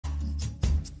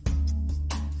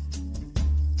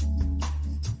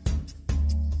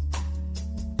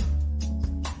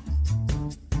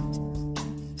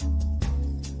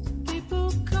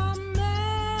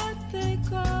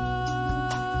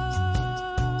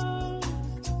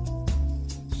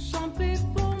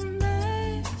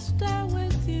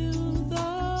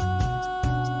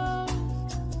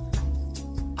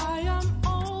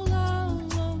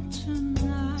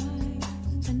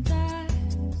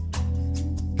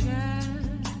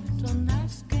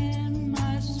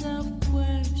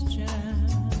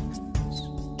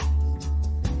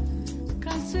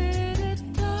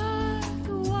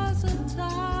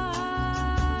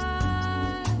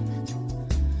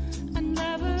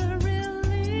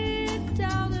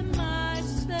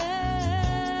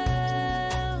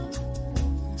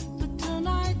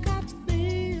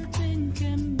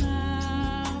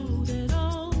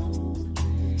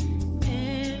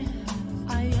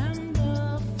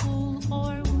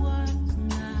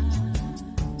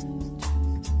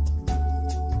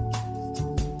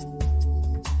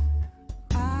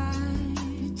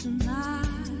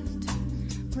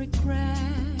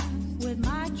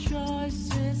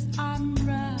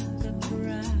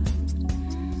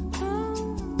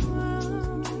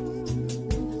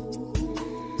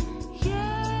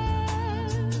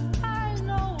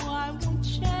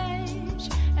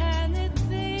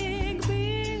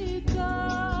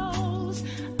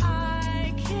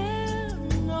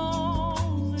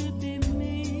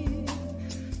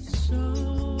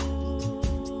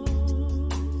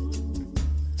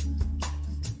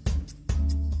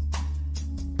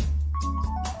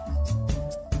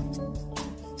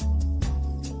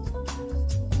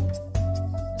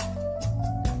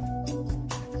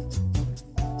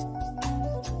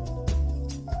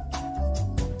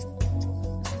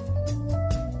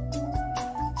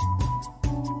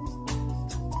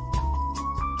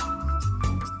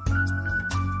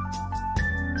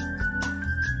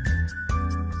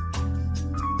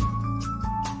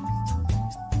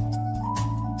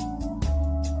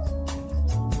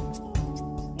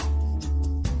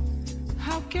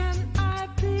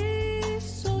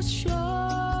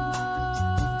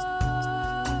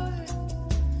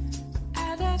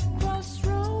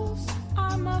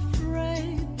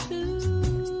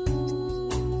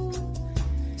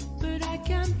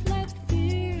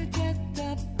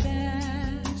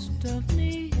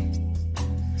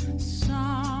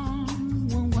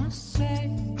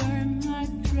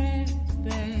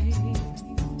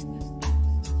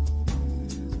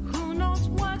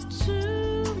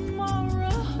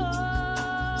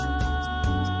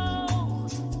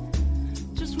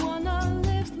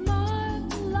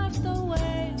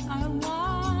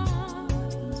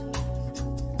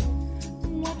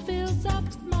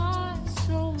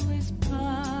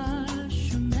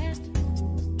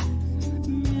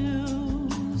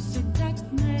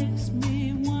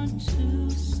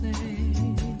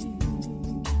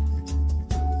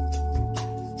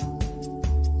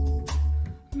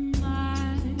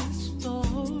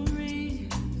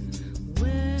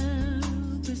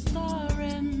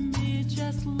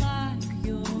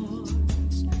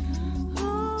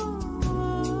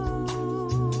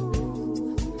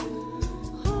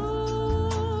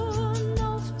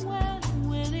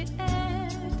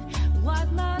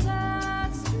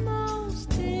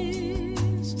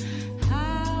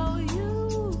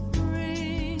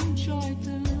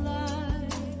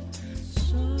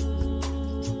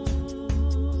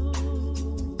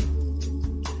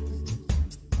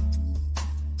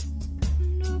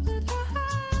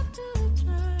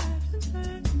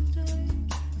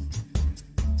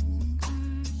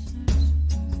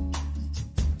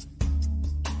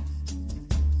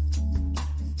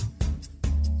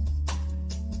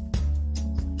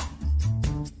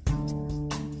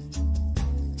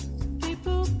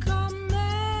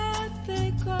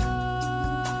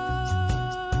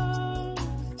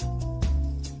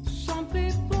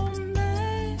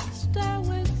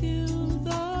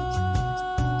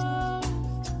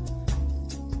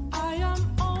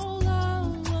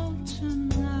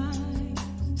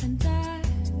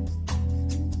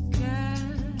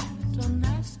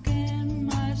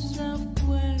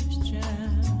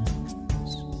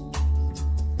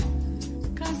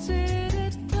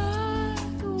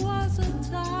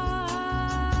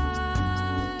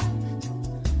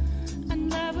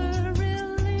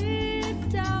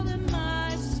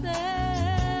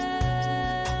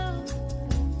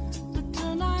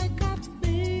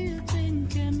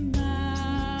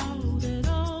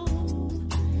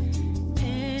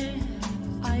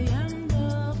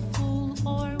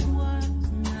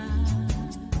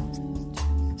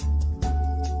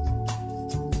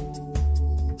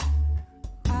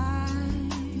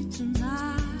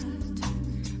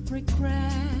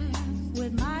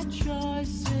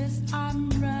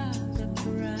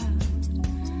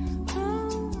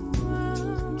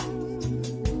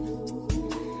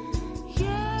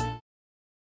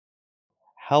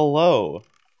Hello.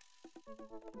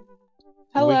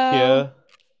 Hello. We're here.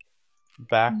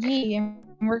 Back. Yeah,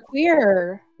 we're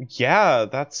queer. Yeah,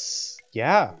 that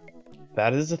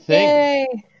is a thing. Yay!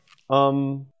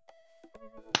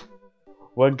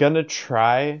 We're gonna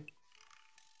try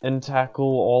and tackle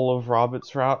all of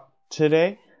Robert's route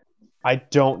today. I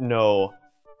don't know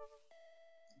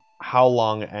how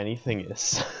long anything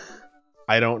is.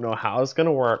 I don't know how it's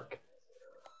gonna work.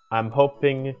 I'm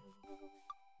hoping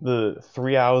the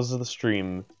 3 hours of the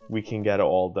stream we can get it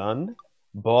all done,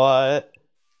 but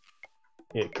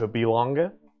it could be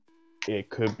longer. It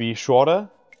could be shorter.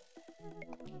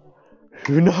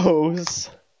 Who knows?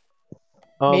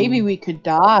 Maybe we could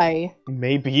die.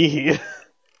 Maybe.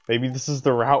 Maybe this is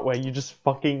the route where you just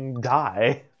fucking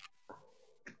die.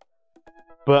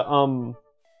 But,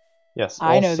 yes,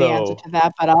 I know the answer to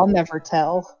that, but I'll never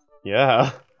tell. Yeah.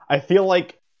 I feel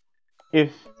like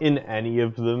if in any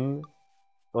of them,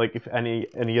 like if any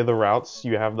of the routes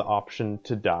you have the option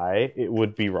to die, it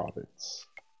would be Roberts.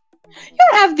 You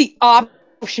don't have the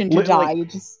option to die. Like, You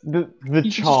just the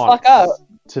just chance fuck up.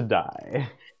 to die.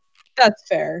 That's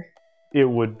fair. It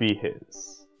would be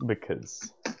his,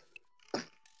 because,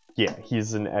 yeah,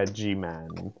 he's an edgy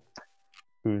man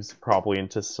who's probably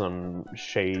into some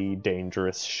shady,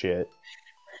 dangerous shit.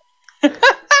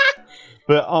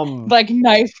 But, like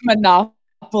Knife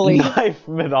Monopoly. Knife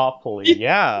Monopoly,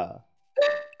 yeah.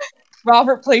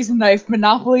 Robert plays Knife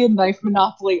Monopoly and Knife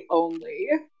Monopoly only.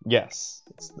 Yes,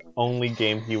 it's the only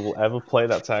game he will ever play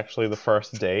that's actually the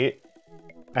first date,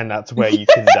 and that's where you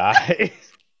can die.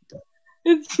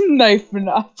 It's Knife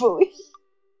Monopoly.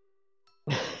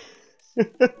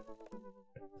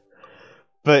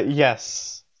 But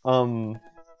yes,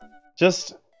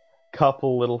 just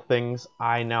couple little things.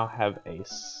 I now have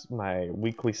my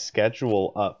weekly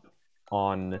schedule up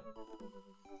on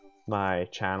my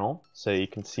channel, so you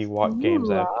can see what games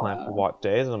I have planned for what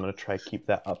days. I'm going to try to keep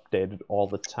that updated all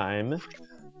the time.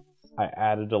 I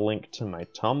added a link to my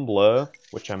Tumblr,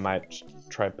 which I might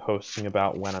try posting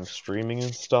about when I'm streaming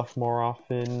and stuff more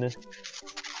often.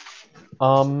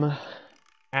 And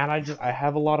I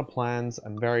have a lot of plans.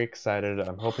 I'm very excited.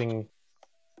 I'm hoping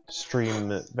to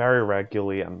stream very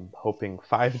regularly. I'm hoping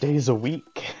 5 days a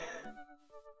week.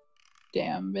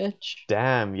 Damn, bitch.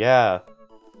 Damn, yeah.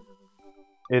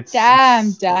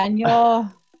 Damn,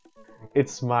 Daniel.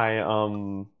 It's my,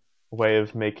 way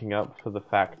of making up for the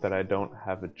fact that I don't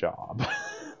have a job.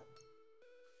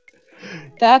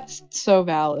 That's so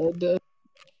valid.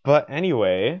 But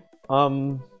anyway,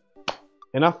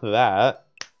 enough of that.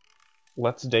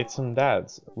 Let's date some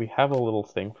dads. We have a little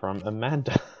thing from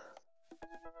Amanda.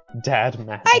 Dad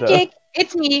Manda. Hi, Jake.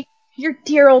 It's me, your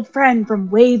dear old friend from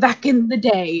way back in the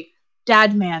day,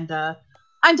 Dad Manda.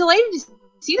 I'm delighted to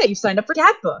see that you signed up for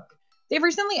Dad Book. They've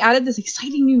recently added this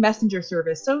exciting new messenger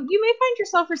service, so you may find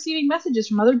yourself receiving messages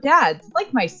from other dads,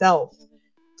 like myself.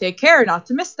 Take care not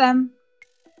to miss them.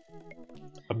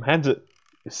 Amanda,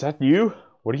 is that you?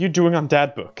 What are you doing on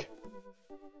Dad Book?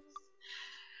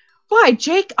 Why,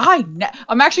 Jake, I'm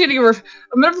actually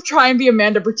gonna try and be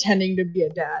Amanda pretending to be a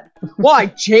dad. Why,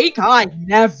 Jake, I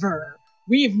never.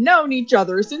 We've known each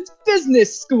other since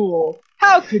business school.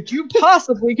 How could you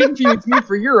possibly confuse me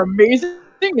for your amazing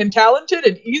and talented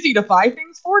and easy to buy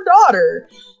things for daughter?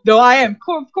 Though I am,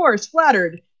 of course,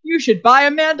 flattered. You should buy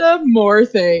Amanda more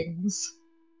things.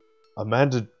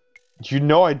 Amanda, you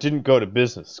know I didn't go to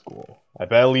business school. I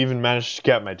barely even managed to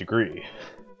get my degree.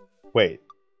 Wait.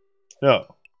 No.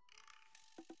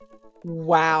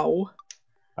 Wow.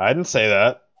 I didn't say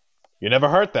that. You never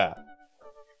heard that.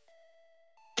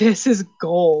 This is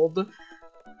gold.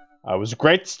 I was a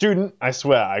great student, I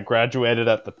swear. I graduated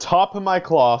at the top of my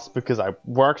class because I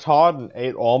worked hard and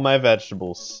ate all my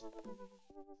vegetables.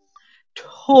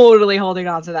 Totally holding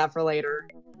on to that for later.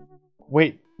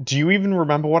 Wait, do you even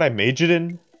remember what I majored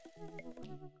in?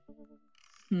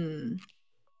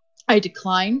 I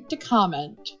decline to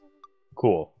comment.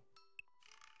 Cool.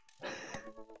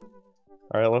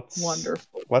 Alright,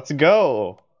 Wonderful. let's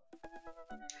go!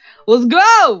 Let's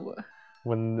go!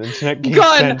 When the internet gains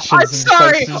Gun! sanctions I'm and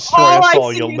sorry! decides to destroy All us I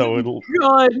all, see you'll is know a it'll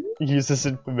gun! use this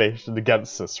information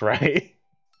against us, right?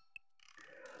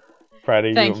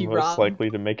 Friday, Thank you you, are most Rob. likely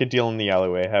to make a deal in the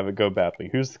alleyway, have it go badly.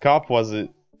 Who's the cop? Was it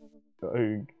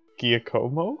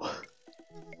Giacomo?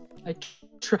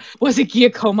 Was it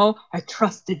Giacomo? I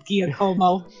trusted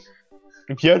Giacomo.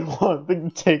 If you had one thing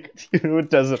to take you to a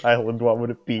desert island, what would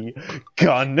it be?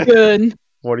 Gun. Good.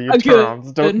 What are your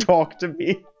terms? Don't talk to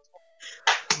me.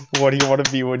 What do you want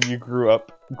to be when you grew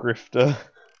up, Grifter?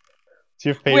 What's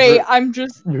your favorite Wait, I'm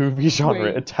just... movie genre?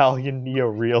 wait. Italian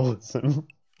neorealism.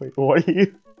 Wait, what are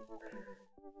you?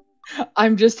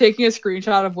 I'm just taking a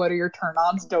screenshot of what are your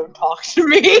turn-ons. Don't talk to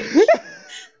me.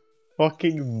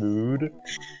 Fucking mood.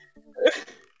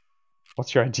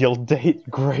 What's your ideal date?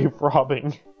 Grave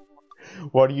robbing.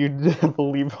 What do you never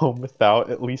leave home without?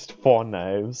 At least 4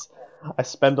 knives. I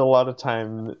spend a lot of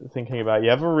time thinking about,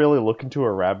 you ever really look into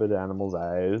a rabid animal's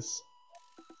eyes?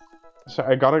 So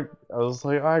I was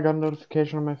like, oh, I got a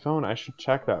notification on my phone, I should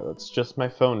check that. It's just my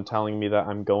phone telling me that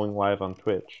I'm going live on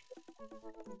Twitch.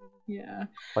 Yeah.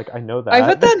 Like, I know that. I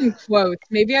put that in quotes.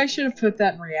 Maybe I should have put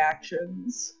that in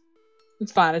reactions.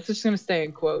 It's fine, it's just gonna stay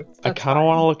in quotes. I kind of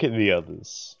want to look at the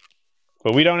others.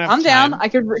 But we don't have I'm time. down, I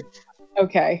could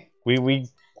okay. We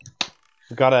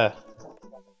gotta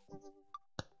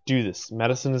do this.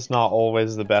 Medicine is not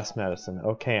always the best medicine.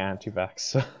 Okay,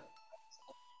 anti-vax.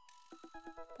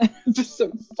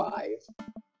 Episode 5.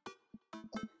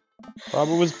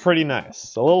 Robert was pretty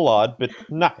nice. A little odd, but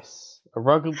nice.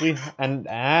 Ruggedly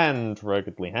and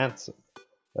ruggedly handsome.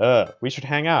 We should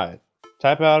hang out.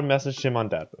 Type out a message to him on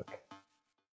Dadbook.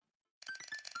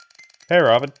 Hey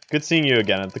Robert, good seeing you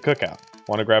again at the cookout.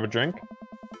 Wanna grab a drink?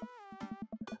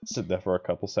 Sit there for a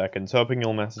couple seconds, hoping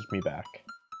you'll message me back.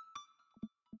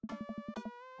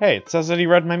 Hey, it says that he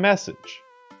read my message.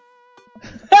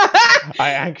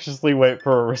 I anxiously wait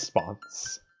for a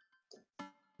response.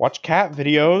 Watch cat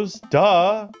videos,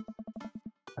 duh!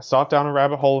 I stalk down a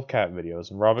rabbit hole of cat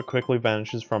videos, and Robert quickly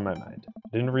vanishes from my mind.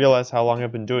 I didn't realize how long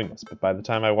I've been doing this, but by the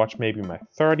time I watch maybe my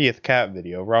 30th cat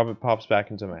video, Robert pops back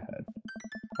into my head.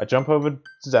 I jump over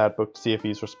to Dadbook to see if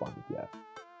he's responded yet.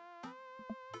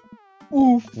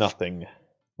 Oof. Nothing.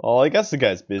 Well, I guess the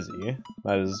guy's busy.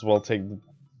 Might as well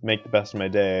make the best of my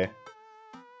day.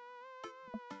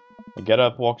 I get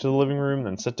up, walk to the living room,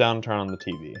 then sit down and turn on the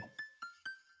TV.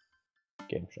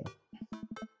 Game show.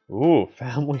 Ooh,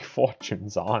 Family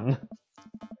Fortune's on.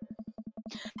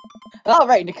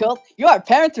 Alright, Nicole. You are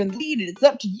parents in the lead and it's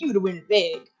up to you to win it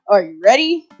big. Are you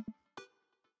ready?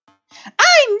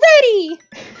 I'm ready!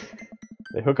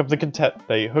 They hook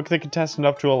the contestant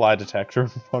up to a lie detector in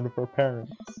front of her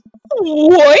parents.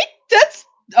 What? That's...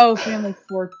 oh, Family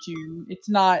Fortune. It's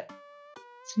not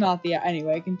the...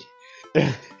 anyway,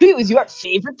 who is your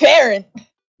favorite parent?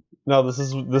 No, this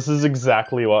is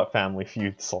exactly what Family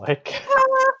Feud's like.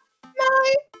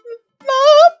 My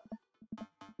mom.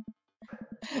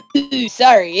 Ooh,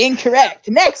 sorry, incorrect.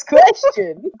 Next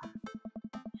question.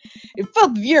 If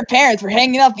both of your parents were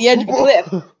hanging off the edge of a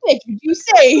cliff, which would you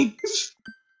say?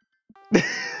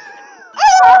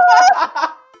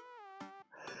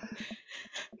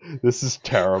 This is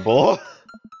terrible.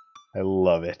 I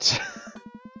love it.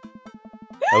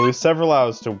 I lose several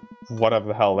hours to whatever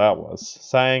the hell that was.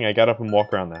 Sighing, I get up and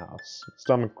walk around the house.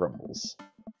 Stomach grumbles.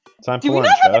 Time for Do we lunch,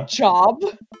 not have a job?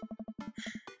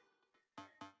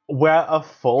 We're a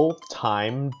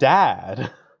full-time dad.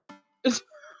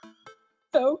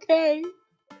 Okay.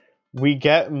 We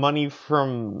get money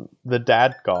from the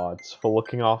dad gods for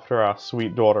looking after our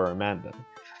sweet daughter Amanda.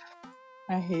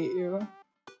 I hate you.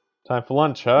 Time for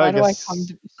lunch, huh? Why I do I guess come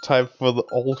to... time for the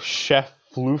old chef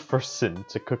Fluferson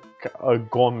to cook a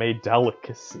gourmet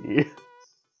delicacy.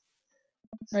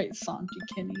 Right, Santi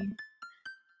Kinney.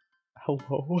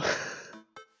 Hello?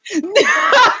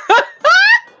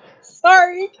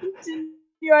 Sorry,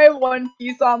 continue. I have one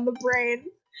piece on the brain.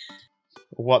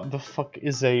 What the fuck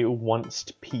is a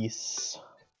onced piece?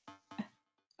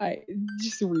 I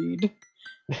just read.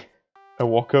 I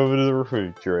walk over to the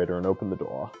refrigerator and open the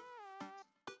door.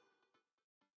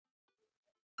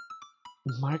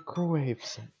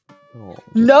 Microwaves.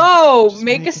 No, just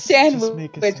make a sandwich.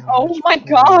 make a sandwich. Oh my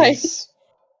god. Please.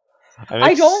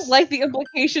 I don't like the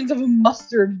implications of a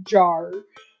mustard jar.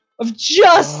 Of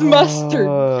just mustard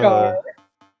jar.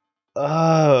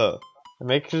 I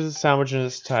make a sandwich in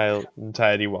its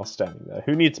entirety while standing there.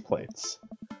 Who needs plates?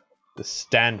 The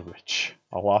Standwich,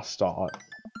 a lost art.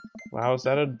 Wow, is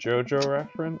that a JoJo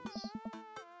reference?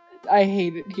 I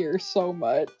hate it here so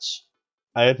much.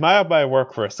 I admired my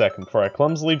work for a second before I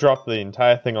clumsily dropped the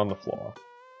entire thing on the floor.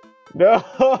 No!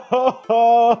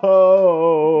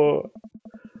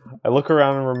 I look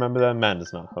around and remember that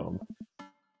Amanda's not home.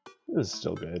 This is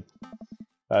still good.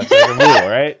 That's like a rule,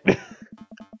 right?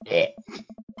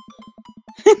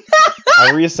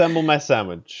 I reassemble my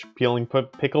sandwich, peeling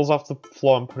pickles off the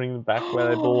floor and putting them back where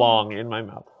they belong in my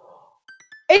mouth.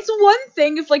 It's one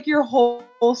thing if like your whole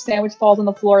sandwich falls on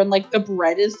the floor and like the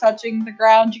bread is touching the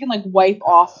ground. You can like wipe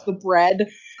off the bread.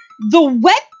 The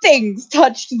wet things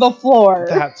touched the floor.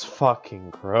 That's fucking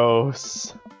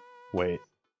gross. Wait,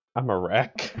 I'm a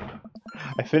wreck.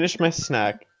 I finish my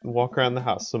snack and walk around the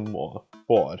house some more.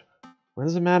 Bored.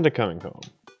 When's Amanda coming home?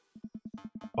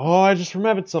 Oh, I just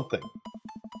remembered something.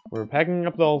 We were packing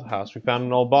up the old house. We found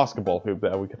an old basketball hoop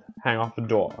that we could hang off the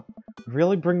door.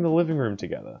 Really bring the living room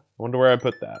together. I wonder where I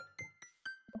put that.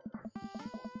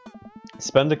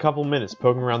 Spend a couple minutes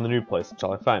poking around the new place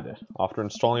until I find it. After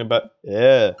installing about...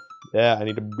 Yeah, I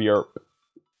need a burp.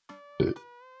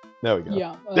 There we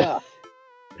go. Yeah.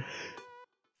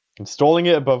 Installing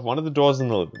it above one of the doors in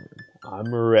the living room.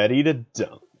 I'm ready to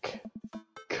dunk.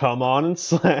 Come on and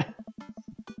slam.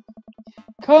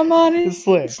 Come on and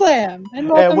slam. And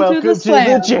welcome to the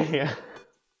slam. Jam.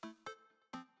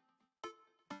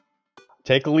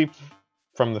 Take a leap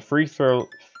from the free throw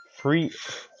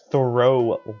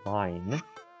line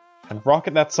and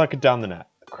rocket that sucker down the net.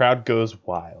 The crowd goes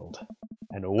wild.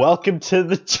 And welcome to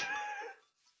the...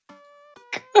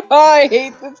 I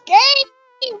hate this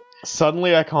game!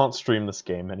 Suddenly I can't stream this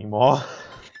game anymore.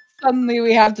 Suddenly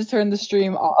we have to turn the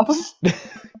stream off.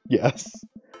 Yes.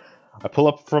 I pull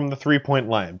up from the three-point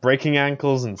line, breaking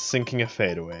ankles and sinking a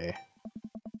fadeaway.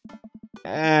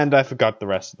 And I forgot the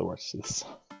rest of the words to this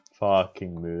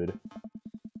fucking mood.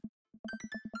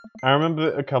 I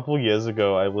remember a couple years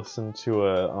ago I listened to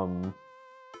a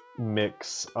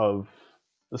mix of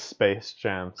the Space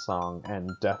Jam song and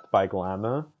Death by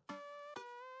Glamour.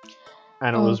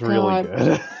 And it was really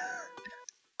good.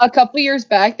 A couple years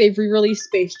back, they've re-released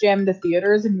Space Jam in the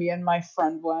theaters, and me and my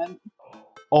friend went.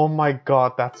 Oh my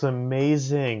god, that's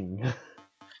amazing!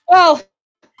 Well,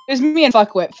 it was me and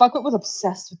Fuckwit. Fuckwit was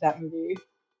obsessed with that movie.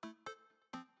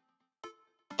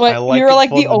 But we were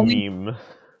like the only meme.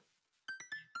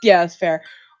 Yeah, it's fair.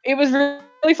 It was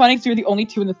really funny because we were the only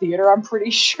two in the theater, I'm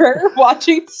pretty sure,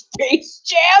 watching Space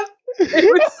Jam. It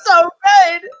was so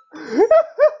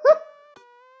good!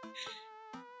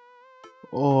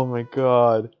 Oh my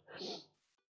god.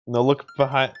 Now look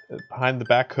behind the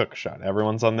back hook shot.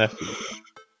 Everyone's on their feet.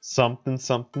 Something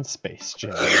Space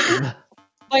Jam.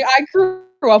 Like, I grew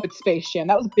up with Space Jam.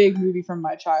 That was a big movie from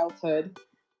my childhood.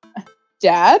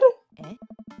 Dad?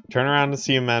 Turn around to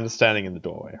see Amanda standing in the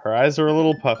doorway. Her eyes are a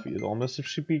little puffy, almost if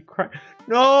she'd be crying.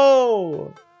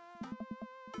 No!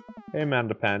 Hey,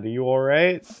 Amanda Panda, you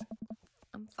alright?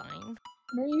 I'm fine.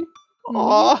 What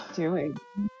are you doing?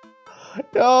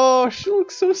 No, she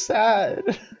looks so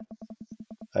sad.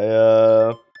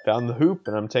 I found the hoop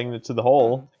and I'm taking it to the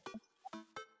hole.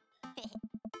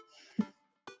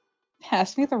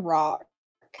 Pass me the rock.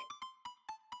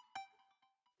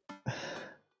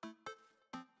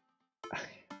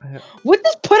 What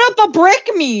does put up a brick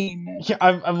mean? Yeah,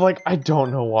 I'm like, I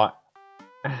don't know what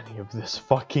any of this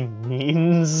fucking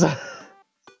means.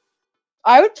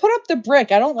 I would put up the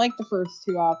brick. I don't like the first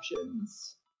two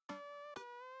options.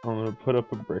 I'm gonna put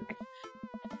up a brick.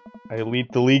 I lead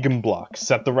the league in blocks,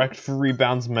 set the record for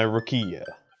rebounds in my rookie year.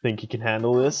 Think you can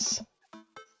handle this?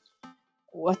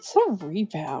 What's a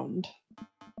rebound?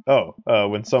 Oh,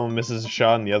 when someone misses a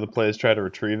shot and the other players try to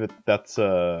retrieve it, that's,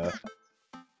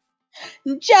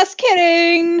 Just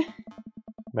kidding!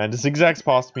 Amanda zigzags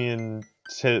past me and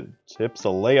tips a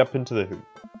layup into the hoop.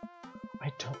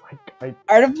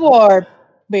 Art of War.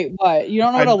 Wait, what? You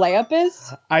don't know what a layup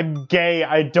is? I'm gay,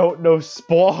 I don't know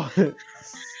sports.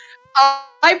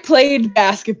 I played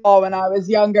basketball when I was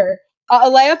younger. A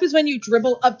layup is when you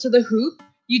dribble up to the hoop,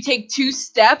 you take 2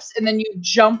 steps, and then you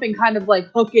jump and kind of like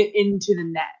hook it into the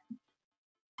net.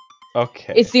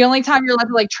 Okay. It's the only time you're allowed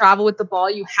to like travel with the ball.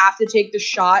 You have to take the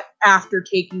shot after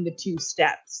taking the 2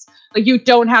 steps. Like, you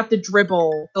don't have to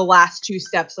dribble the last 2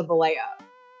 steps of a layup.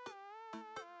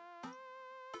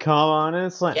 Come on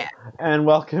and slam. Yeah. And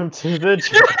welcome to the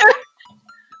gym.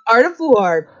 Art of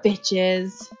War,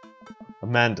 bitches.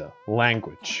 Amanda,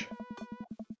 language.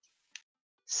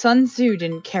 Sun Tzu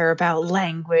didn't care about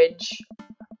language.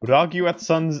 Would argue at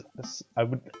Sun's.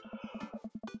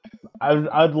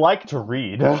 I'd like to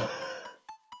read. I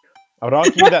would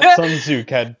argue that Sun Tzu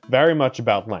cared very much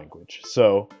about language.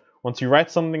 So once you write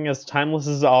something as timeless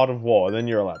as the Art of War, then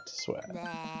you're allowed to swear.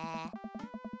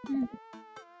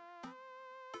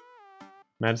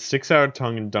 Mad sticks out her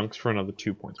tongue and dunks for another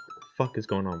 2 points. What the fuck is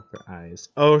going on with her eyes?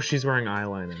 Oh, she's wearing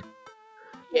eyeliner.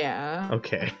 Yeah.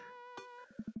 Okay.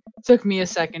 Took me a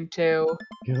second too.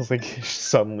 Feels like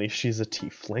suddenly she's a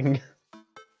tiefling.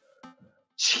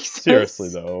 Jesus. Seriously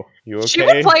though, you okay? She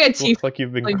would play a Looks like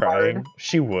you've been tiefling crying. bard.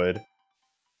 She would.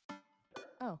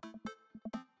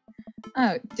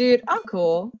 Oh, dude, I'm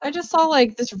cool. I just saw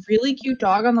like this really cute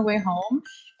dog on the way home,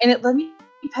 and it let me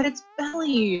pet its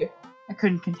belly. I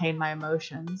couldn't contain my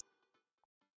emotions.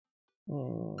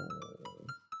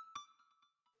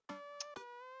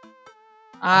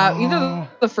 Either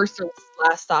the first or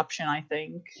last option, I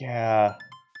think. Yeah.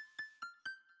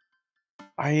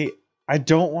 I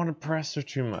don't want to press her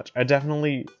too much. I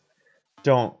definitely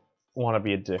don't want to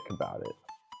be a dick about it.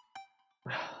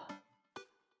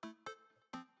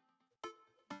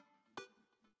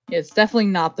 It's definitely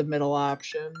not the middle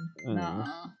option. Mm.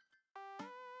 Nuh-uh.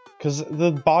 Because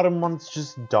the bottom one's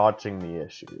just dodging the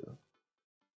issue.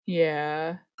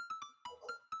 Yeah.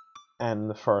 And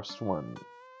the first one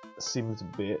seems a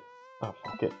bit... Oh,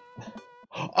 fuck it.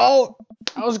 Oh!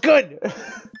 That was good!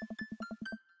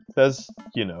 If there's,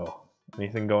 you know,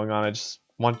 anything going on, I just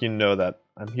want you to know that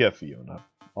I'm here for you, and I'll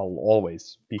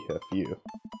always be here for you.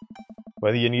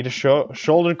 Whether you need a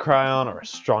shoulder to cry on or a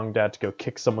strong dad to go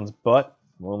kick someone's butt,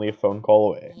 I'm only a phone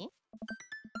call away.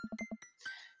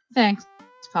 Thanks,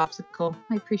 Popsicle.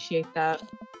 I appreciate that.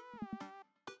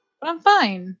 But I'm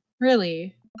fine,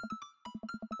 really.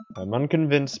 I'm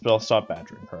unconvinced, but I'll stop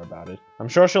badgering her about it. I'm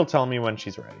sure she'll tell me when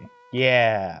she's ready.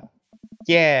 Yeah.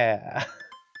 Yeah.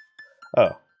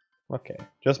 Oh. Okay.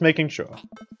 Just making sure.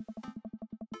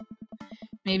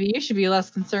 Maybe you should be less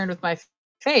concerned with my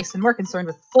face and more concerned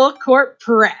with full court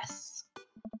press.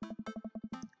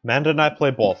 Amanda and I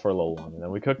played ball for a little longer, then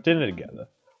we cooked dinner together.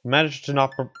 We managed to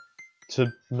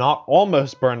not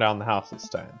almost burn down the house this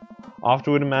time.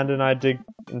 Afterward, Amanda and I dig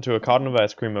into a carton of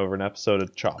ice cream over an episode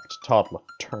of Chopped Toddler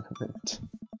Tournament.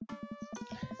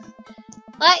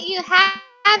 What you have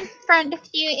in front of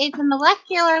you is a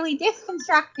molecularly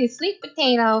disconstructed sweet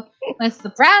potato with the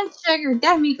brown sugar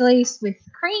demi-glaze with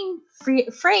cream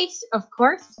fraiche, of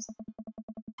course.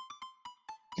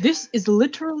 This is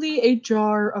literally a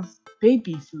jar of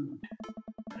baby food.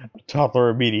 The toddler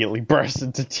immediately burst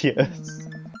into tears.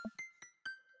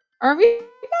 Are we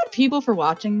bad people for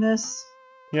watching this?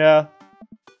 Yeah.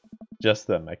 Just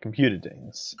then, my computer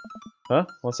dings. Huh?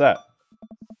 What's that?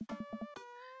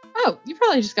 Oh, you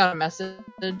probably just got a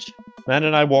message. Amanda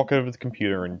and I walk over to the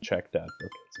computer and check that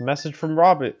book. It's a message from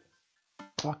Robert.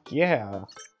 Fuck yeah.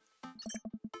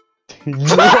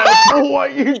 What are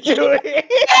you doing?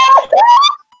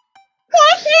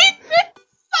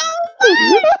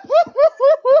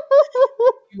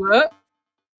 What?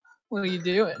 What are you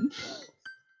doing?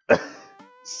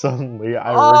 Suddenly,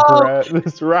 I regret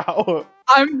this route.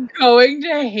 I'm going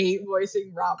to hate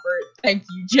voicing Robert. Thank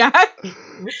you, Jack.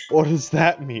 What does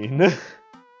that mean?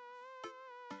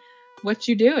 What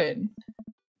you doing?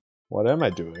 What am I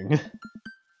doing?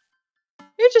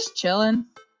 You're just chilling.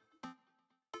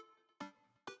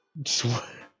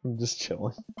 I'm just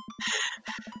chilling.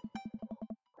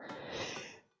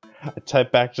 I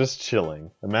type back just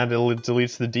chilling. Amanda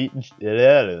deletes the D.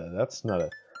 That's not a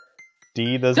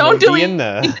D. There's no D in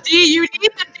there. The D. You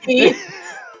need the D.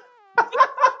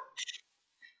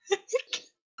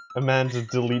 Amanda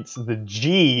deletes the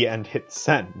G and hits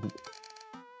send.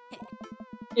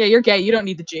 Yeah, you're gay. You don't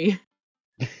need the G.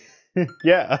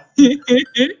 Yeah.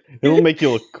 It'll make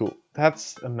you look cool.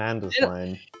 That's Amanda's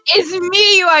line. It's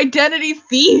me, you identity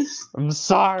thief! I'm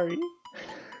sorry.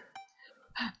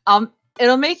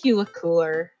 It'll make you look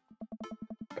cooler.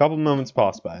 A couple moments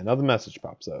pass by. Another message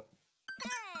pops up.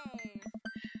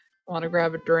 Want to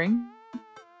grab a drink?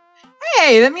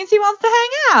 Hey, that means he wants to hang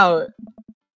out!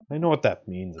 I know what that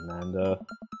means, Amanda.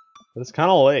 But it's kind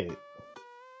of late.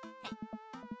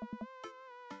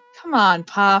 Come on,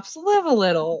 Pops, live a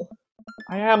little.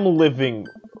 I am living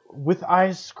with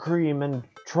ice cream and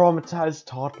traumatized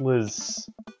toddlers.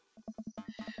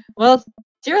 Well,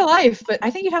 it's your life, but I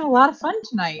think you'd have a lot of fun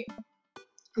tonight.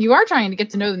 You are trying to get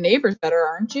to know the neighbors better,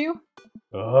 aren't you?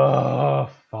 Ugh,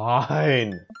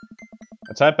 fine.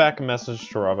 I type back a message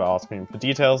to Rob asking for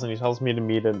details, and he tells me to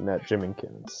meet him at Jim and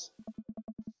Kim's.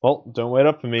 Well, don't wait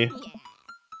up for me.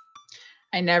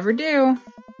 I never do.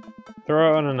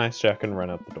 Throw on a nice jacket and run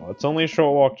out the door. It's only a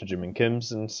short walk to Jim and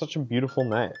Kim's, and such a beautiful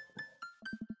night.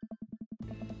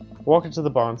 Walk into the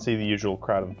bar and see the usual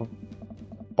crowd of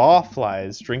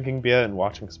barflies drinking beer and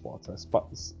watching sports.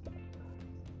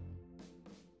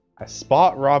 I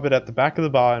spot Robert at the back of the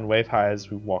bar and wave hi as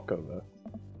we walk over.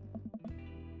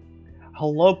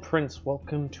 Hello, Prince.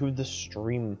 Welcome to the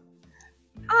stream.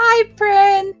 Hi,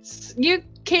 Prince! You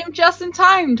came just in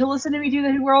time to listen to me do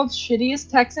the world's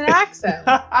shittiest Texan accent.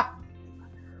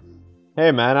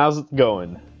 Hey man, how's it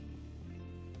going?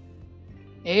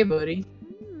 Hey, buddy.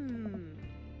 Hmm.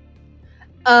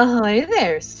 Ahoy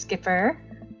there, Skipper.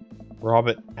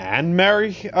 Robert and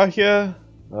Mary are here?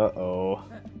 Uh-oh.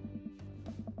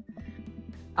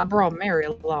 I brought Mary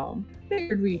along.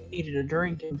 Figured we needed a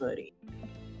drinking buddy.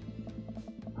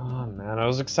 Oh man, I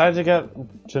was excited to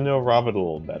get to know Robert a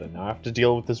little better. Now I have to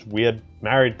deal with this weird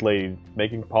married lady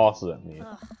making passes at me.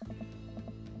 Ugh.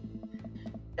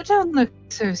 Don't look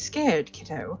so scared,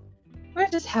 kiddo. We're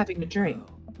just having a drink.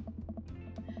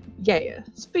 Yeah,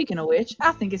 speaking of which,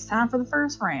 I think it's time for the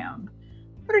first round.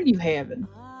 What are you having?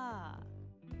 Ah.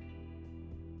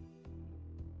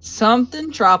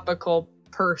 Something tropical,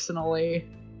 personally.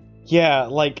 Yeah,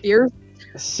 like, Beer,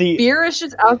 see, beer is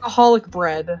just alcoholic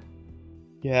bread.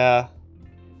 yeah.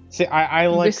 See, I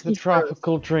like Whiskey the first.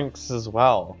 tropical drinks as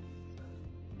well.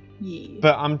 Yeah.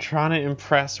 But I'm trying to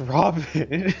impress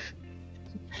Robert.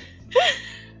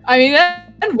 I mean,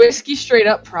 and whiskey straight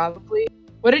up, probably.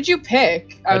 What did you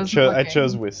pick? I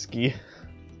chose looking. whiskey.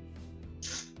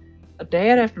 A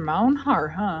dad after my own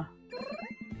heart, huh?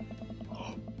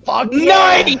 Fuck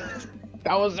Nice!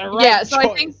 That was the right Yeah, so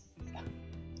choice.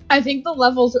 I think the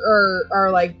levels are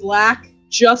like black,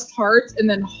 just hearts, and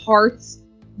then hearts,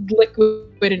 liquid,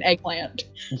 and eggplant.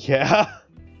 Yeah.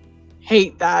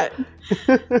 Hate that.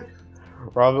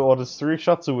 Robert orders 3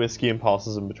 shots of whiskey and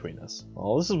passes in between us.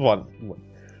 Well,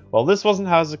 this wasn't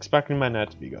how I was expecting my night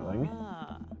to be going.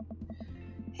 Ah.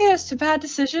 Here's to bad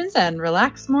decisions and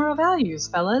relaxed moral values,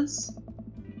 fellas.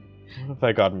 What have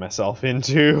I gotten myself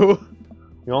into?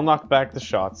 We all knock back the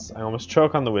shots. I almost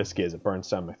choke on the whiskey as it burns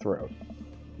down my throat.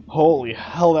 Holy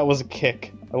hell, that was a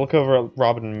kick. I look over at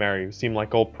Robert and Mary, who seem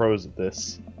like old pros at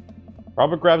this.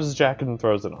 Robert grabs his jacket and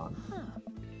throws it on. Huh.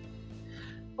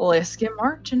 Let's get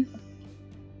marching.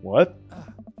 What?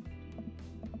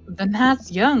 The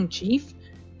night's young, Chief.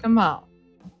 Come on.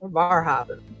 We're bar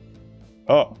hopping.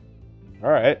 Oh.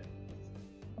 Alright.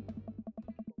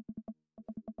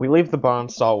 We leave the bar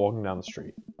and start walking down the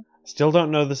street. Still don't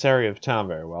know this area of town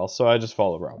very well, so I just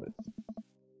follow Robert.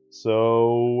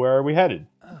 So, where are we headed?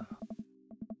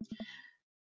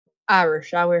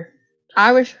 Irish hour.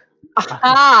 Irish.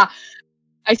 Aha!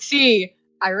 I see.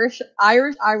 Irish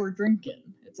hour drinking.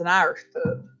 It's an Irish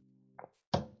pub.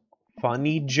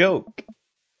 Funny joke.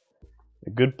 A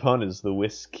good pun is the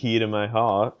whiskey to my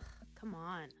heart. Come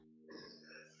on.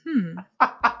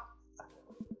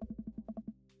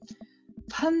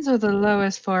 Puns are the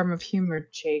lowest form of humor,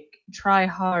 Jake. Try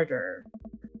harder.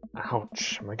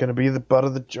 Ouch. Am I gonna be the butt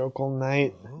of the joke all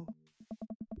night? Oh,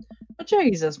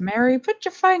 Jesus, Mary, put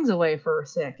your fangs away for a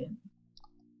second.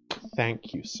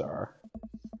 Thank you, sir.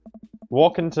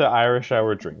 Walk into Irish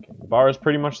Hour Drinking. The bar is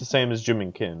pretty much the same as Jim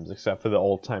and Kim's, except for the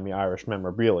old-timey Irish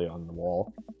memorabilia on the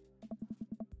wall.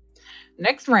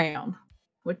 Next round.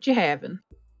 What you having?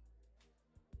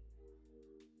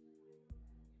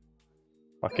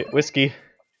 Fuck it, whiskey.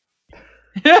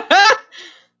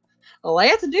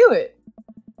 Let's do it.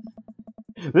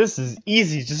 This is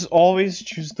easy, just always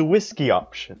choose the whiskey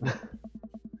option.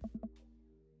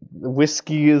 The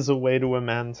whiskey is a way to a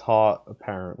man's heart,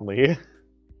 apparently.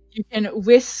 You can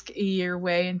whisk your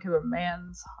way into a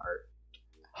man's heart.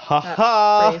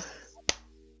 Haha!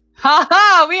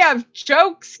 Haha! We have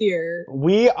jokes here.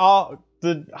 We are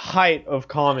the height of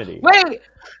comedy. Wait!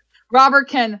 Robert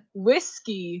can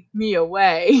whiskey me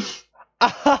away.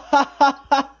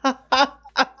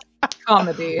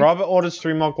 Comedy. Robert orders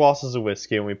 3 more glasses of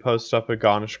whiskey and we post up a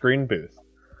garnished green booth.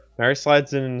 Mary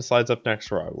slides in and slides up next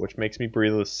to Robert, which makes me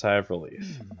breathe a sigh of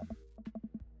relief.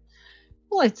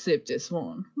 Let's sip this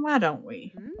one. Why don't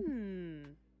we? Hmm.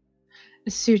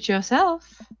 Suit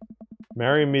yourself.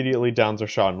 Mary immediately downs her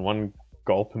shot in one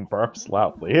gulp and burps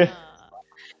loudly.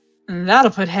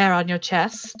 That'll put hair on your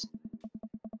chest.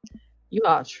 You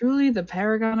are truly the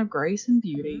paragon of grace and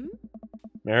beauty.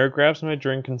 Mary grabs my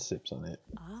drink and sips on it.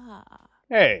 Ah.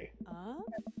 Hey,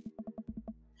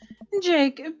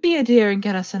 Jake, be a dear and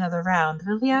get us another round,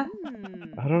 will ya?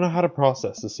 I don't know how to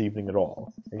process this evening at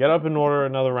all. I get up and order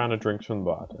another round of drinks from the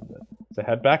bartender. As I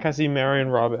head back, I see Mary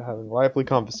and Robert having a lively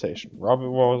conversation.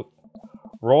 Robert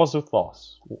roars with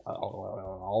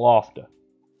laughter.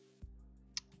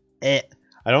 I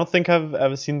don't think I've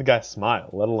ever seen the guy smile,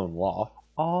 let alone laugh.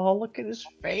 Oh, look at his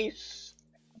face.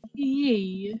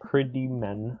 Yeah. Pretty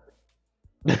men.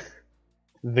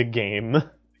 The game.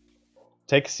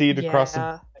 Take a seat across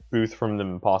the booth from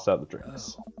them and pass out the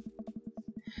drinks.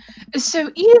 So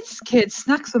Edith's kid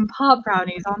snuck some pop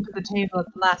brownies onto the table at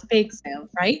the last bake sale,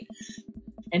 right?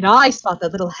 and I spot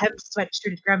that little hemp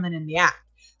sweatshirted gremlin in the act.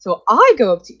 So I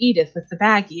go up to Edith with the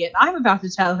baggie, and I'm about to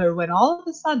tell her when all of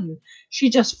a sudden she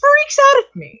just freaks out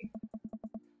at me.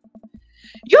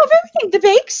 "You're ruining the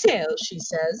bake sale," she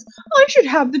says. I should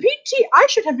have been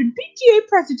PTA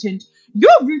president.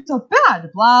 Your roots are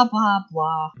bad, blah, blah,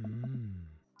 blah.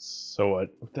 So what?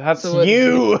 That's So what-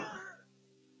 you!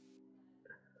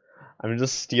 I'm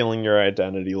just stealing your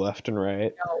identity left and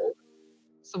right. No.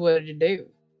 So what did you do?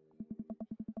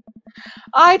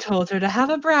 I told her to have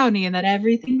a brownie and that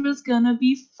everything was gonna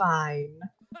be fine.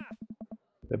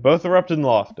 They both erupt in the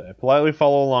loft. I politely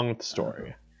follow along with the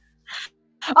story.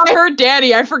 I heard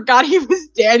Danny. I forgot he was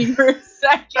Danny for a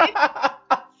second.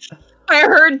 I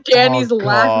heard Danny's Oh,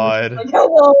 laugh. God. Like,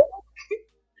 hello.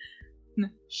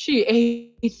 She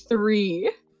ate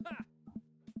 3.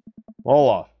 Well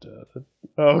loft.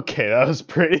 Okay, that was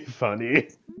pretty funny.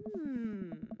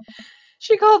 Hmm.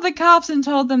 She called the cops and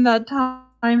told them that time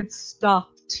had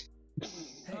stopped.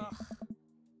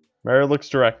 Mary looks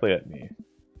directly at me.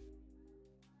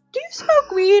 Do you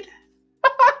smoke weed?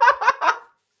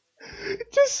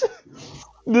 Just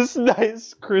this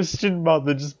nice Christian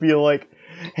mother just be like,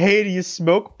 "Hey, do you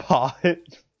smoke pot?"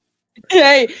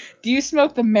 Hey, do you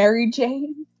smoke the Mary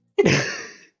Jane?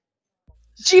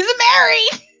 She's a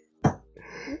Mary!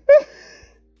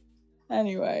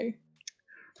 Anyway.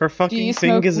 Her Do fucking you smoke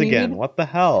fingers again. weed? What the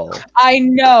hell? I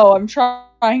know, I'm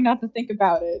trying not to think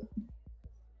about it.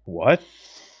 What?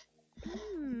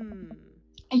 Hmm.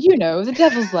 You know, the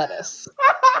devil's lettuce.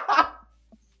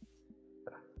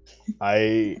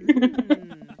 I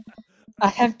Hmm. I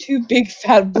have 2 big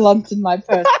fat blunts in my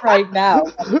purse right now,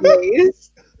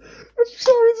 please. I'm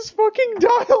sorry, this fucking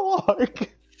dialogue.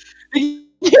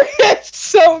 It's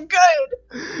so good!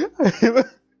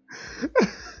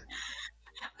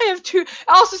 I have 2.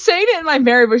 Also saying it in my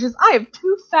Mary wishes, I have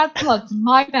 2 fat blunts in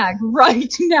my bag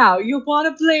right now. You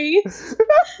wanna please?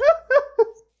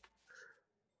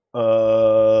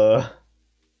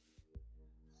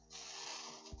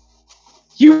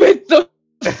 You hit the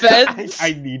fence?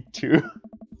 I need to.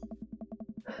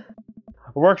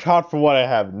 I worked hard for what I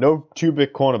have. No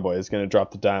 2-bit corner boy is gonna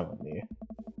drop the dime on me.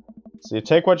 So you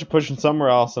take what you're pushing somewhere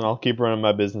else, and I'll keep running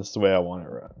my business the way I want it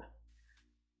run.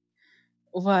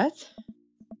 What?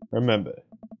 Remember,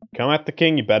 come at the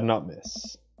king, you better not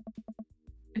miss.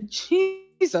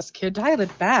 Jesus, kid, dial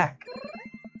it back.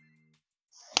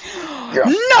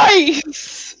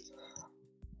 Nice!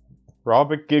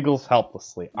 Robert giggles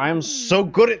helplessly. I am so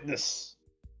good at this!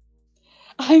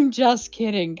 I'm just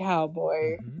kidding,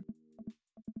 cowboy.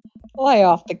 Lay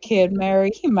off the kid,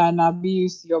 Mary. He might not be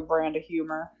used to your brand of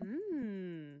humor.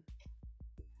 Hmm.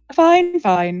 Fine,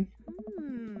 fine.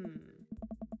 Hmm.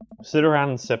 Sit around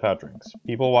and sip our drinks.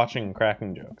 People watching and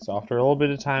cracking jokes. After a little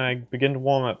bit of time, I begin to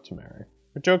warm up to Mary.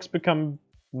 Her jokes become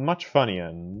much funnier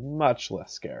and much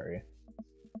less scary.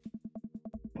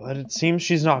 But it seems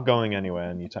she's not going anywhere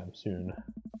anytime soon.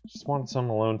 Just want some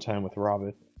alone time with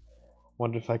Robert.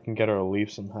 Wonder if I can get her to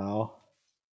leave somehow.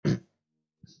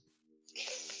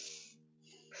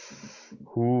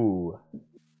 Ooh.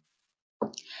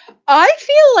 I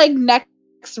feel like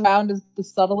next round is the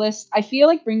subtlest. I feel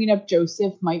like bringing up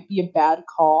Joseph might be a bad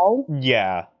call.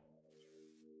 Yeah.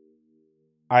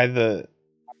 Either...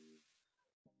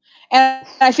 And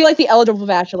I feel like the eligible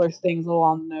bachelors thing's a little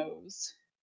on the nose.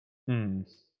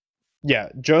 Yeah,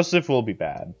 Joseph will be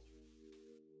bad.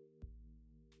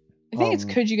 I think it's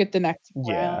could you get the next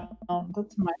yeah. round.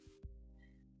 That's my...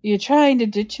 You trying to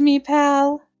ditch me,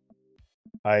 pal?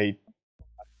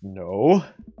 No.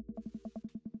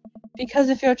 Because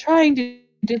if you're trying to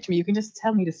ditch me, you can just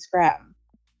tell me to scram.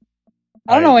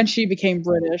 I don't know when she became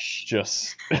British.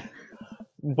 Just...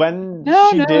 when No,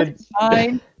 she did... it's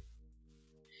fine.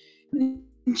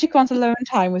 Chick wants alone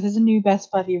time with his new best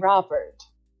buddy, Robert.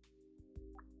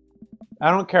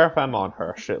 I don't care if I'm on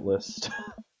her shit list.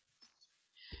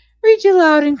 Read you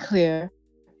loud and clear.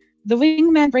 The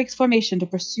wingman breaks formation to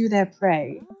pursue their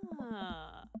prey.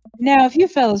 Ah. Now, if you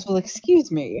fellas will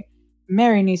excuse me,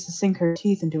 Mary needs to sink her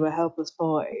teeth into a helpless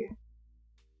boy.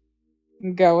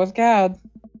 Go with God.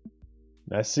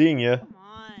 Nice seeing you. Come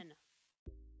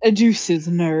on. Deuces,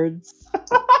 nerds.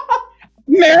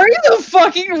 Marry the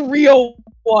fucking real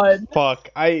one. Fuck,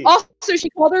 Also,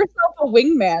 she called herself a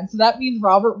wingman, so that means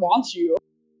Robert wants you.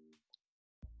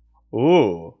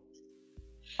 Ooh.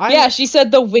 Yeah, she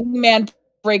said the wingman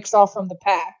breaks off from the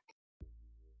pack.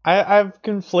 I have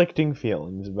conflicting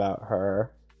feelings about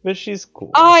her, but she's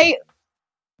cool.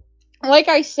 Like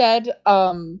I said,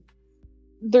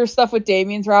 there's stuff with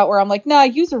Damien's route where I'm like, nah,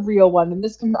 use a real one. And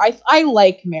this I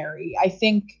like Mary. I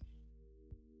think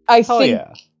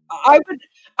yeah.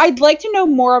 I I'd like to know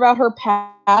more about her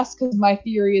past, because my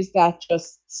theory is that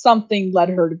just something led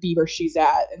her to be where she's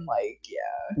at, and like,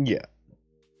 yeah. Yeah.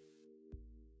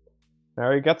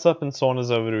 Mary gets up and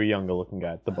saunters over to a younger looking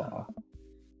guy at the bar.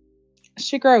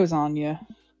 She grows on you.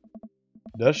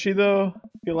 Does she though?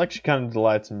 I feel like she kind of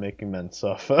delights in making men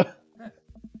suffer.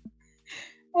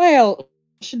 Well,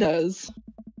 she does.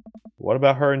 What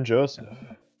about her and Joseph?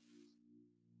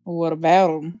 What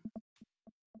about him?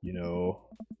 You know,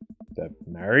 that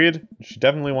married? She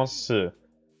definitely wants to.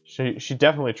 She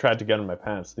definitely tried to get in my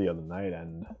pants the other night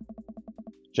and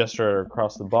gesture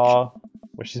across the bar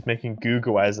where she's making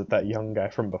goo eyes at that young guy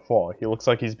from before. He looks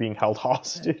like he's being held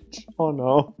hostage. Oh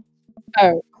no.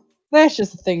 Oh, that's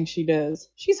just the thing she does.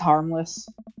 She's harmless.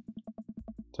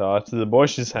 To the boy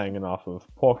she's hanging off of.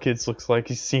 Poor kid looks like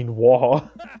he's seen war.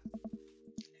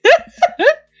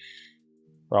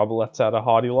 Robert lets out a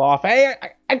hearty laugh. Hey,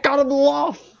 I got him to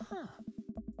laugh!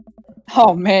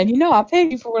 Oh man, you know I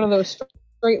paid you for one of those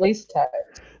straight lace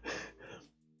tags.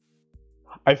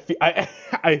 I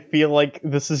feel like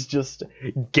this is just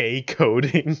gay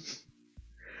coding.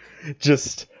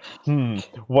 Just,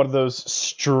 one of those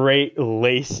straight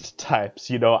laced types,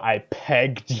 you know, I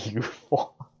pegged you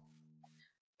for.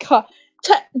 God.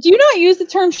 Do you not use the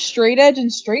term straight edge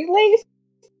and straight lace?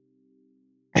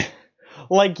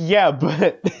 Like, yeah,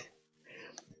 but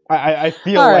I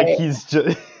feel All like right. he's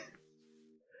just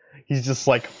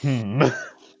like, I'm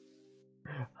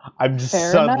just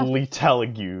Fair suddenly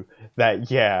telling you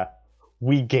that, yeah,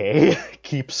 we gay.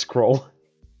 Keep scrolling.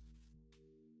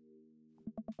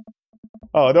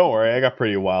 Oh, don't worry, I got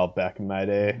pretty wild back in my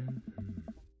day.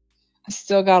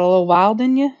 Still got a little wild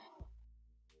in you?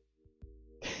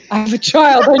 I have a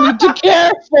child I need to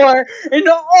care for, and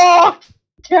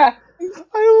yeah,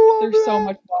 I love there's so that.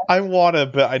 much wild. I want to,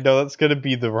 but I know that's gonna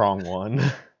be the wrong one.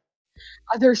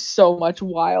 There's so much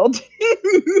wild.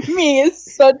 Me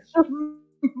is such a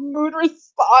mood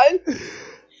response.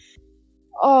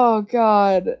 Oh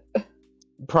god.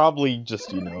 Probably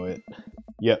just, you know it.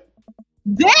 Yep.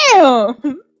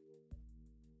 Damn!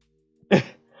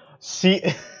 See,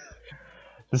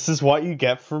 this is what you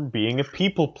get for being a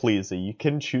people pleaser. You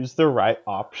can choose the right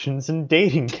options in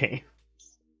dating games.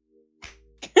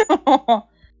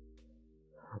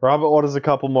 Robert orders a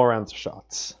couple more rounds of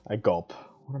shots. I gulp.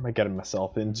 What am I getting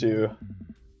myself into?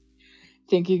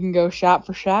 Think you can go shot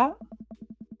for shot?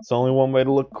 It's only one way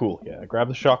to look cool here. I grab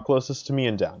the shot closest to me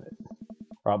and down it.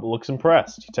 Robert looks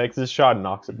impressed. He takes his shot and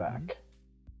knocks it back.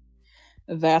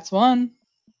 That's one.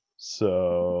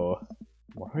 So,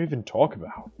 what do we even talk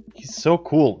about? He's so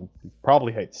cool. He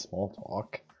probably hates small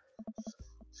talk.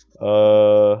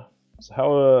 So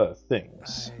how are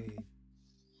things?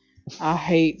 I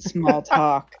hate small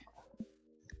talk.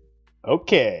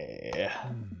 Okay.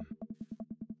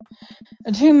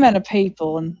 Too many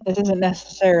people, and this isn't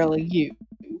necessarily you,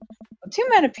 but too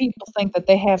many people think that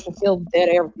they have to fill the dead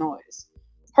air with noise.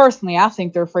 Personally, I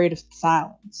think they're afraid of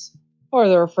silence. Or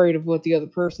they're afraid of what the other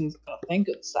person's gonna think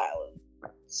of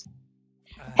silence.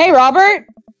 Hey, Robert!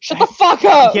 Shut the fuck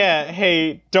up! Yeah,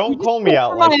 hey, don't call me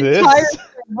out My like entire this.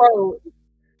 throat.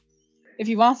 If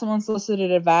you want some unsolicited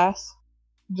advice,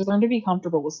 just learn to be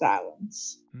comfortable with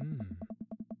silence.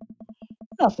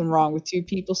 Nothing wrong with two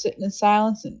people sitting in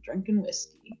silence and drinking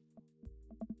whiskey.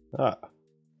 Ah.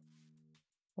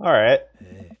 Alright.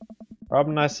 Rob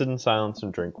and I sit in silence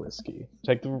and drink whiskey.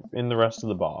 Take in the rest of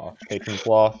the bar. Patrons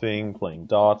laughing, playing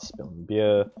darts, spilling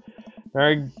beer.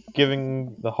 Mary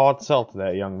giving the hard sell to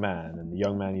that young man, and the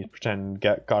young man he's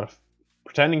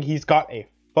pretending he's got a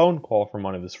phone call from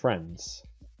one of his friends.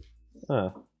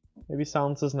 Huh. Maybe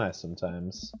silence is nice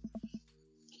sometimes.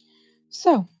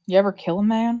 So, you ever kill a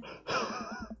man?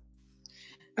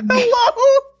 Hello?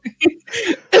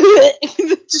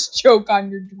 Just choke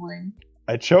on your drink.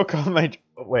 I choke on my...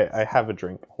 Wait, I have a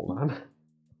drink. Hold on.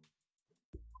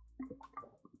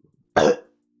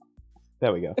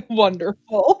 There we go.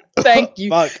 Wonderful. Thank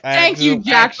you. Fuck, Thank you,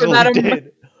 Jack, for that. actually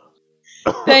did.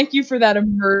 Thank you for that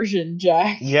immersion,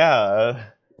 Jack. Yeah.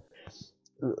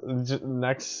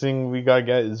 Next thing we gotta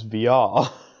get is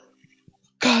VR.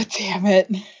 God damn it.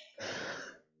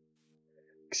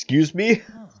 Excuse me?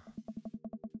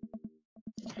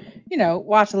 You know,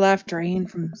 watch a life drain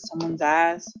from someone's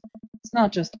eyes. It's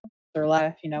not just their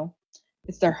life, you know.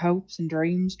 It's their hopes and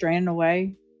dreams draining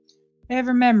away.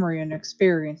 Every memory and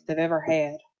experience they've ever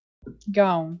had.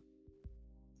 Gone.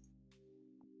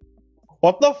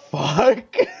 What the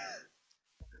fuck?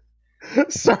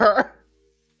 Sir?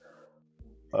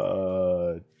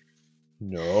 No.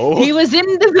 He was in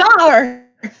the bar!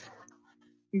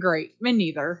 Great. Me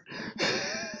neither.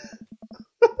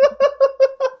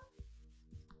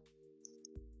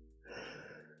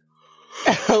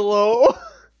 Hello,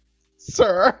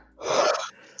 sir.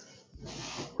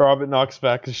 Robert knocks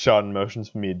back his shot and motions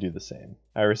for me to do the same.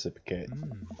 I reciprocate.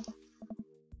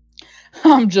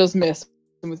 I'm just messing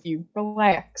with you.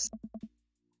 Relax.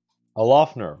 I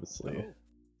laugh nervously.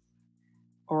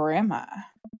 Or am I?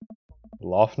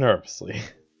 Laugh nervously.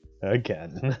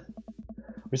 Again.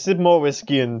 We sip more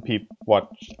whiskey and people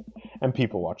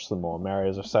watch some more. Mary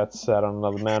has her sights set on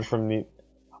another man from the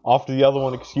after the other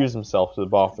one excused himself to the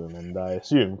bathroom and I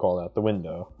assume called out the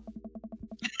window.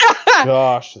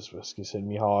 Gosh, this whiskey's hitting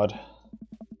me hard.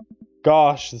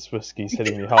 Gosh, this whiskey's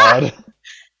hitting me hard.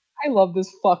 I love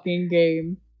this fucking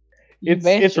game. It's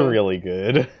Betcha. really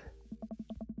good.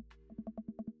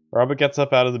 Robert gets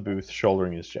up out of the booth,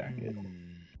 shouldering his jacket.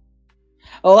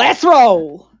 Let's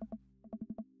roll!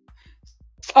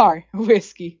 Sorry,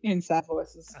 whiskey, inside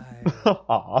voices.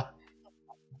 Aw.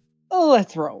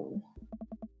 Let's roll.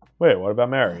 Wait, what about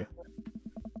Mary?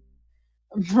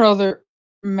 Brother,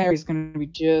 Mary's gonna be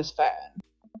just fine.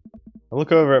 I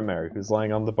look over at Mary, who's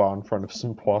lying on the bar in front of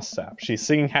some poor sap. She's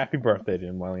singing happy birthday to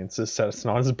him while he insists that it's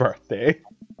not his birthday.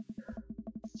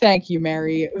 Thank you,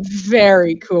 Mary.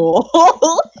 Very cool.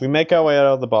 We make our way out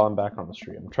of the bar and back on the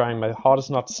street. I'm trying my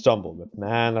hardest not to stumble, but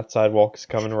man, that sidewalk is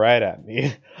coming right at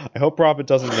me. I hope Robert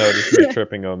doesn't notice me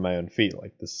tripping over my own feet.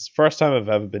 Like, this is the first time I've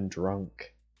ever been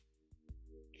drunk.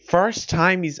 First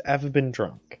time he's ever been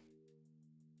drunk.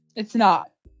 It's not.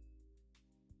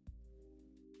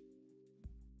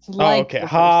 It's Oh, like okay. the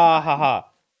Ha first ha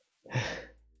time. ha.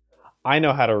 I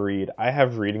know how to read. I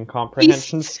have reading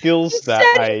comprehension skills He that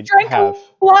said he I drank have.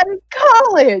 a lot in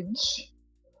college.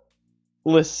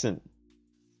 Listen.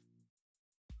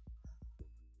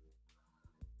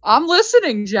 I'm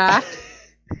listening, Jack.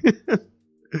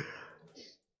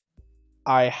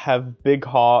 I have big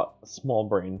heart, small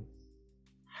brain.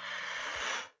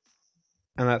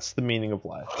 And that's the meaning of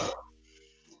life.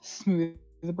 Smooth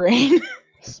the brain.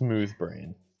 Smooth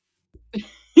brain.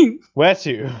 Where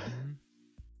to?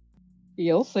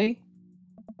 You'll see.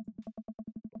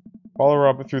 Follow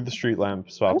Robert through the street lamp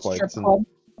Strip stoplights and club.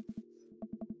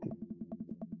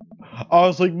 I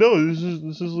was like, no, this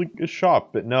is like a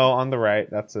shop, but no, on the right,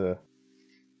 that's a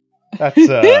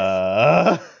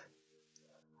follow,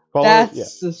 That's yeah.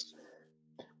 just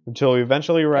Until we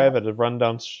eventually arrive at a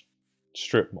rundown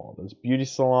strip mall. There's a beauty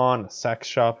salon, a sex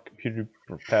shop, a computer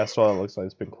repair store that looks like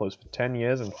it's been closed for 10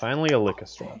 years, and finally a liquor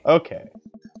store. Okay.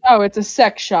 oh, it's a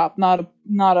sex shop, not a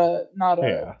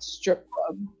Yeah. strip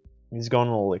club. He's going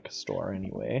to a liquor store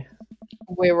anyway.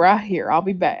 Wait right here. I'll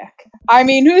be back. I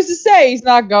mean, who's to say he's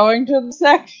not going to the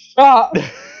sex shop?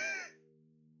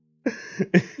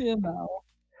 You know.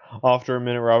 After a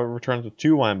minute, Robert returns with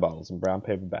 2 wine bottles in brown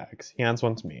paper bags. He hands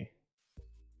one to me.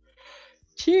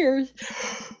 Cheers.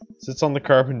 Sits on the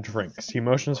curb and drinks. He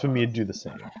motions for me to do the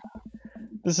same.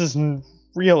 This is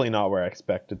really not where I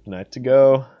expected the night to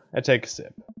go. I take a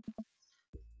sip.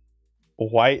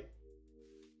 White.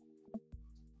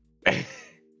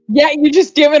 Yeah, you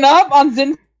just giving up on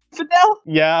Zinfandel?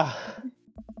 Yeah.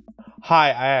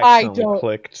 Hi, I I accidentally don't-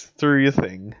 clicked through your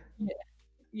thing.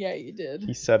 Yeah, you did.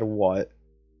 He said what?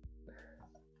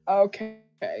 Okay,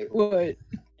 what?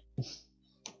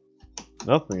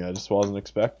 Nothing, I just wasn't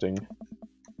expecting.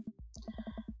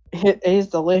 It is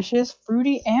delicious,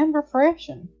 fruity, and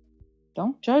refreshing.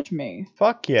 Don't judge me.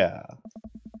 Fuck yeah.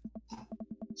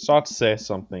 Start to say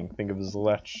something. Think of his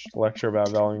lecture about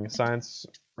valuing science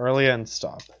earlier and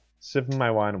stop. Sipping my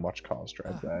wine and watch cars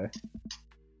drive by.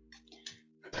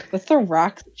 Let's throw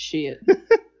rocks at shit.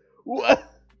 What?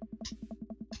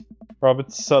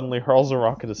 Robert suddenly hurls a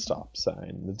rock at a stop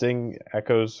sign. The ding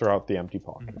echoes throughout the empty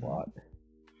parking lot.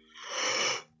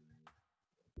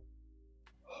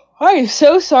 I am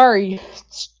so sorry,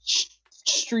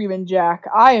 Streamin' Jack.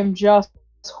 I am just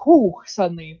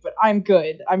suddenly, but I'm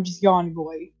good. I'm just yawning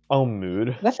boy. Oh,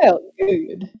 mood. That felt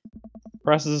good.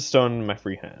 Presses a stone in my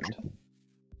free hand.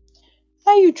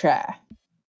 Now you try.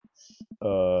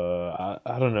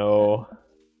 I don't know.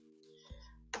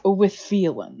 With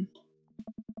feeling.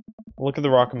 Look at the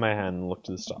rock in my hand and look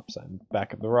to the stop sign.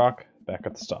 Back at the rock, back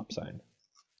at the stop sign.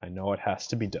 I know it has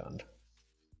to be done.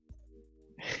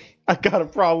 I got a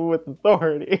problem with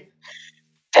authority.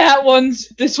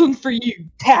 This one's for you,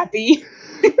 Tappy.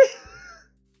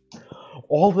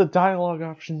 All the dialogue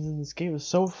options in this game is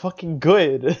so fucking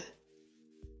good.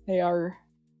 They are.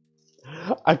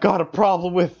 I got a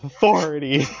problem with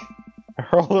authority. I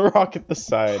hurl the rock at the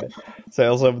side.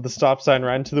 Sails over the stop sign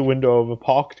right into the window of a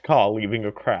parked car, leaving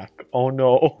a crack. Oh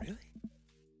no.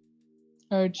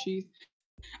 Oh, jeez.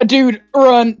 Dude,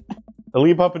 run! I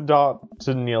leap up and dart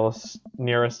to the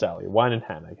nearest alley, wine in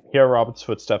hand. I can hear Robert's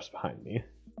footsteps behind me.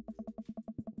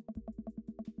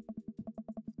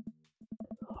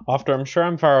 After I'm sure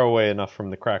I'm far away enough from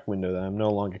the crack window that I'm no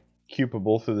longer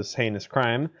culpable for this heinous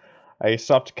crime, I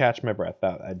stop to catch my breath.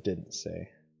 That I didn't say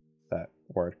that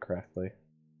word correctly.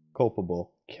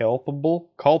 Culpable.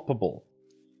 Culpable? Culpable.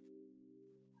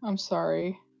 I'm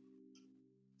sorry.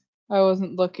 I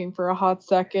wasn't looking for a hot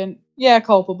second. Yeah,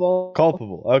 culpable.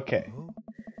 Culpable. Okay.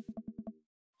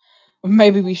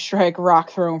 Maybe we strike Rock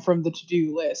Throne from the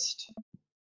to-do list.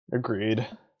 Agreed.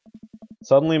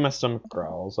 Suddenly my stomach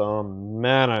growls. Oh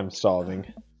man, I'm starving.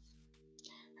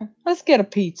 Let's get a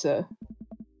pizza.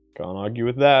 Can't argue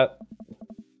with that.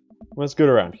 What's good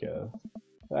around here?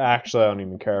 Actually, I don't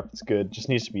even care if it's good. It just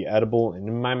needs to be edible and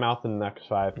in my mouth in the next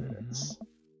 5 minutes.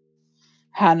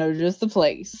 I know just the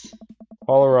place.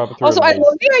 Follow Robert through. Also, I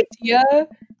love the idea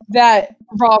that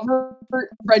Robert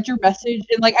read your message,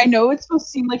 and like I know it's supposed to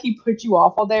seem like he put you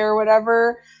off all day or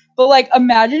whatever, but like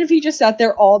imagine if he just sat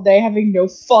there all day having no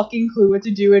fucking clue what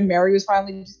to do, and Mary was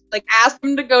finally just like asked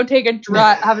him to go take a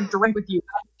have a drink with you.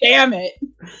 God damn it!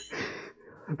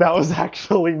 That was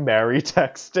actually Mary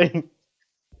texting.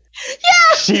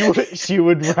 Yeah, She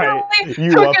would write Really?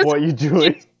 you up. What you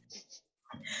doing?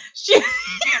 she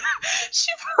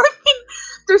fucking.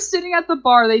 They're sitting at the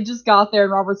bar. They just got there,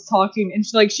 and Robert's talking, and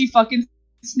she fucking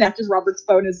snatches Robert's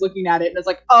phone, is looking at it, and is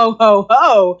like, "Oh ho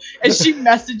ho!" And she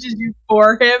messages you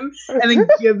for him, and then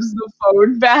gives the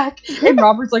phone back. And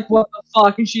Robert's like, "What the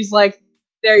fuck?" And she's like,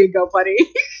 "There you go, buddy."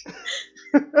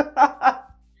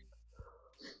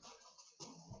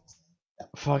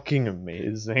 Fucking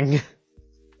amazing.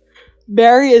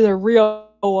 Mary is a real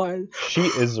one. She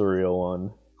is a real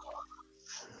one.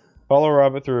 Follow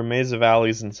Robert through a maze of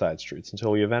alleys and side streets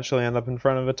until we eventually end up in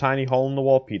front of a tiny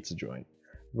hole-in-the-wall pizza joint.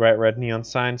 The bright red neon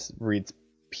sign reads,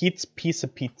 Pete's Piece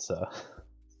of Pizza.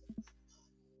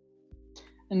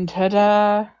 And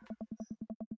ta-da!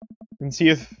 You can see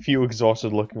a few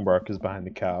exhausted-looking workers behind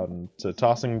the counter and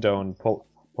tossing dough and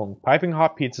pulling piping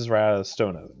hot pizzas right out of the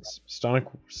stone ovens.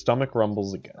 Stomach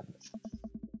rumbles again.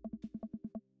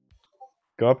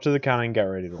 Go up to the counter and get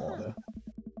ready to order.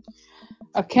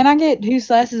 Can I get 2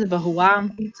 slices of a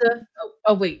Hawaiian pizza?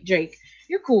 Oh wait, Jake,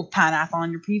 you're cool with pineapple on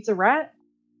your pizza, right?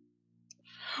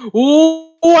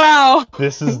 Ooh, wow!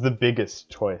 This is the biggest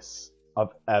choice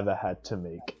I've ever had to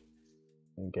make.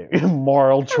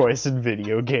 Moral choice in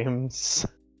video games.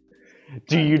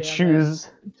 Do you choose...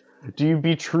 Do you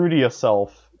be true to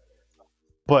yourself,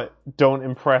 but don't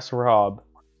impress Rob?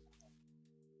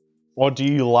 Or do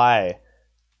you lie?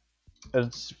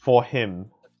 It's for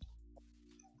him.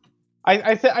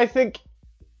 I think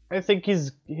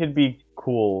he'd be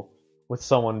cool with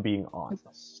someone being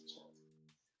honest.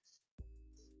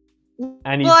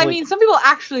 And he's Well, I like, mean, some people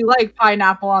actually like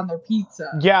pineapple on their pizza.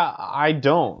 yeah, I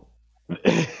don't.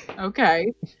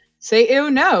 Okay. Say ew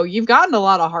no. You've gotten a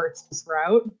lot of hearts this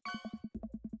route.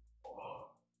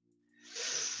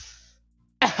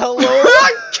 Hello?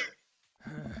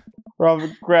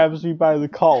 Robert grabs me by the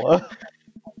collar.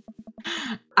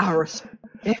 I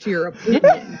respect your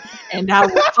opinion, and I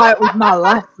will fight with my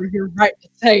life for your right to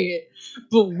say it.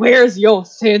 But where's your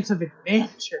sense of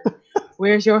adventure?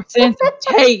 Where's your sense of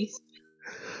taste?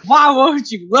 Why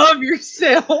won't you love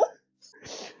yourself?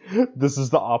 This is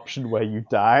the option where you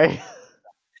die.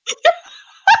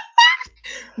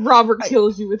 Robert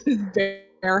kills you with his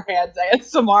bare hands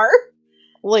ASMR.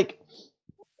 Like,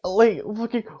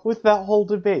 looking with that whole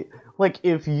debate. Like,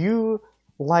 if you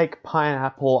like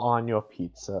pineapple on your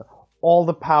pizza, all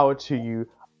the power to you.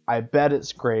 I bet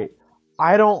it's great.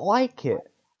 I don't like it.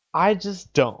 I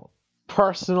just don't.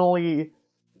 Personally,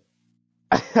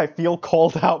 I feel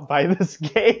called out by this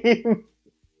game.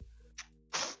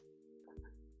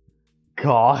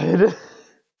 God.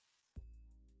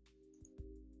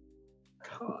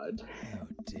 God. How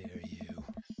dare you?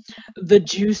 The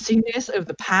juiciness of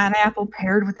the pineapple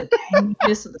paired with the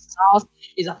tanginess of the sauce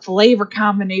is a flavor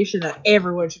combination that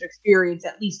everyone should experience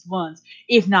at least once,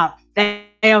 if not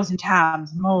 1,000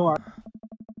 times more.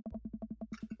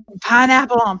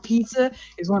 Pineapple on pizza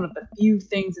is one of the few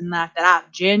things in life that I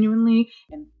genuinely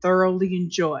and thoroughly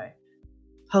enjoy.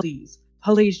 Please,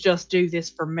 please just do this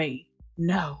for me.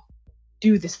 No,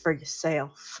 do this for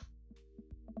yourself.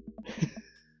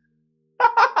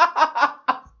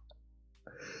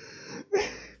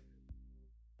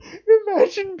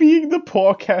 Imagine being the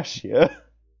poor cashier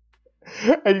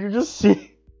and you just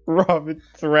see Robin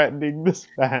threatening this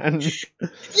man.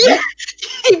 Yeah,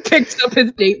 he picks up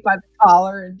his date by the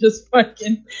collar and just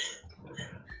fucking.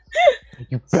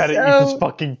 You better eat this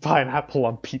fucking pineapple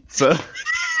on pizza,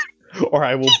 or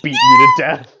I will beat you to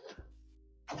death.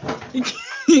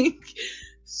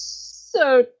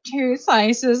 So 2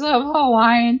 slices of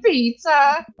Hawaiian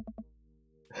pizza.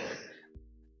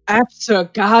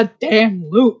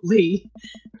 Abso-goddamn-lutely.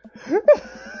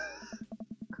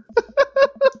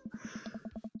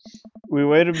 We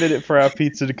wait a minute for our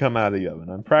pizza to come out of the oven.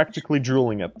 I'm practically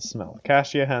drooling at the smell. The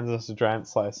cashier hands us a giant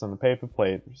slice on a paper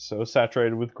plate, so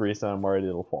saturated with grease that I'm worried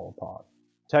it'll fall apart.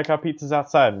 Take our pizzas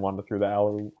outside and wander through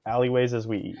the alleyways as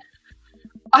we eat.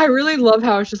 I really love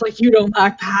how it's just like, you don't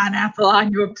like pineapple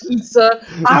on your pizza.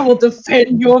 I will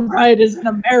defend your right as an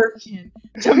American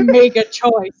to make a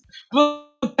choice.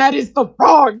 But that is the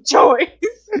wrong choice.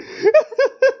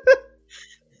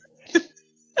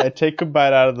 I take a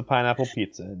bite out of the pineapple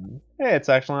pizza, and hey, it's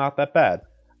actually not that bad.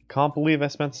 I can't believe I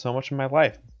spent so much of my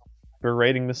life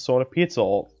berating this sort of pizza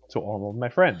to all of my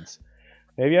friends.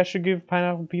 Maybe I should give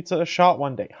pineapple pizza a shot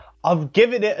one day. I've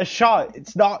given it a shot.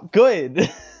 It's not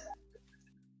good.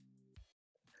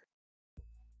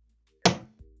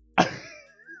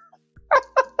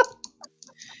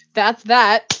 That's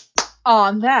that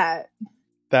on that.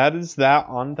 That is that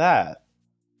on that.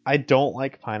 I don't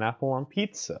like pineapple on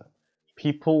pizza.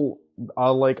 People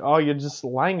are like, oh, you're just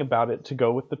lying about it to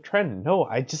go with the trend. No,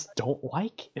 I just don't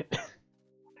like it.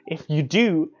 If you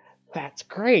do, that's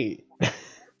great.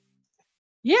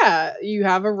 Yeah, you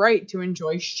have a right to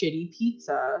enjoy shitty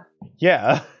pizza.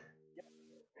 Yeah.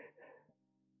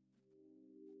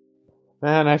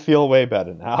 Man, I feel way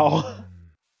better now.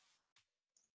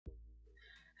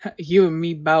 You and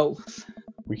me both.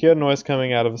 We hear a noise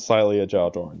coming out of a slightly ajar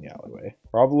door in the alleyway.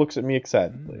 Rob looks at me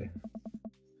excitedly.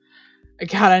 I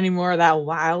got any more of that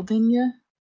wild in you?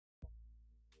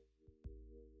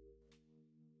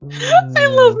 I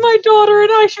love my daughter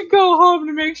and I should go home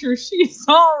to make sure she's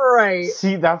alright.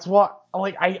 See, that's what,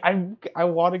 like, I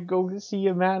want to go see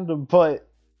Amanda, but,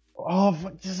 oh,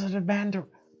 what is it, Amanda?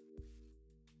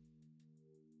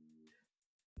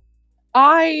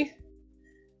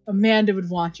 Amanda would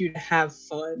want you to have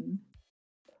fun.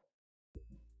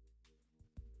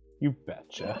 You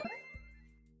betcha.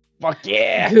 Fuck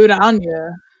yeah! Good on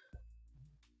you.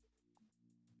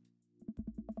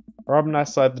 Rob and I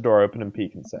slide the door open and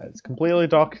peek inside. It's completely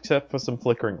dark except for some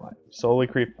flickering light. We slowly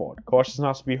creep forward, cautious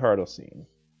not to be heard or seen.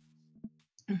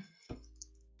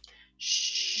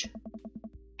 Shh.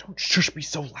 Don't shush me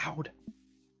so loud.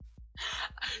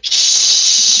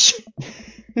 Shh.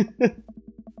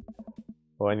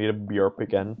 Oh, I need a burp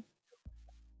again.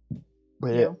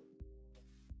 You.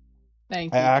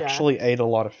 Thank I you, Jack. actually ate a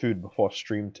lot of food before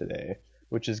stream today,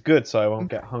 which is good so I won't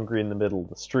get hungry in the middle of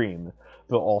the stream,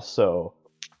 but also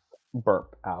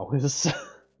burp hours.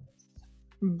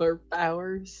 Burp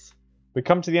hours. We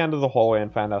come to the end of the hallway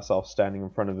and find ourselves standing in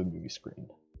front of a movie screen.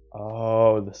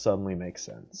 Oh, this suddenly makes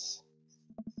sense.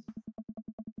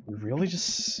 We really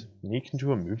just sneak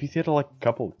into a movie theater like a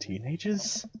couple of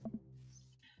teenagers?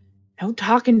 No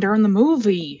talking during the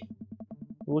movie.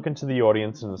 We look into the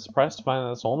audience and are surprised to find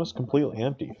that it's almost completely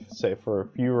empty, save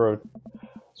for a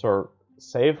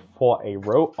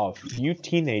row of few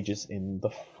teenagers in the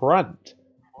front.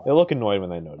 They look annoyed when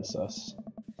they notice us.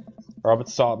 Robert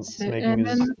starts making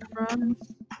his...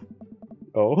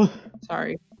 Oh?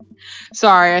 Sorry,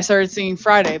 I started singing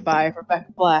Friday by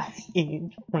Rebecca Black.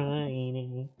 It's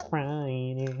Friday.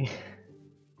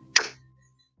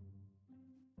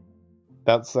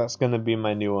 That's gonna be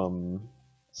my new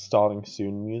starting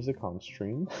soon music on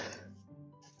stream.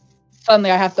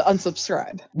 Suddenly I have to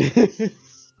unsubscribe.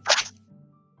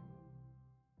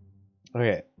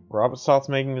 Okay, Robert starts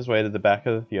making his way to the back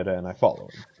of the theater and I follow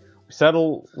him. We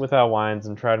settle with our wines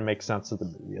and try to make sense of the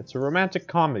movie. It's a romantic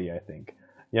comedy, I think.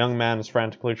 A young man is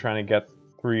frantically trying to get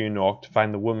through New York to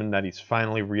find the woman that he's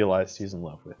finally realized he's in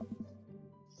love with.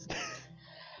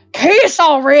 Kiss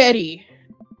already!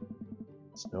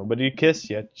 There's nobody to kiss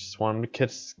yet. Just want him to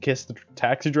kiss the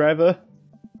taxi driver?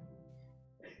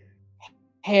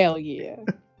 Hell yeah.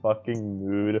 Fucking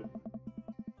mood.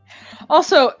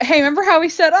 Also, hey, remember how we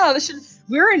said,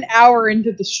 we're an hour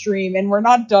into the stream and we're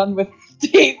not done with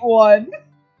date 1.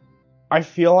 I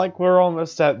feel like we're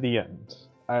almost at the end.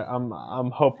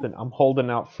 I'm holding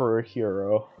out for a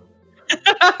hero.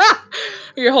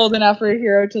 You're holding out for a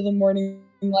hero till the morning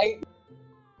light.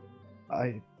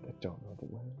 I don't know the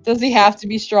way. Does he have to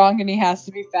be strong and he has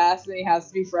to be fast and he has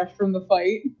to be fresh from the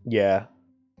fight? Yeah.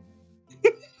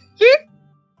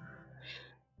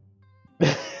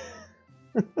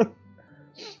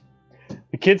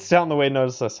 The kids down the way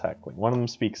notice us heckling. One of them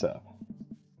speaks up.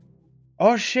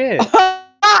 Oh shit!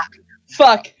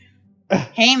 Fuck!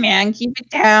 Hey man, keep it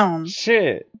down.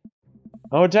 Shit!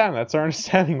 Oh damn, that's Ernest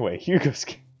Hemingway. Hugo's.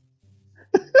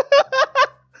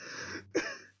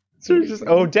 So just,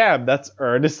 oh damn, that's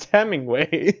Ernest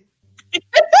Hemingway.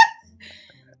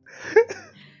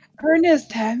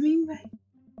 Ernest Hemingway?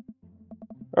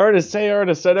 Ernest, hey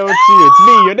Ernest, I know it's you. It's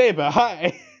me, your neighbor.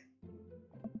 Hi.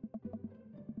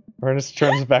 Ernest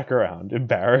turns back around,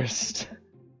 embarrassed.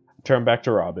 Turn back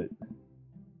to Robert.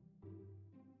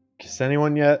 Kiss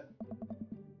anyone yet?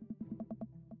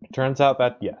 It turns out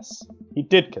that yes, he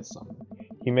did kiss someone.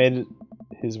 He made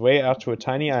his way out to a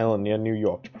tiny island near New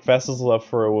York to profess his love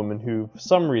for a woman who, for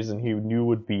some reason, he knew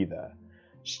would be there.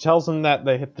 She tells him that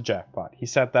they hit the jackpot. He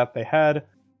said that they had,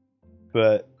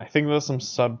 but I think there's some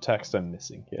subtext I'm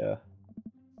missing here.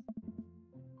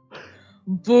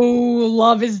 Boo,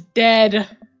 love is dead.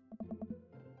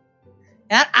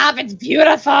 That up, it's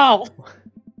beautiful.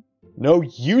 No,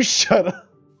 you shut up.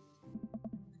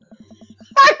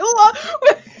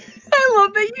 I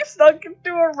love that you snuck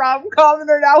into a rom-com and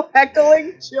are now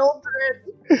heckling children.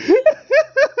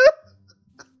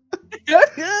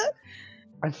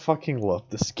 I fucking love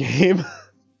this game.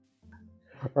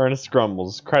 Ernest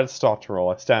grumbles. Credits start to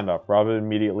roll. I stand up. Robert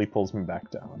immediately pulls me back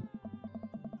down.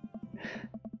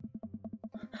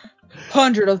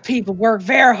 Hundreds of people work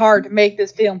very hard to make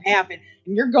this film happen,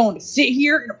 and you're going to sit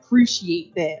here and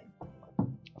appreciate that.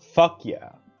 Fuck yeah.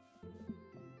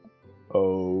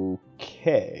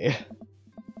 Okay.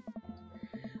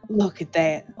 Look at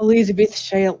that. Elizabeth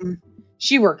Shelton.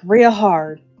 She worked real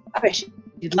hard. I bet she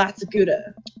did lots of good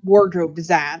wardrobe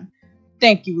design.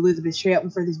 Thank you, Elizabeth Shelton,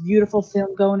 for this beautiful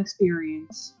film-going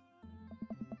experience.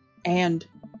 And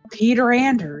Peter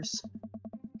Anders.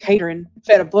 Catering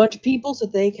fed a bunch of people so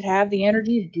they could have the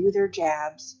energy to do their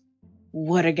jobs.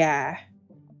 What a guy.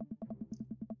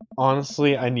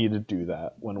 Honestly, I need to do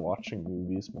that when watching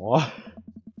movies more.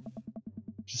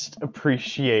 Just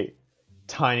appreciate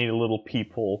tiny little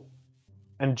people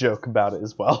and joke about it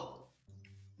as well.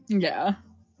 Yeah.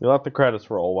 We let the credits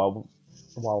roll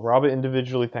while Robert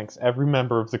individually thanks every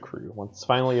member of the crew. Once it's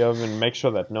finally over and make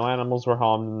sure that no animals were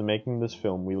harmed in the making of this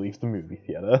film, we leave the movie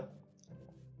theater.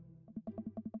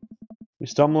 We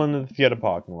stumble into the theater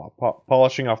parking lot,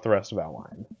 polishing off the rest of our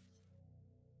wine.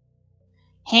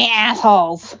 Hey,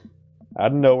 assholes.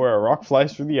 Out of nowhere, a rock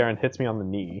flies through the air and hits me on the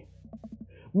knee.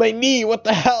 My knee, what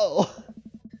the hell?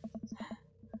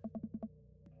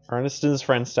 Ernest and his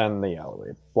friend stand in the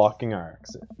alleyway, blocking our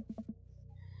exit.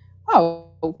 Oh,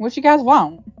 what you guys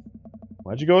want?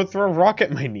 Why'd you go throw a rock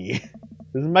at my knee?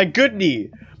 This is my good knee!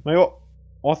 My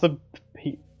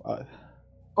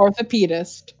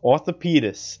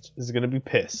orthopedist is gonna be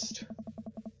pissed.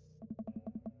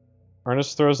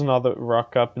 Ernest throws another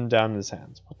rock up and down in his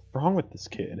hands. What's wrong with this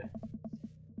kid?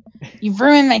 You've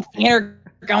ruined my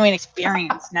theater-going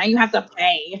experience. Now you have to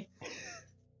pay.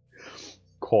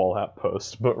 Call out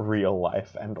post, but real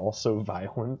life and also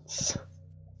violence.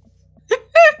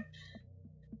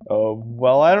 Oh,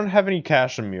 well, I don't have any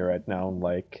cash on me right now, and,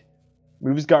 like,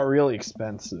 movies got really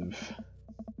expensive.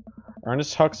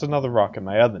 Ernest hucks another rock at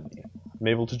my other knee. I'm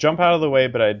able to jump out of the way,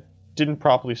 but I didn't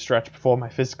properly stretch before my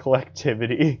physical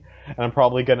activity, and I'm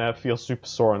probably gonna feel super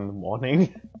sore in the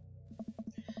morning.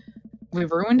 We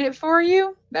ruined it for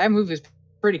you? That movie's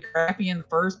pretty crappy in the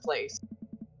first place.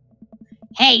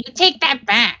 Hey, you take that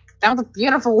back. That was a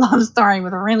beautiful love story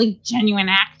with really genuine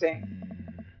acting.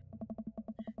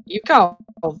 You call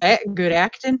that good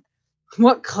acting?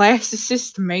 What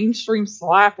classicist mainstream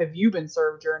slap have you been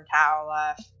served your entire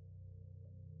life?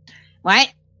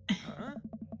 What? Huh?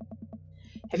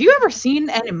 Have you ever seen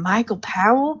any Michael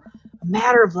Powell? A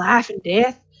Matter of Life and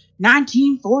Death?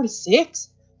 1946?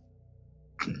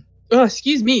 Oh,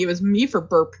 excuse me. It was me for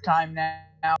burp time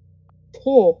now.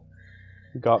 Oh.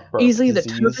 Got burp Easily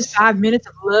disease. the toughest 5 minutes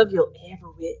of love you'll ever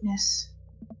witness.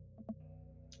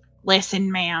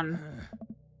 Listen, man.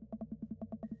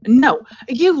 No,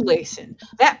 you listen.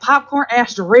 That popcorn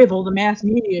ass drivel the mass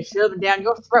media is shoving down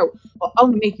your throat will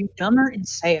only make you dumber and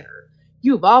sadder.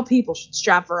 You of all people should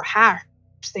strive for a higher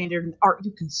standard in the art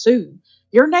you consume.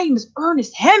 Your name is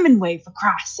Ernest Hemingway, for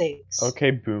Christ's sakes.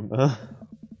 Okay, boomer.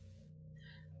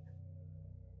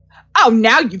 Oh,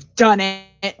 now you've done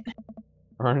it.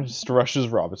 Ernest rushes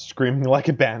Robert, screaming like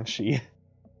a banshee.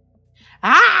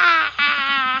 Ah!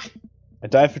 I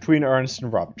dive between Ernest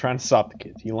and Robert, trying to stop the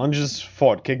kid. He lunges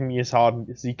forward, kicking me as hard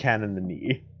as he can in the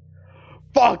knee.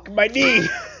 Fuck, my knee!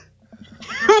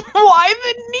 Why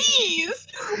the knees?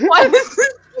 Why is this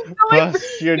going?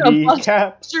 Bust your You're gonna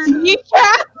kneecaps. bust your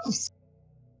kneecaps?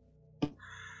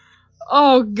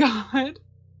 Oh, God.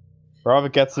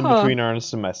 Robert gets in Huh. between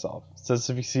Ernest and myself. Says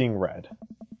if he's seeing red.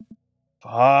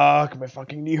 Fuck, my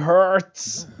fucking knee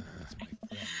hurts.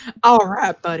 All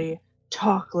right, buddy.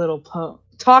 Talk, little punk.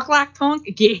 Talk like punk,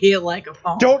 get hit like a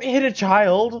punk. Don't hit a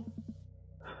child.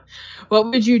 What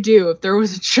would you do if there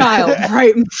was a child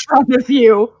right in front of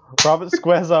you? Robert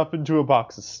squares up into a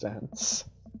boxer stance.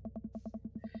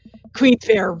 Queen's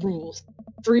Fair rules.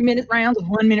 3-minute rounds with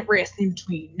 1 minute rest in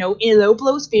between. No low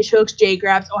blows, fish hooks, J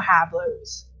grabs, or high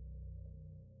blows.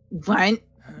 What?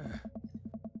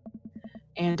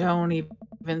 And don't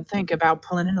even think about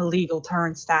pulling an illegal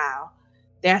turnstile.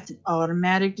 That's an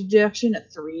automatic deduction of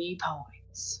 3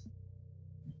 points.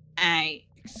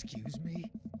 Excuse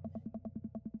me?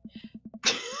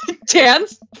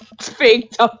 Dan's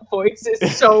fake tough voice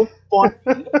is so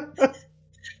funny.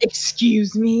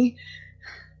 Excuse me?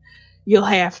 You'll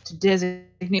have to designate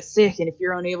a second if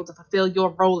you're unable to fulfill your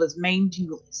role as main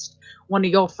duelist. One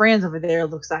of your friends over there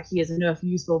looks like he has enough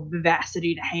useful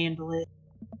vivacity to handle it.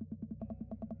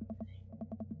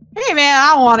 Hey man,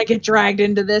 I don't want to get dragged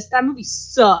into this. That movie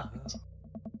sucked.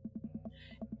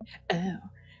 Oh,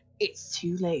 it's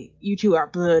too late. You two are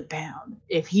bloodbound.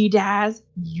 If he dies,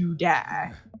 you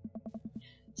die.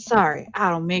 Sorry, I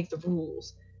don't make the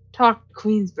rules. Talk to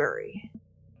Queensbury.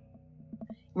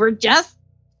 We're just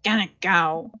gonna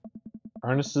go.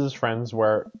 Ernest's friends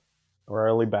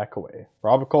warily back away.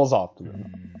 Robert calls off to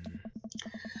them.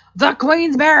 The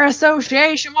Queensbury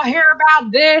Association will hear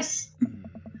about this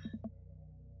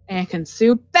and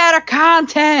consume better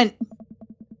content.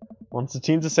 Once the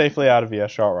teens are safely out of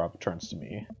earshot, Robert turns to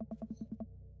me.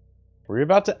 Were you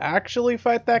about to actually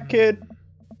fight that kid?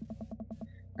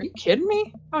 Are you kidding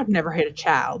me? I'd never hit a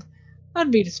child.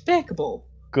 That'd be despicable.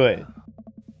 Good.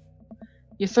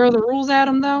 You throw the rules at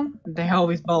them, though, they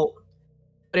always bolt.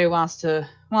 But he wants a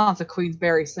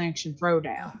Queensbury sanctioned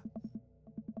throwdown.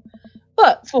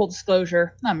 But full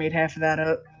disclosure, I made half of that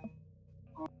up.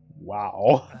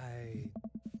 Wow.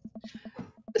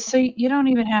 So you don't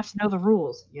even have to know the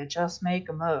rules. You just make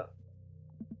them up.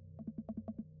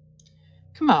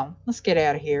 Come on, let's get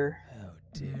out of here. How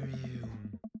dare you?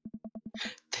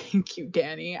 Thank you,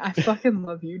 Danny. I fucking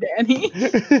love you, Danny.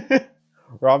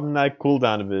 Rob and I cool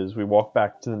down a bit as we walk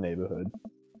back to the neighborhood.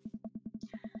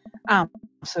 I'm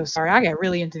so sorry. I got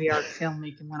really into the art of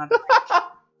filmmaking when I was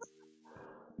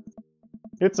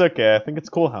It's okay. I think it's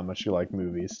cool how much you like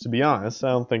movies. To be honest, I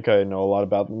don't think I know a lot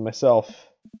about them myself.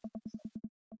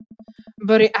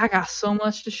 Buddy, I got so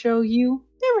much to show you.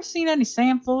 You ever seen any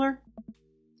Sam Fuller?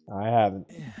 I haven't.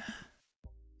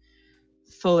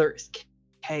 Fuller is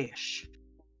cash.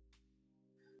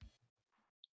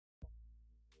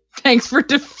 Thanks for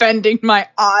defending my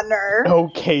honor.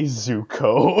 Okay,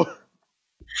 Zuko.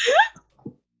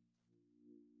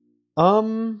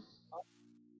 The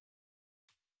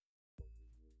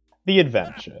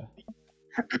adventure.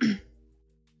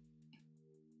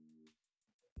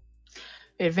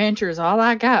 Adventure is all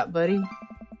I got, buddy.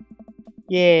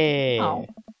 Yay! Oh.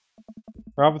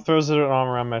 Robert throws his arm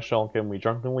around my shoulder and we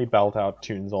drunkenly belt out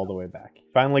tunes all the way back. He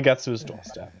finally gets to his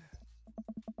doorstep.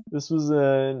 This was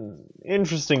an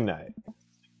interesting night.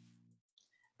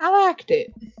 I liked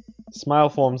it. A smile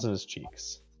forms in his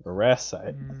cheeks. A rare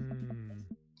sight.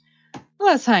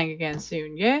 Let's hang again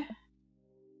soon, yeah?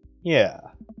 Yeah.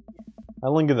 I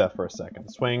linger there for a second,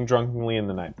 swaying drunkenly in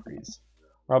the night breeze.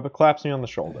 Robert claps me on the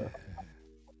shoulder.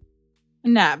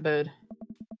 Night, bud.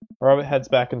 Robert heads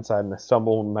back inside and I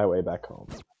stumble my way back home.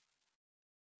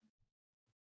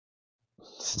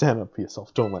 Stand up for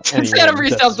yourself, don't let anyone Stand up for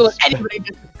yourself, don't let disrespect anybody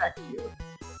disrespect you.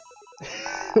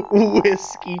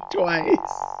 Whiskey twice.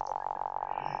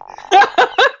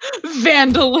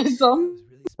 Vandalism.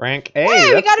 Rank A, Hey,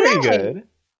 we that's got an pretty A. good.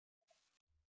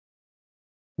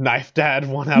 Knife Dad,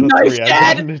 1 out of Knife 3. I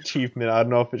Dad! got an achievement. I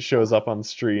don't know if it shows up on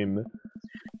stream.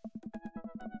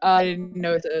 I didn't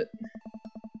notice it.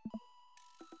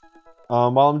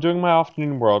 While I'm doing my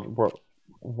afternoon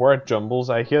word jumbles,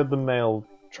 I hear the mail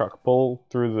truck pull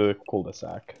through the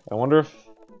cul-de-sac. I wonder if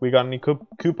we got any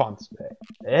coupons today.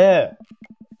 Yeah!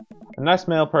 A nice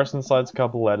mail person slides a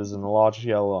couple letters in a large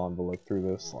yellow envelope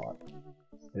through the slot.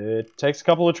 It takes a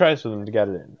couple of tries for them to get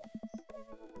it in.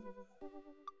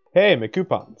 Hey, my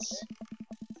coupons.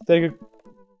 I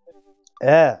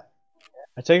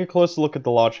take a closer look at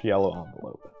the large yellow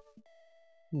envelope.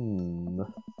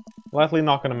 Lightly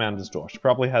knock on Amanda's door. She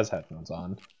probably has headphones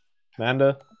on.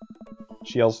 Amanda?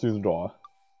 She yells through the door.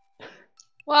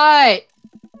 What?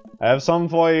 I have something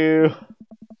for you.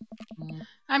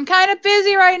 I'm kind of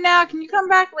busy right now. Can you come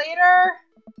back later?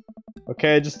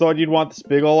 Okay, just thought you'd want this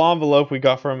big ol' envelope we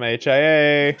got from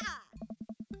HIA.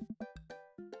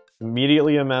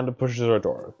 Immediately, Amanda pushes her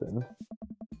door open.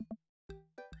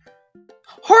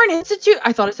 Horn Institute?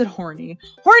 I thought it said horny.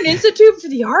 Horn Institute for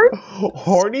the Art?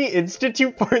 Horny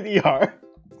Institute for the Art?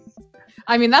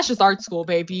 I mean, that's just art school,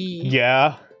 baby.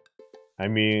 Yeah. I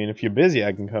mean, if you're busy,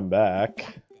 I can come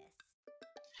back.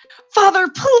 Father,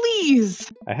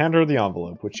 please! I hand her the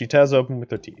envelope, which she tears open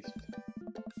with her teeth.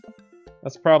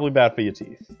 That's probably bad for your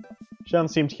teeth. She doesn't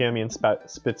seem to hear me and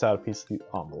spits out a piece of the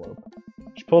envelope.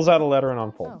 She pulls out a letter and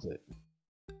unfolds it.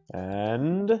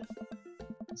 And...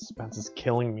 suspense is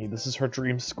killing me. This is her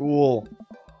dream school.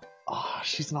 Ah, oh,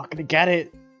 she's not gonna get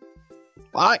it.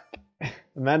 Fuck!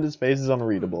 Amanda's face is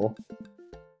unreadable.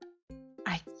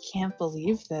 I can't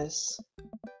believe this.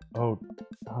 Oh,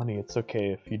 honey, it's okay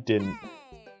if you didn't.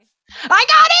 I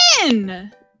got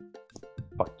in!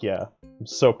 Fuck yeah. I'm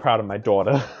so proud of my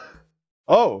daughter.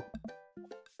 Oh!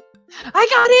 I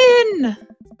got in!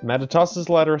 Amanda tosses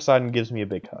the letter aside and gives me a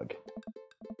big hug.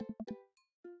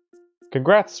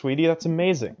 Congrats, sweetie, that's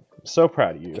amazing. I'm so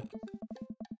proud of you.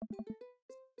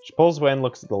 She pulls away and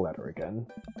looks at the letter again.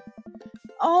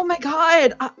 Oh my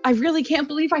god, I really can't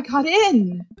believe I got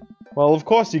in! Well, of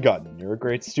course you got in. You're a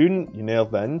great student, you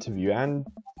nailed that interview, and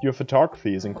your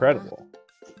photography is incredible.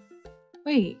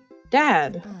 Wait,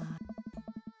 Dad.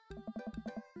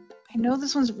 I know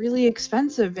this one's really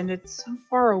expensive and it's so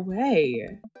far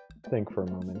away. Think for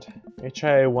a moment.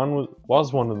 HIA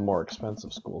was one of the more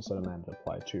expensive schools that Amanda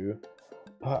applied to,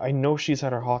 but I know she's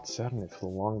had her heart set on it for the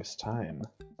longest time.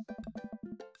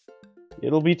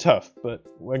 It'll be tough, but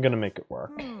we're gonna make it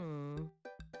work.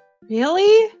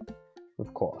 Really?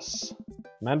 Of course.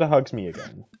 Amanda hugs me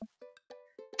again.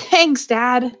 Thanks,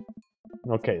 Dad.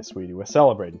 Okay, sweetie, we're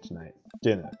celebrating tonight.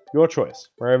 Dinner. Your choice.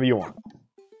 Wherever you want.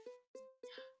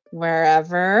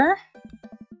 Wherever.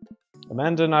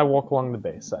 Amanda and I walk along the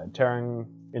bayside, tearing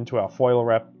into our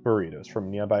foil-wrapped burritos from a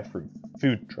nearby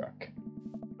food truck.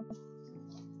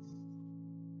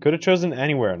 Could have chosen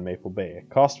anywhere in Maple Bay.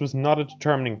 Cost was not a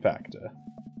determining factor.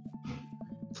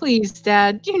 Please,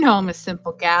 Dad. You know I'm a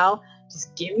simple gal.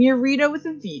 Just give me a Rita with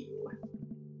a view.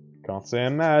 Can't say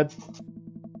I'm mad.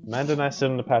 Amanda and I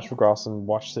sit on a patch of grass and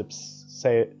watch Sips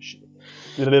say...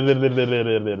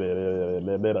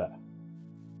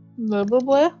 Blah, blah,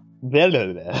 blah.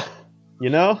 You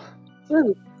know?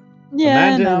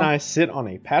 Yeah, Amanda and I sit on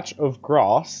a patch of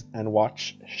grass and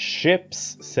watch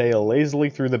ships sail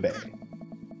lazily through the bay.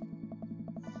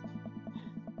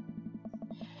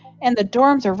 And the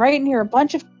dorms are right near a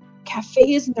bunch of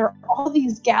cafes, and there are all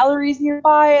these galleries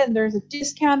nearby, and there's a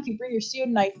discount if you bring your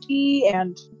student ID,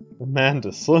 and...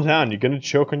 Amanda, slow down, you're gonna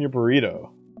choke on your burrito.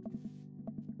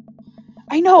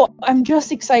 I know, I'm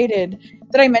just excited.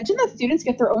 Did I mention that students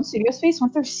get their own studio space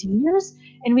once they're seniors,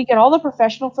 and we get all the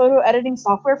professional photo editing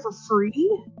software for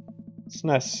free? It's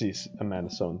nice to see Amanda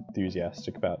so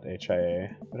enthusiastic about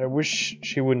HIA, but I wish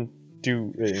she wouldn't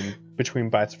do it in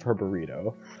between bites of her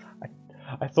burrito.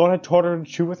 I thought I taught her to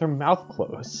chew with her mouth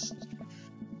closed.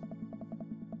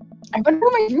 I wonder who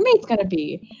my roommate's gonna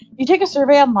be. You take a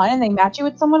survey online and they match you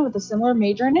with someone with a similar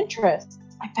major and interest.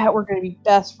 I bet we're gonna be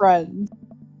best friends.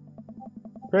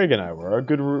 Craig and I were. A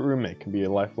good roommate can be a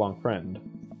lifelong friend.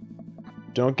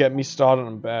 Don't get me started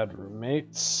on bad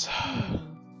roommates.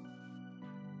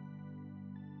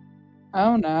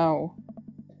 Oh no.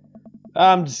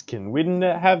 I'm just kidding. We didn't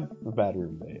have a bad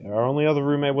roommate. Our only other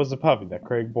roommate was a puppy that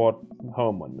Craig brought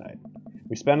home one night.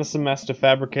 We spent a semester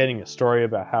fabricating a story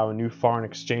about how a new foreign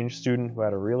exchange student who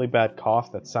had a really bad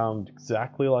cough that sounded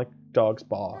exactly like dogs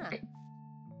bark.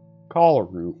 Call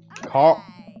rule. Oh.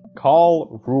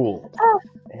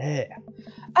 Yeah.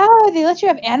 Oh, they let you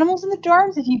have animals in the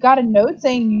dorms if you got a note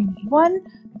saying you need one?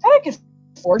 I thought I could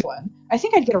forge one. I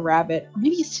think I'd get a rabbit. Or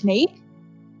maybe a snake?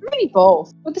 Or maybe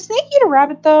both. Would the snake eat a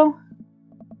rabbit, though?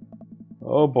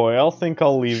 Oh boy,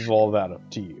 I'll leave all that up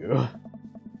to you.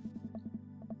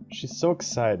 She's so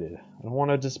excited. I don't want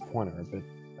to disappoint her, but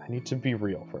I need to be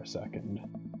real for a second.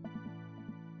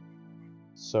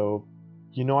 So,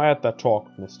 you know I had that talk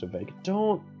with Mr. Vega.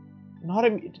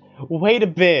 Wait a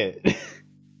bit.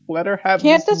 Let her have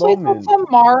Can't this wait moment. till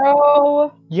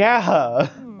tomorrow? Yeah.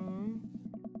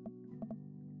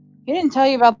 He didn't tell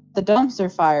you about the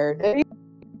dumpster fire, did he?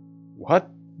 What?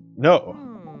 No.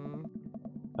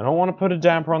 I don't want to put a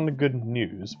damper on the good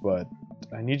news, but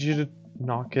I need you to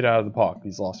knock it out of the park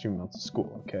these last few months of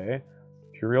school, okay?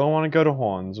 If you really want to go to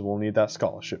Horns, we'll need that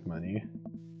scholarship money.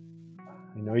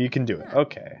 I know you can do it.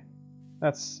 Okay.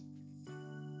 That's...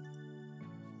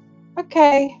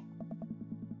 Okay.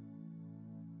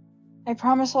 I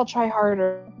promise I'll try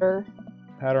harder.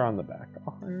 Pat her on the back.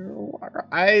 Oh, her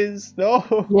eyes,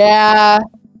 no! Yeah.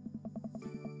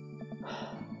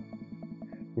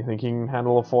 You think you can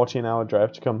handle a 14-hour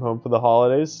drive to come home for the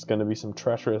holidays? It's gonna be some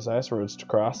treacherous ice roads to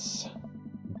cross.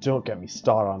 Don't get me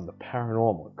started on the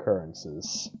paranormal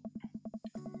occurrences.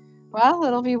 Well,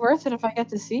 it'll be worth it if I get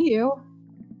to see you.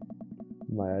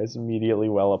 My eyes immediately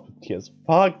well up with tears.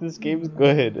 Fuck, this game's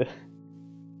good.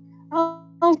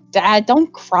 Oh, Dad,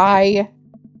 don't cry.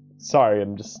 Sorry,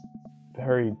 I'm just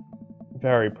very,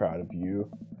 very proud of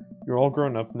you. You're all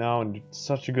grown up now and you're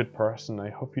such a good person. I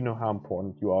hope you know how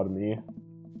important you are to me.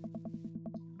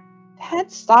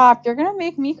 Dad, stop. You're gonna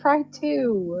make me cry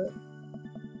too.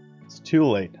 It's too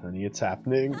late, honey. It's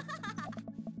happening.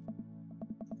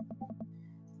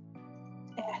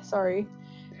 Sorry.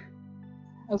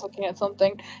 I was looking at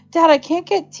something. Dad, I can't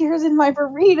get tears in my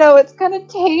burrito. It's gonna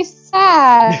taste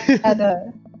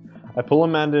sad. I pull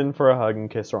Amanda in for a hug and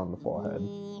kiss her on the forehead.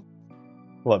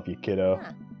 Love you, kiddo.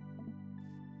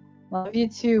 Love you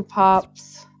too,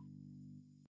 Pops.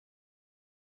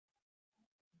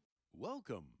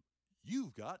 Welcome.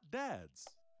 You've got dads.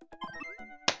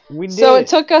 We did So it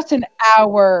took us an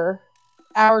hour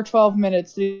 12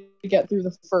 minutes to get through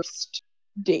the first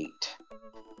date.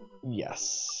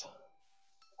 Yes.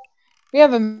 We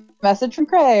have a message from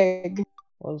Craig.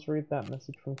 Let's read that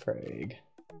message from Craig.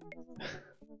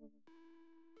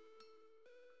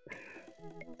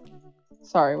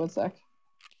 Sorry, one sec.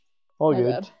 All My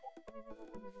good. bad.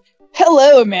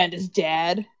 Hello, Amanda's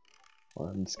dad. Well,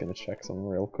 I'm just gonna check something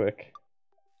real quick.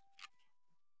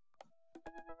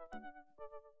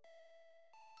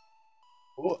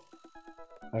 Whoa.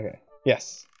 Okay.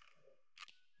 Yes.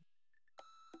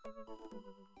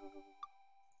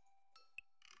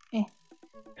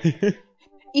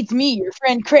 It's me, your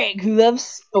friend Craig, who loves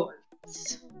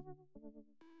sports.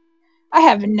 I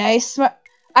have nice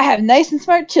and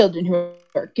smart children who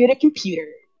are good at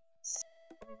computers.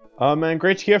 Man,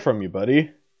 great to hear from you,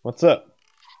 buddy. What's up?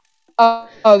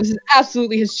 Oh, this is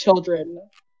absolutely his children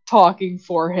talking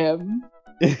for him.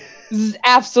 This is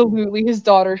absolutely his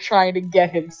daughter trying to get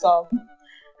him some.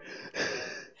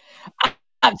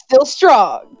 I'm still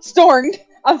strong. Stormed.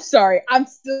 I'm sorry. I'm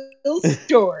still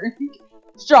stormed.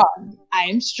 Strong. I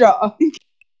am strong.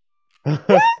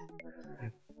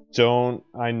 Don't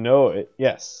I know it?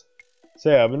 Yes.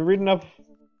 So yeah, I've been reading up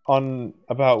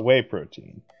about whey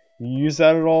protein. You use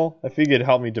that at all? I figured it'd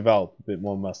help me develop a bit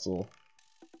more muscle.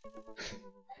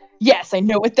 Yes, I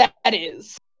know what that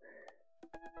is.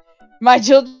 My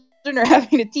children are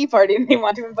having a tea party and they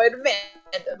want to invite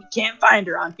Amanda. We can't find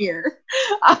her on here.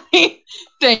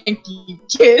 Thank you,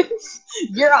 kids.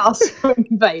 You're also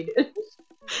invited.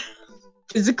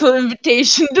 Physical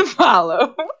invitation to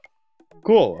follow.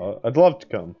 Cool. I'd love to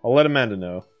come. I'll let Amanda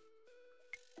know.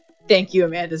 Thank you,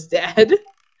 Amanda's dad.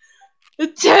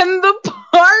 Attend the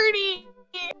party!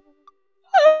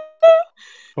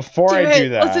 Before Damn I do it,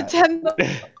 that, let's attend the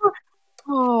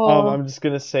Oh, I'm just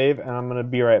gonna save and I'm gonna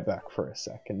be right back for a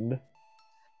second.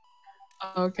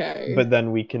 okay. But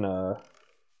then we can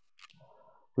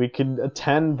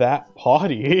attend that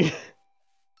party.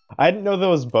 I didn't know there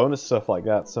was bonus stuff like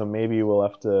that, so maybe we'll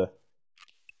have to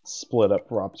split up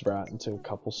Rob's Rat into a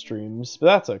couple streams, but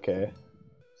that's okay.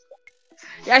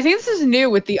 Yeah, I think this is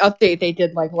new with the update they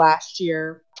did like last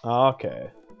year. Okay.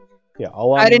 Yeah,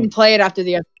 I'll I didn't play it after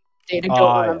the update. I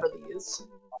don't remember these.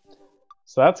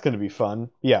 So that's gonna be fun.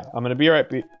 Yeah, I'm gonna be right.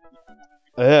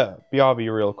 I'll be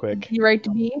real quick. You right to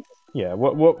be? Yeah,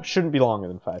 what shouldn't be longer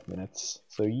than 5 minutes.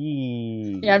 So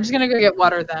Yeah, I'm just gonna go get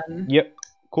water then. Yep.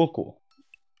 Cool.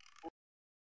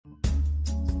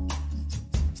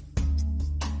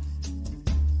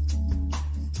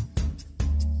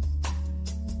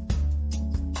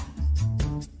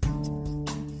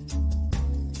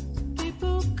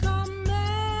 People come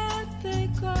and they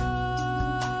go.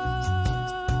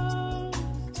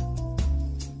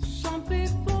 Some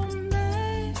people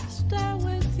may stay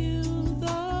with you though.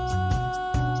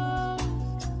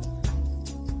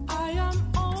 I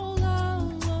am all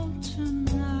alone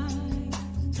tonight,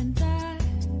 and I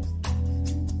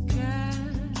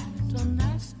kept on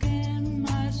asking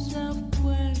myself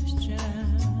questions.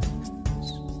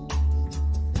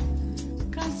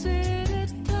 Consider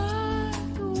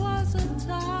time was a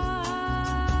time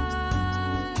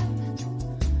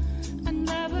I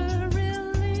never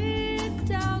really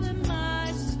doubted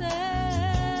myself,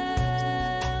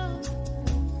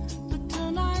 but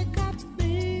tonight got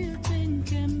me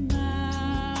thinking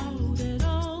about it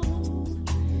all.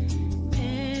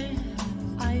 If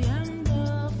I am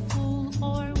the fool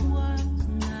or what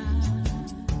not.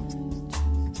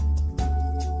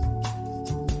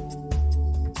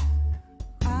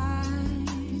 I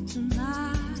do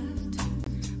not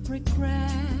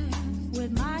regret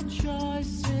with my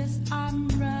choices. I'm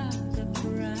rather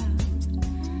proud.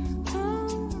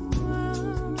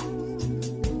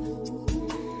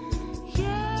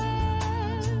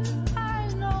 Yeah, I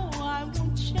know I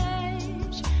won't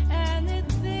change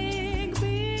anything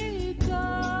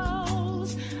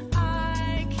because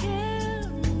I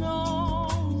can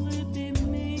only be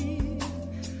me.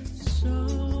 So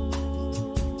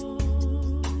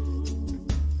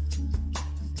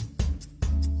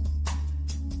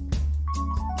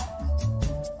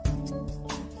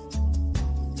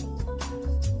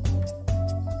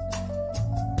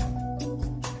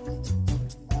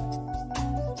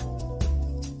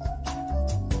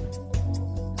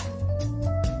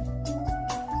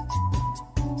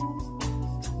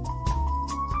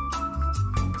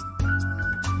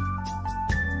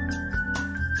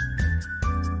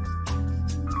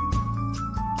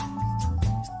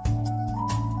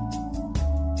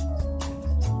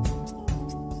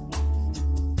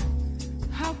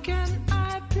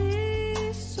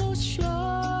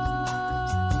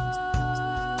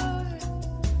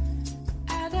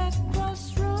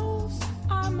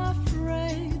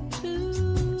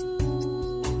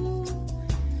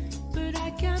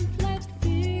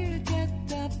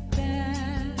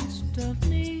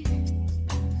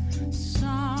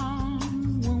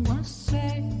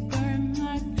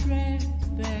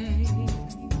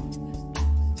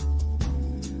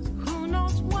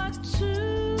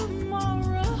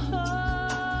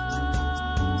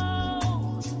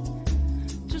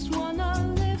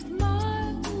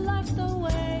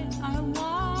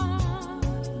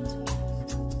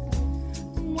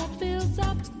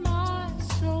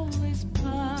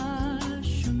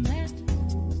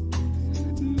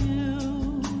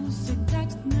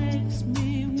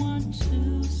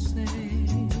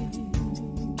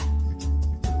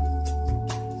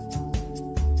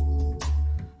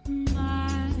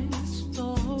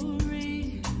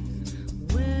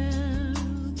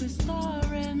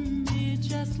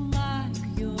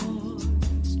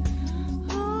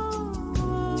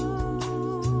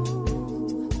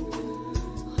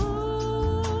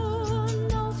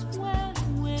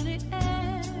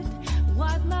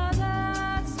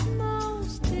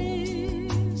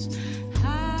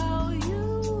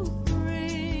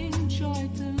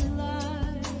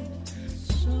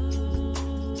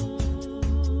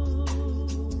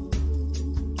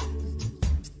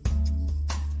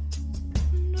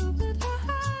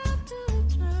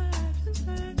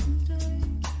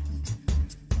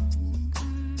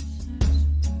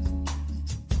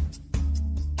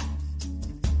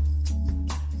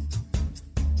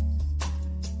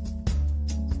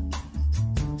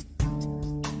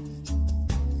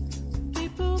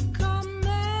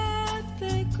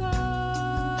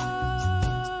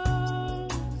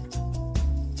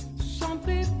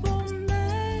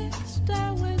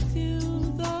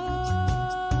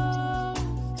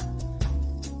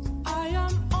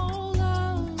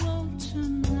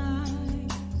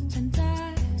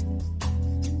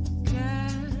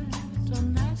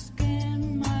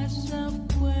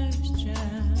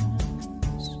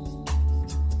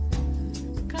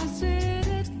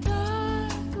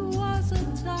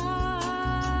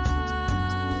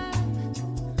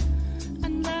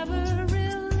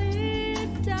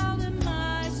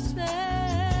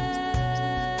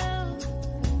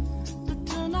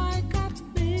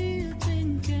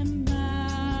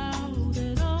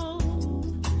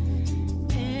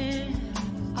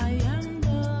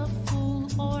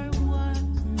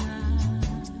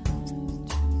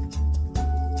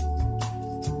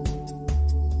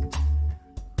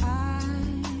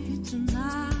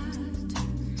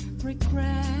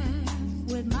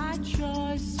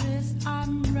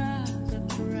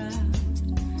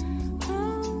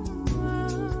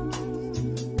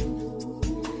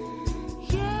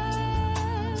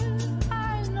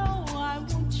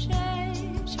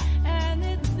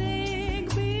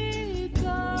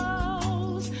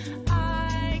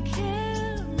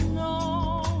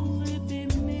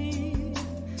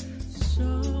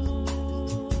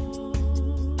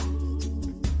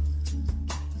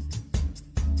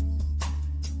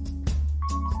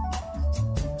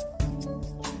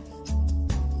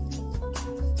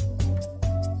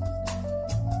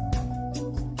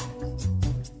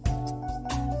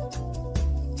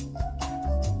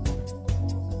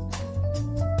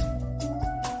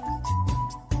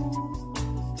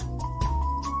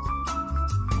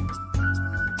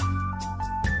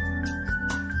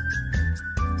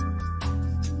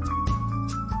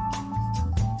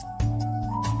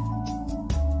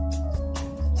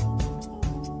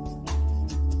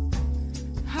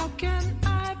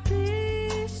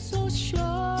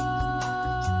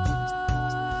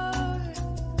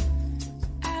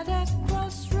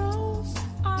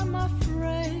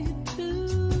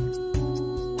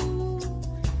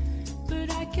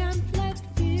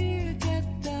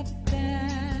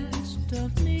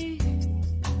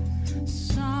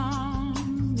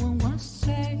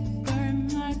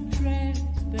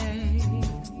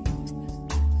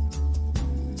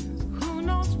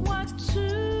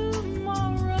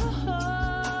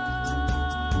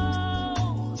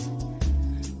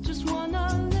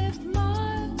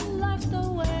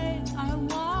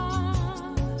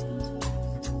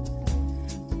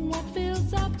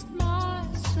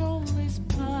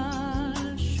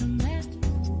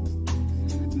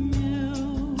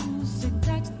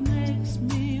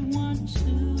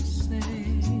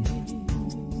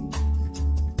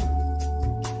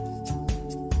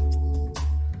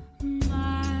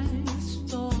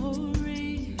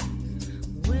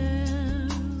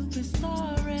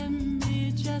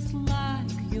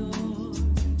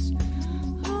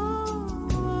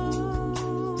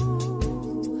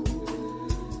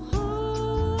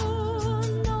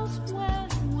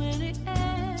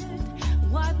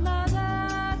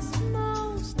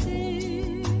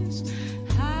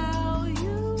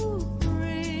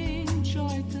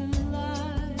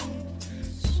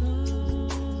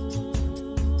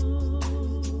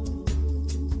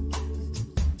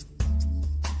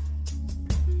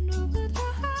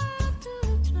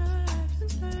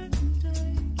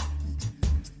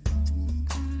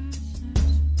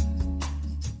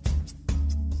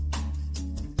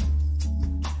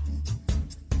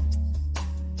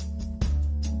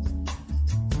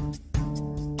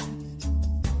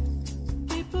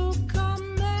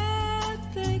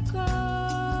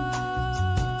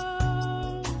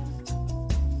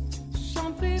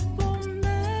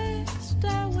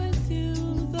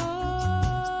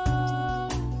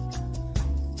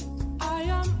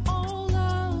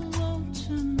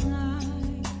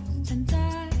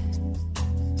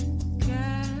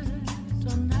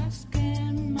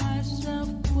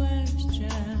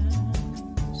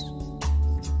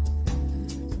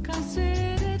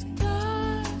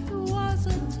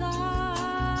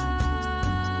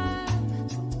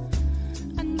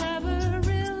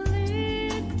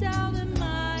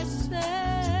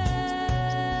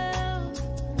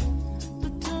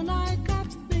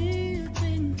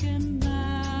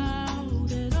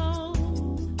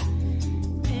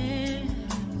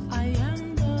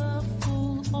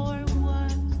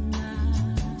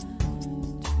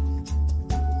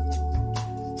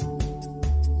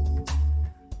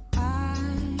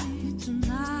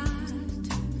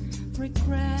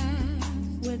regret.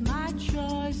 With my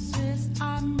choices,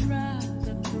 I'm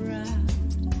rather proud.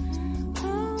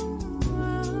 Oh,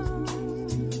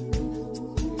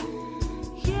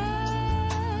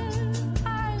 yeah,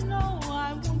 I know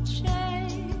I won't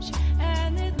change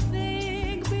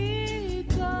anything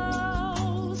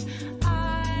because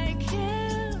I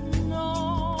can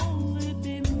only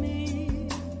be me.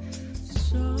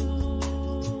 So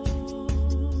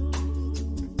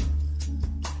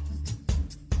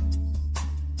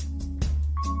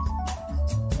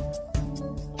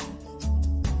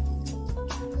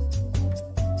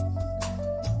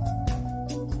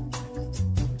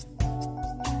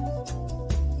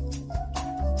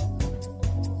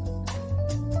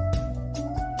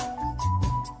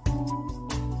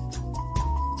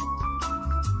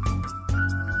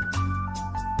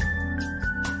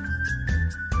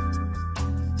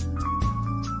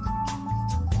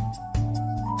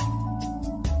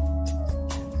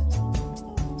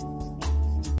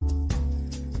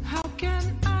how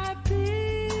can I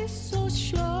be so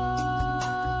sure?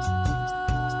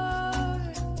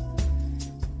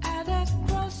 At a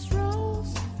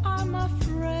crossroads, I'm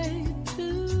afraid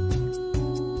to.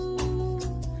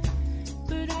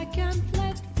 But I can't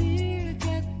let fear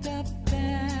get the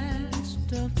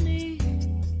best of me.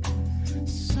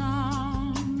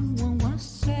 Someone once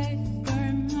said,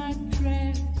 burn my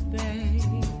breath, babe.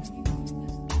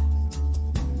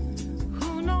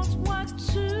 Who knows what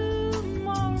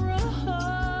tomorrow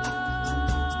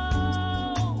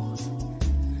holds?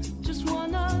 Just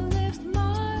wanna live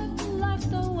my life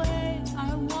the way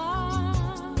I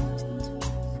want.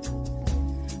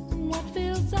 What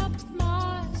fills up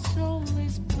my soul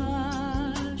is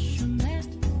passionate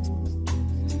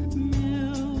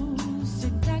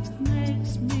music that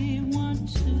makes me want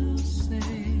to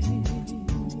sing.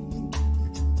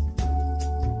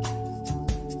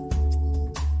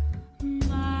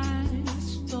 My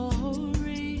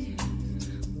story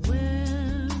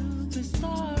will be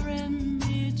starring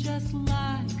me just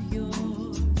like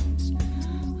yours.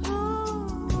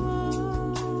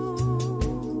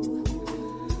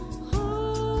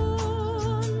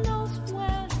 Who knows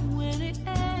when will it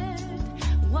end?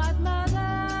 What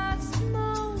matters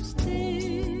most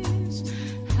is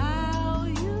how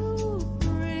you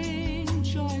bring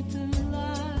joy to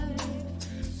life.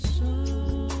 So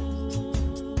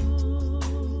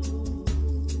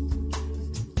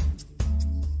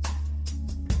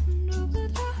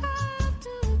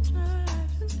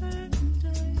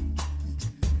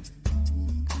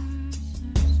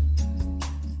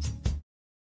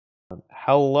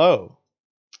Hello.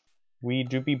 We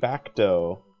do be back,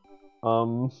 though.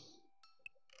 I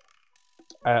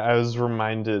was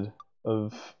reminded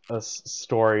of a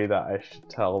story that I should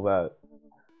tell that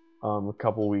a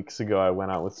couple weeks ago I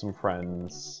went out with some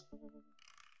friends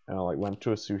and I went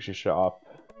to a sushi shop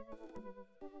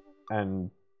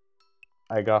and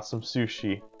I got some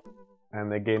sushi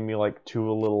and they gave me two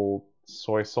little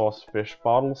soy sauce fish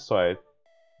bottles, so I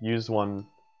used one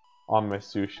on my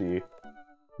sushi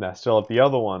and I still have the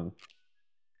other one.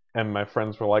 And my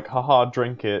friends were like, haha,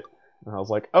 drink it. And I was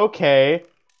like, okay.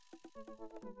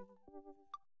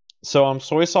 So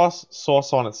soy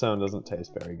sauce on its own doesn't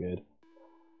taste very good.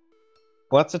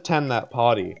 Let's attend that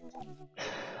party.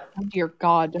 Oh dear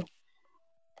God.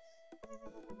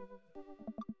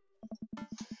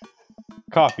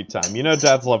 Coffee time. You know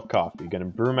dads love coffee. Gonna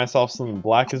brew myself something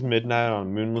black as midnight on a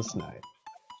moonless night.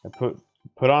 I put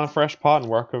on a fresh pot and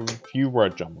work a few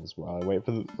word jumbles while I wait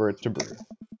for it to brew.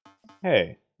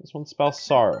 Hey, this one spells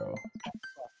sorrow.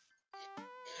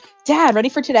 Dad, ready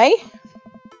for today?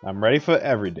 I'm ready for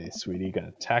every day, sweetie.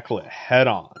 Gonna tackle it head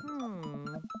on.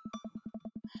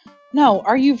 No,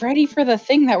 are you ready for the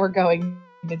thing that we're going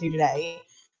to do today?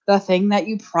 The thing that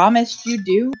you promised you'd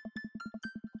do?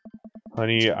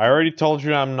 Honey, I already told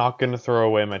you I'm not gonna throw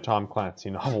away my Tom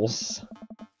Clancy novels.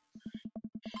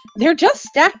 They're just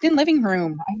stacked in living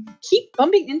room. I keep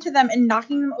bumping into them and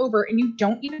knocking them over, and you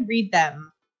don't even read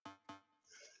them.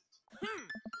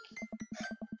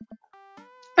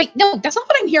 Wait, no, that's not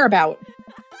what I'm here about.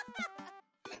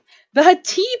 The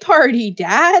tea party,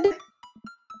 Dad.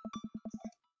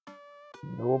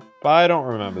 Nope, I don't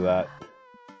remember that.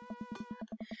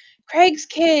 Craig's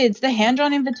kids, the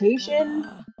hand-drawn invitation.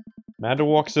 Amanda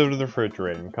walks over to the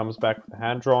refrigerator and comes back with a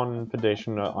hand-drawn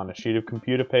invitation on a sheet of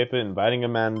computer paper inviting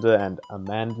Amanda and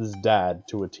Amanda's dad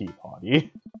to a tea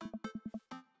party.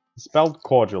 Spelled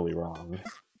cordially wrong.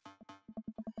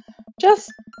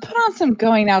 Just put on some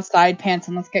going outside pants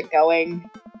and let's get going.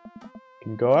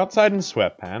 Can go outside in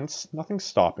sweatpants. Nothing's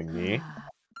stopping me.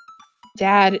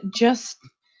 Dad, just...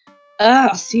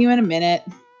 I'll see you in a minute.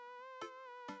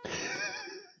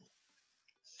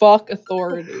 Fuck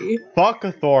authority. Fuck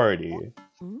authority.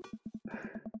 What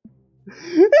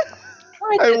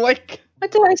I did, like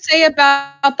what did I say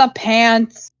about the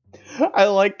pants? I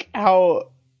like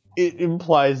how it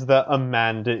implies that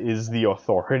Amanda is the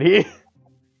authority.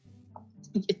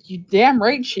 You damn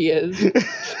right she is.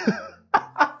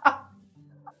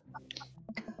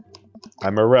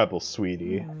 I'm a rebel,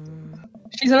 sweetie.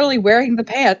 She's literally wearing the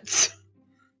pants.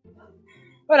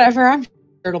 Whatever, I'm sure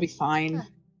it'll be fine.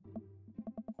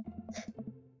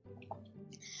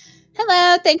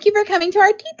 Hello, thank you for coming to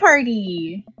our tea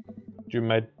party. Do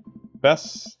my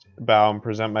best bow and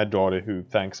present my daughter, who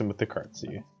thanks him with a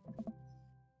curtsy.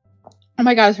 Oh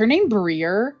my god, is her name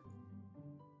Breer?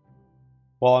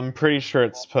 Well, I'm pretty sure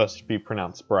it's supposed to be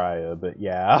pronounced Briar, but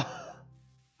yeah.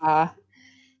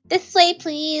 This way,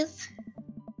 please.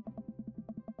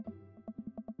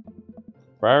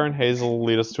 Briar and Hazel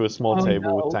lead us to a small Oh, table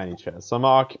no. with tiny chairs. Some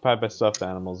are occupied by stuffed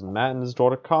animals, and Matt and his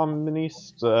daughter Carmen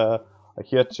East are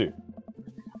here too.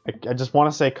 I just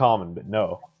want to say Carmen, but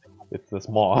no. There's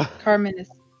more. Carmen is.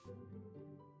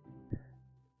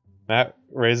 Matt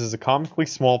raises a comically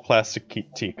small plastic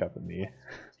teacup at me.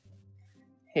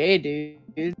 Hey,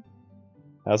 dude.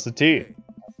 How's the tea?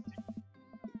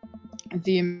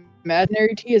 The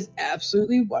imaginary tea is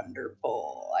absolutely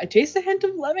wonderful. I taste a hint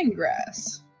of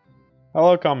lemongrass.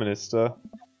 Hello, Carmenista.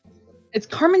 It's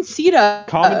Carmencita.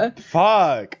 Carmen.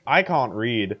 Fuck! I can't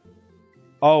read.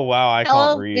 Oh wow, I Hello,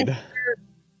 can't read. Mr.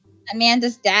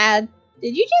 Amanda's dad.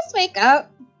 Did you just wake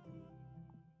up?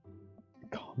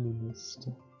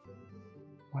 Carmenista.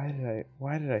 Why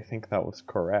did I think that was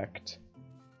correct?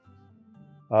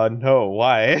 No,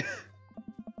 why?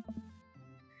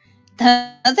 Those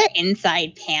are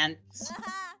inside pants.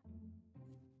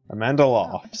 Amanda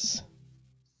laughs.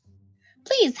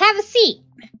 Please have a seat.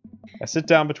 I sit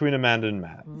down between Amanda and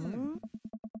Matt.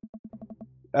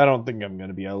 I don't think I'm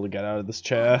gonna be able to get out of this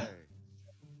chair.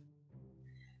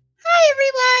 Hi,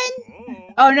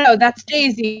 everyone. Oh no, that's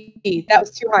Daisy. That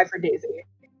was too high for Daisy.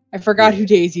 I forgot who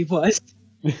Daisy was.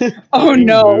 Oh Fucking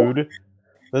no. rude.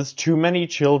 There's too many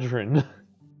children.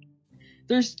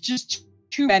 There's just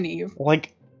too many.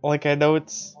 Like I know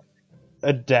it's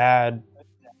a dad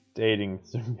dating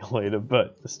simulator,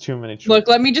 but there's too many children. Look,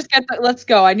 let me just get the. Let's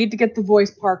go. I need to get the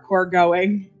voice parkour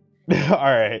going.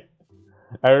 Alright.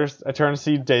 I turn to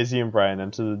see Daisy and Brian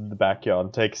enter the backyard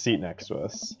and take a seat next to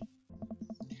us.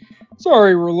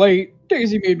 Sorry we're late.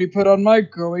 Daisy made me put on my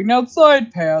going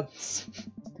outside pants.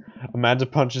 Amanda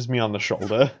punches me on the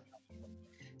shoulder.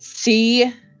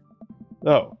 See?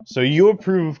 Oh, so you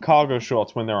approve of cargo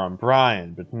shorts when they're on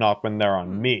Brian, but not when they're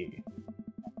on me.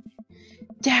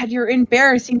 Dad, you're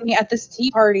embarrassing me at this tea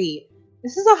party.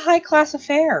 This is a high-class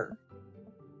affair.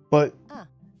 But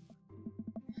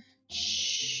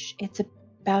Shh, it's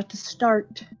about to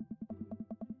start.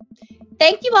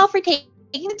 Thank you all for taking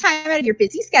the time out of your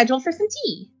busy schedule for some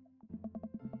tea.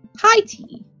 Hi,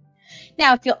 tea.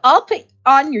 Now, if you'll all put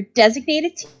on your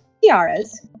designated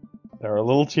tiaras. there are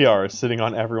little tiaras sitting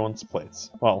on everyone's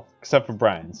plates. Well, except for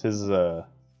Brian's. His,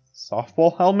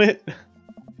 softball helmet?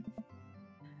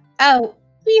 Oh,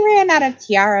 we ran out of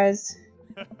tiaras.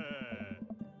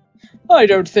 I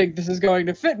don't think this is going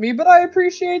to fit me, but I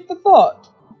appreciate the thought.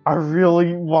 I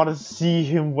really want to see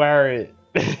him wear it.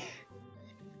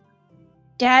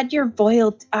 Dad, you're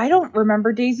boiled. I don't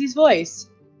remember Daisy's voice.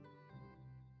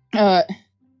 Dad,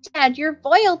 your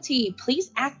loyalty.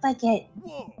 Please act like it.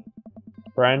 Whoa!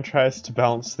 Brian tries to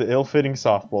balance the ill-fitting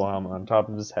softball helmet on top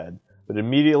of his head, but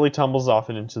immediately tumbles off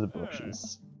and into the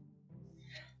bushes.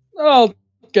 I'll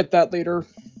get that later.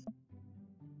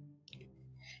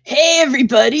 Hey,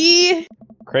 everybody!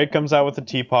 Craig comes out with a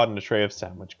teapot and a tray of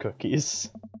sandwich cookies.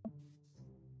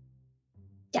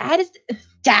 Dad, is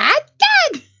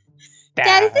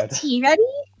the tea ready?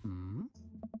 Hmm?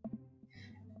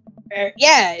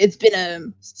 Yeah, it's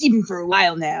been steaming for a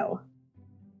while now.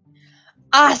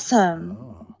 Awesome.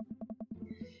 Oh.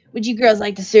 Would you girls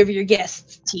like to serve your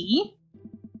guests tea?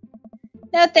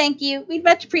 No, thank you. We'd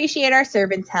much appreciate our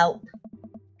servants' help.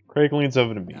 Craig leans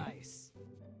over to me. Nice.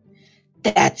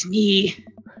 That's me.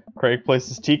 Craig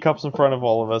places teacups in front of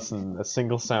all of us and a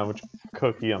single sandwich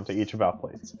cookie onto each of our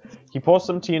plates. He pours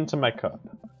some tea into my cup.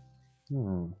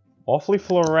 Awfully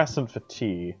fluorescent for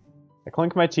tea. I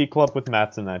clink my tea cup with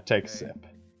Matt's and I take a sip.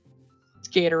 It's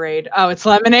Gatorade. Oh, it's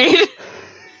lemonade.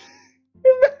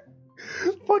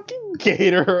 Fucking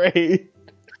Gatorade.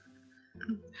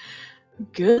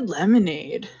 Good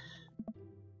lemonade.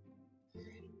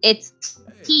 It's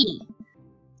tea.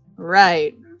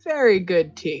 Right. Very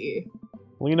good tea.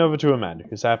 Lean over to Amanda,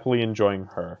 who's happily enjoying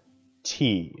her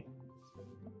tea.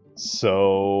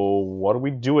 So, what do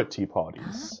we do at tea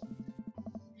parties?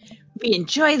 We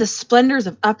enjoy the splendors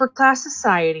of upper class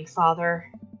society, Father.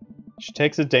 She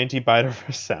takes a dainty bite of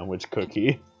her sandwich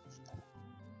cookie.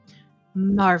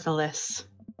 Marvelous.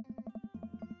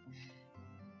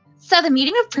 So the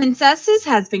meeting of princesses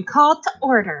has been called to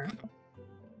order.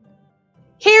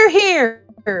 Hear, hear.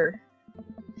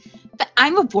 But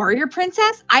I'm a warrior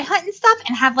princess. I hunt and stuff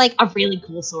and have like a really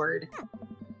cool sword.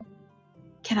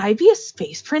 Can I be a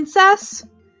space princess?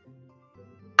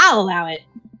 I'll allow it.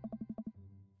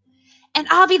 And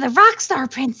I'll be the rock star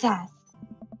princess.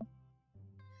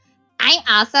 I'm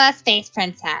also a space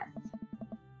princess.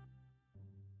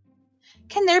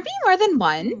 Can there be more than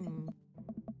one?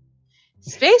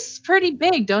 Space is pretty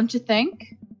big, don't you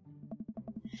think?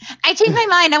 I changed my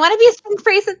mind. I want to be a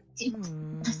space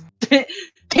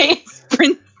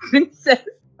princess.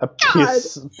 A God.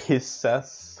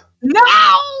 pissess. No!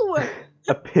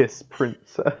 A piss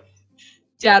princess.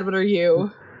 Dad, what are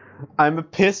you? I'm a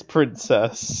piss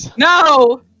princess.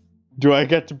 No! Do I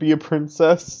get to be a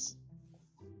princess?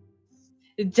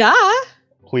 Duh!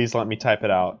 Please let me type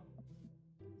it out.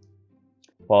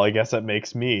 Well, I guess that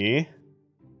makes me...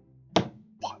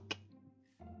 Fuck.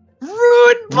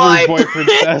 Rude boy, Rude boy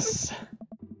princess.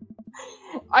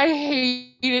 I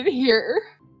hate it here.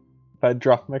 If I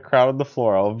drop my crown on the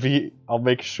floor, I'll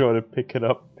make sure to pick it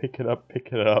up, pick it up, pick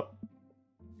it up.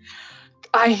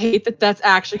 I hate that that's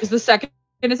actually, because the second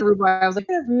is a rude boy, I was like,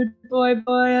 a rude boy,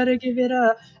 how to give it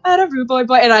up, a rude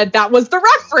boy, and that was the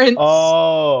reference!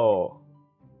 Oh!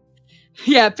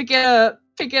 Yeah, pick it up,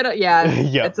 yeah.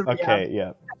 Yep, that's a- okay,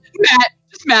 yeah.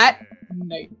 Matt.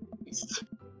 Nice.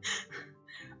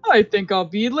 I think I'll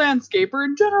be landscaper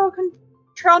and general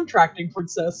contracting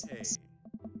princess. Hey,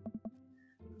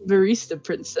 Barista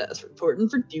princess reporting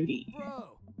for duty.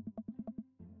 bro.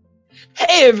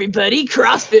 Hey everybody,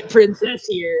 CrossFit princess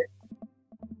here.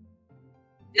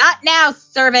 Not now,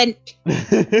 servant.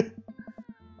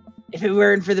 If it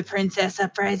weren't for the princess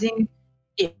uprising,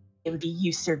 it would be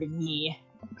you serving me.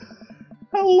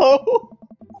 Hello?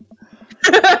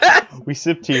 We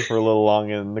sip tea for a little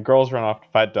long, and the girls run off to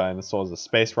fight dinosaurs as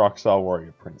space rockstar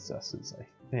warrior princesses, I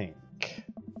think.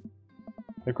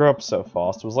 They grow up so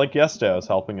fast. It was like yesterday I was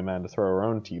helping Amanda throw her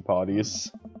own tea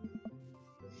parties.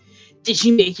 Did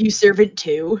she make you servant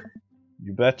too?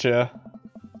 You betcha.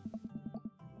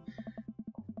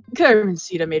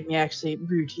 Carmencita made me actually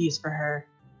brew teas for her.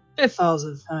 Pitfalls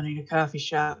of owning a coffee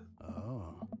shop.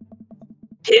 Oh.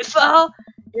 Pitfall?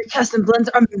 Your custom blends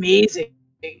are amazing.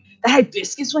 The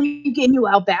hibiscus one you gave me a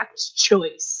while back was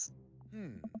choice.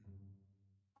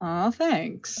 Aw,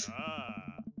 thanks. Ah.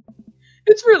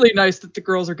 It's really nice that the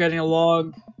girls are getting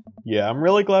along. Yeah, I'm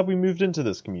really glad we moved into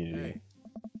this community. Hey.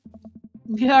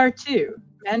 We are too.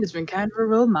 Amanda's been kind of a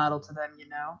role model to them, you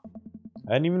know.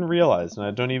 I didn't even realize, and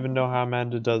I don't even know how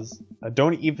Amanda does. I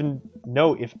don't even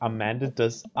know if Amanda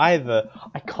does either.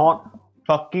 I can't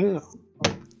fucking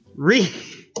read.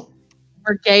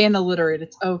 We're gay and illiterate,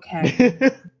 it's okay.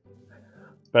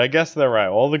 But I guess they're right.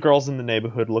 All the girls in the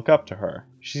neighborhood look up to her.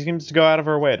 She seems to go out of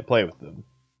her way to play with them.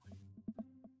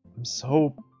 I'm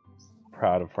so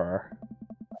proud of her.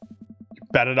 You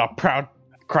better not proud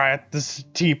cry at this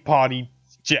tea party,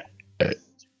 Jack.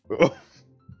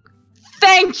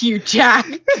 Thank you, Jack!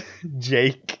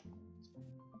 Jake.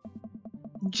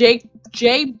 J.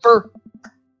 Burke.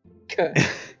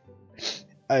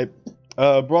 I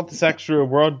brought this extra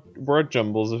word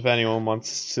jumbles if anyone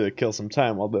wants to kill some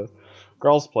time while the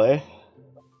girls play.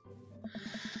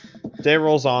 Day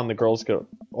rolls on, the girls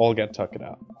all get tucked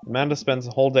out. Amanda spends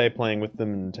the whole day playing with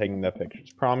them and taking their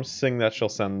pictures, promising that she'll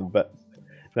send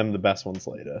them the best ones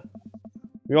later.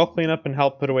 We all clean up and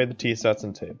help put away the tea sets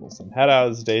and tables, and head out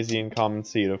as Daisy and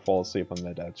Carmencita fall asleep on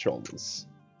their dad's shoulders.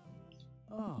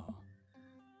 Oh.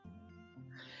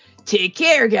 Take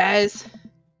care, guys.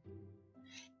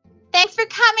 Thanks for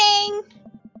coming.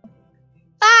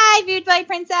 Bye, rude boy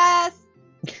princess.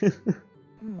 You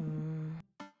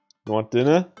want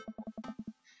dinner?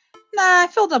 Nah, I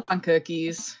filled up on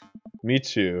cookies. Me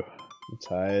too. I'm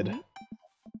tired.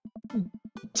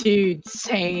 Dude,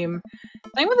 same.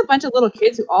 Playing with a bunch of little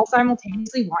kids who all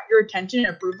simultaneously want your attention and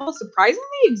approval is surprisingly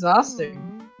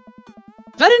exhausting.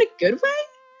 But in a good way?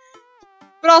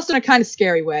 But also in a kind of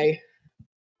scary way.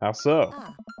 How so?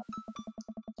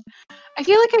 I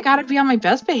feel like I gotta be on my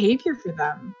best behavior for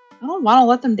them. I don't want to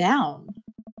let them down.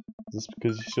 Is this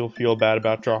because you still feel bad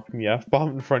about dropping the F-bomb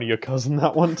in front of your cousin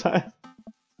that one time?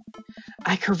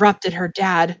 I corrupted her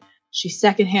dad. She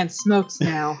secondhand smokes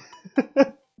now.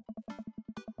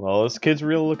 Well, those kids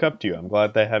really look up to you. I'm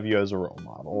glad they have you as a role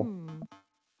model.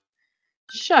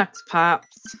 Shucks,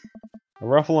 Pops. I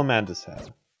ruffle Amanda's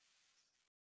head.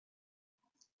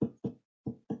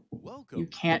 Welcome. welcome. You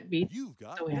can't beat You've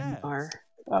got the win gas. bar.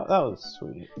 That was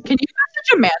sweet. Can you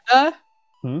message Amanda?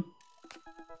 Hmm?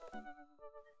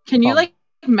 Can you Um, like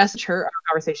message her? Our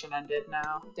conversation ended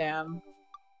now. Damn.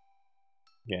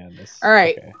 Yeah, this. All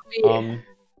right. Okay.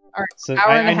 Alright, So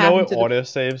hour and I a half know it into the- auto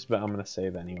saves, but I'm gonna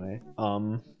save anyway.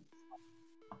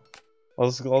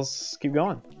 Let's keep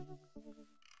going.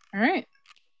 All right.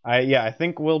 I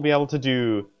think we'll be able to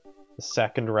do the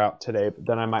second route today, but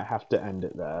then I might have to end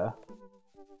it there.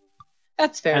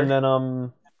 That's fair.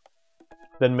 And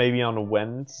then maybe on a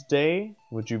Wednesday,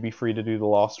 would you be free to do the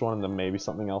last one, and then maybe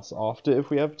something else after if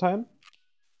we have time?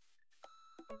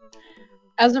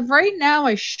 As of right now,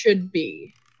 I should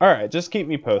be. All right, just keep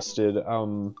me posted.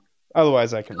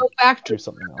 Otherwise I can Go back to do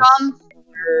something else. on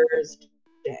Thursday.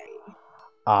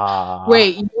 Ah,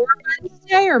 Wait, your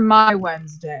Wednesday or my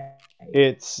Wednesday?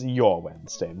 it's your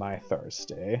Wednesday, my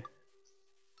Thursday.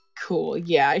 Cool.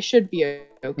 Yeah, I should be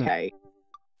okay.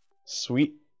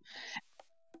 Sweet.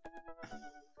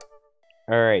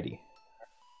 Alrighty.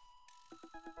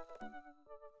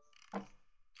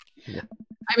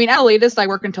 I mean, at the latest, I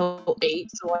work until 8,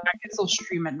 so like, I can still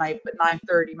stream at night, but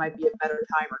 9:30 might be a better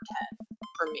time, or 10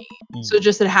 for me. So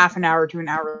just a half an hour to an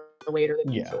hour later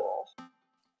than Yeah. usual.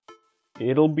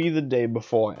 It'll be the day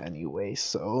before anyway,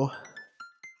 so.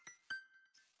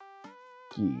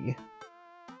 Yeah.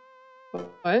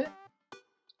 What?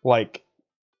 Like,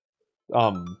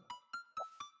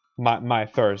 my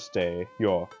Thursday,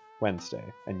 your Wednesday,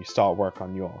 and you start work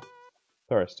on your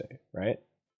Thursday, right?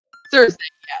 Thursday,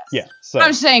 yes. Yeah, so.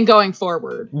 I'm saying going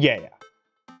forward. Yeah.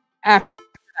 After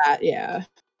that, yeah.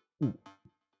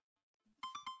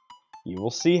 You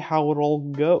will see how it all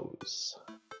goes.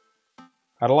 I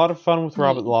had a lot of fun with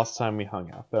Robert the last time we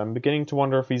hung out, but I'm beginning to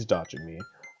wonder if he's dodging me.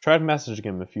 Tried messaging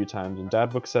him a few times, and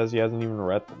Dadbook says he hasn't even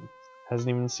read them. Hasn't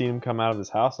even seen him come out of his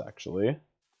house, actually.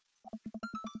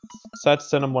 Decided to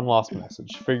send him one last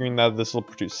message, figuring that this will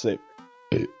produce a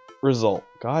result.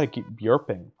 God, I keep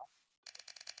burping.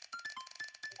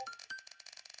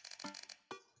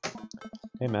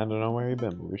 Hey man, don't know where you've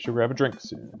been, but we should grab a drink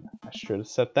soon. I should have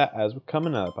set that as we're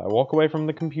coming up. I walk away from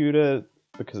the computer,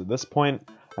 because at this point,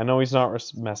 I know he's not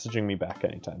messaging me back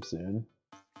anytime soon.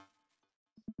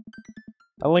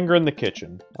 I linger in the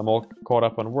kitchen. I'm all caught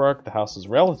up on work, the house is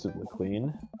relatively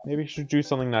clean. Maybe I should do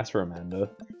something nice for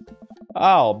Amanda.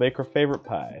 I'll bake her favorite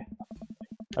pie.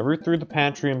 I root through the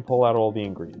pantry and pull out all the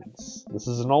ingredients. This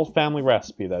is an old family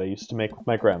recipe that I used to make with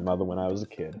my grandmother when I was a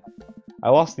kid. I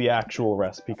lost the actual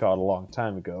recipe card a long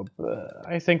time ago, but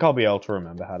I think I'll be able to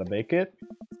remember how to bake it.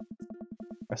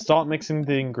 I start mixing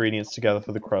the ingredients together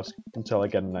for the crust until I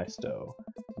get a nice dough.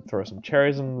 Throw some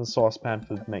cherries in the saucepan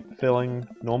to make the filling.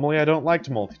 Normally I don't like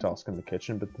to multitask in the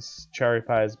kitchen, but this cherry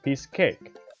pie is a piece of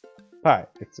cake. Pie.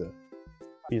 It's a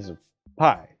piece of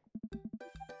pie.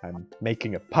 I'm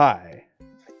making a pie.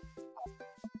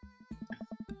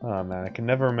 Oh man, I can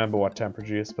never remember what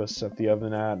temperature you're supposed to set the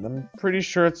oven at. I'm pretty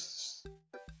sure it's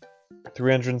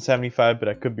 375, but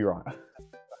I could be wrong.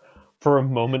 For a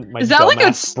moment, my Is that like a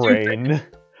dumbass brain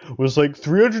was like,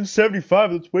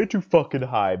 375, that's way too fucking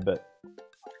high, but...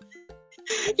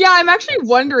 Yeah, I'm actually That's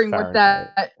wondering what Fahrenheit.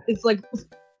 that is like.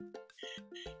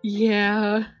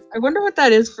 Yeah. I wonder what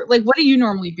that is for. Like, what do you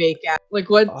normally bake at? Like,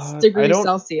 what I degrees don't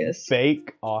Celsius?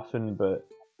 bake often, but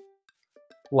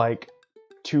like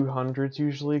 200's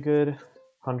usually good.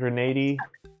 180.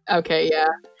 Okay, yeah.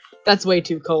 That's way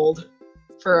too cold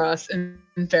for us in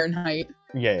Fahrenheit.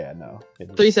 Yeah, no. it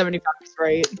is. 375 is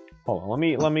right. Hold on,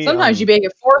 let me. Sometimes you bake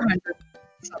at 400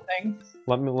 something.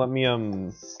 Let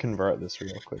me convert this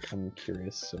real quick. I'm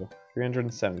curious. So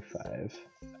 375.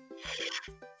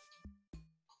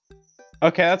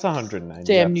 Okay, that's 190.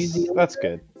 Damn, New That's- Zealand. That's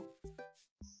good.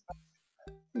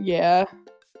 Yeah.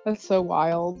 That's so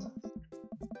wild.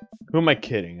 Who am I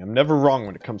kidding? I'm never wrong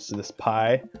when it comes to this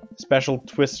pie. Special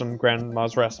twist on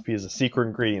Grandma's recipe is a secret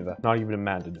ingredient that not even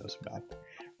Amanda knows about.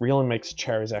 Really makes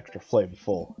cherries extra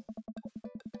flavorful.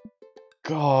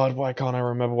 God, why can't I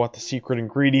remember what the secret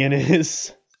ingredient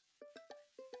is?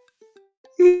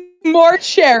 More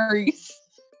cherries.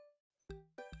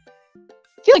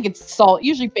 I feel like it's salt.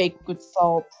 Usually baked with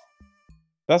salt.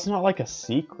 That's not like a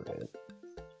secret.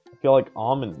 I feel like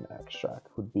almond extract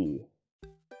would be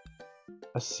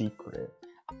a secret.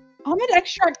 Almond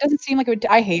extract doesn't seem like it would.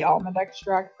 I hate almond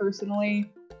extract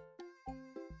personally.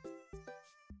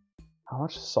 How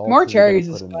much salt? More are we gonna cherries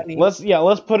put is in funny. there?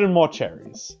 Let's put in more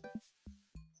cherries.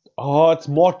 Oh, it's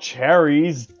more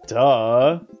cherries,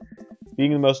 duh.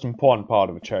 Being the most important part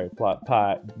of a cherry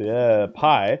pie,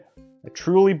 I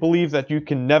truly believe that you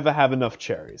can never have enough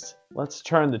cherries. Let's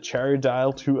turn the cherry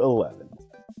dial to 11.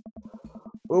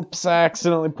 Oops, I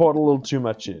accidentally poured a little too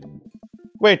much in.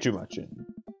 Way too much in.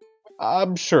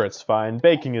 I'm sure it's fine.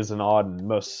 Baking is an art,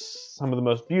 and some of the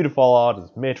most beautiful art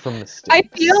is made from mistakes. I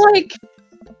feel like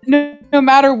no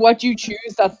matter what you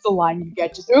choose, that's the line you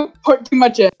get. Just don't put too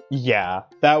much in. Yeah,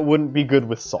 that wouldn't be good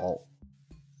with salt.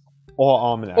 Or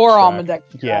almond extract. Or almond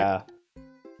extract. Yeah.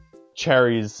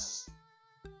 Cherries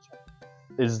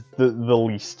is the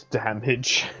least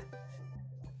damage.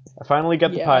 I finally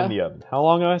get the pie in the oven. How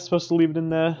long am I supposed to leave it in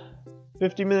there?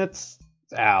 50 minutes?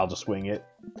 I'll just wing it.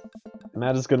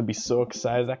 Amanda's gonna be so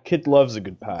excited. That kid loves a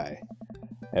good pie.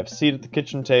 I have a seat at the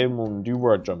kitchen table and do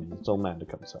word drumming until Amanda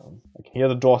comes home. I can hear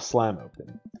the door slam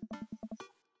open.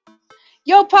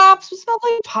 Yo, Pops, it smells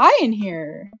like pie in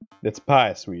here. It's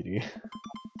pie, sweetie.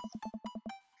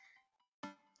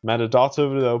 Amanda darts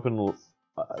over to the oven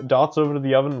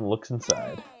and looks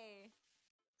inside.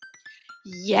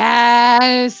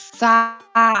 Yes.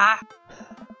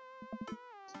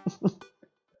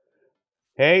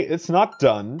 Hey, it's not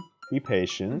done. Be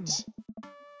patient.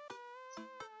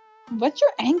 What's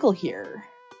your angle here?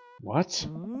 What?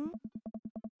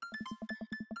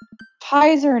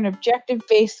 Pies are an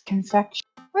objective-based confection.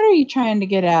 What are you trying to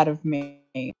get out of me?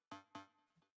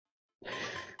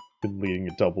 Been leading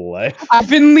a double life. I've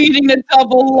been leading a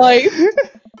double life.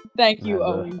 Thank you,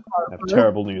 Amanda, Owen I have Carver.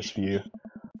 terrible news for you.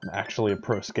 I'm actually a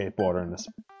pro skateboarder, an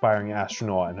aspiring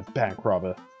astronaut, and a bank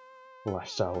robber. The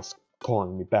lifestyle is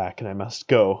calling me back, and I must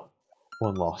go.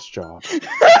 One lost job.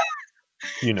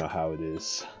 You know how it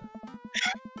is.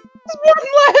 One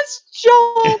last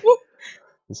job.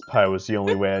 This pie was the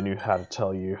only way I knew how to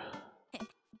tell you.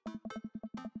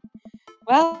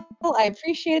 Well, I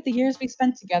appreciate the years we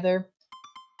spent together,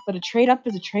 but a trade-up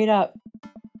is a trade-up.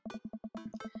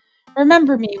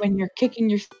 Remember me when you're kicking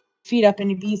your feet up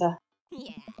in Ibiza.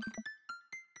 Yeah.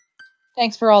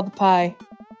 Thanks for all the pie.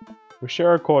 We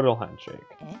share a cordial handshake.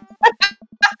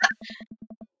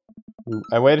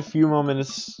 I wait a few more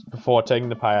minutes before taking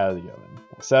the pie out of the oven.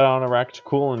 I set it on a rack to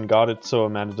cool and guard it so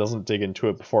Amanda doesn't dig into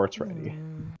it before it's ready.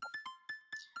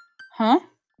 Huh?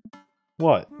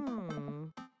 What?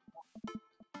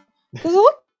 Does it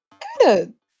look kind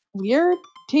of weird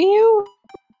to you?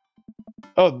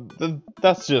 Oh,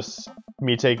 that's just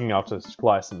me taking artistic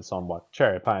license on what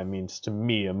cherry pie means to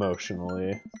me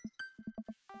emotionally.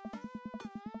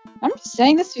 I'm just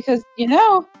saying this because, you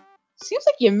know, seems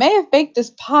like you may have baked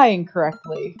this pie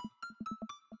incorrectly.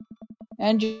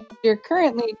 And you're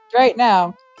currently, right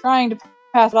now, trying to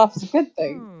pass it off as a good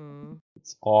thing.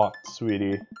 It's art,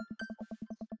 sweetie.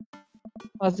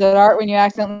 Was it art when you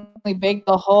accidentally baked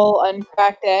the whole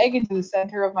uncracked egg into the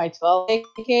center of my 12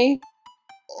 cake?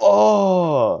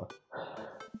 Oh!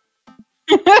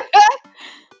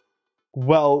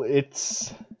 Well,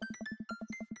 it's...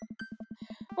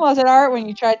 Was it art when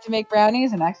you tried to make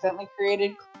brownies and accidentally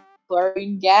created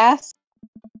chlorine gas?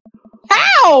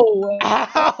 Ow!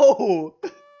 Ow!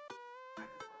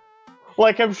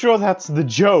 Like, I'm sure that's the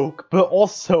joke, but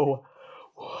also...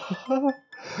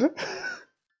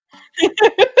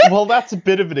 Well, that's a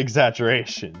bit of an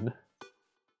exaggeration.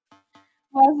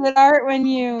 Was it art when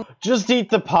you... Just eat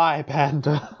the pie,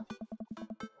 Panda.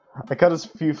 I cut a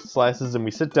few slices and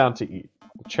we sit down to eat.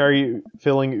 The cherry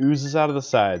filling oozes out of the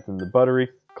sides and the buttery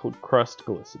crust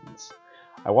glistens.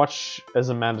 I watch as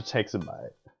Amanda takes a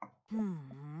bite.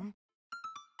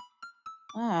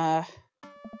 Ah.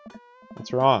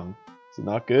 What's wrong? Is it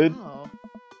not good?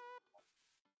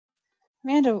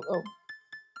 Amanda... Oh.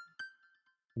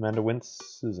 Amanda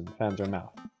winces and fans her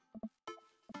mouth.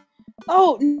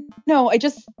 Oh, no, I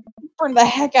just burned the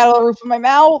heck out of the roof of my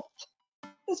mouth.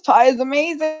 This pie is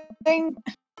amazing.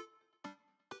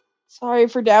 Sorry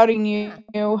for doubting you.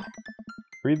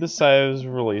 Breathe a sigh of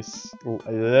release.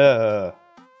 I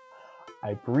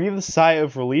breathe a sigh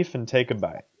of relief and take a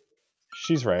bite.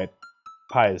 She's right.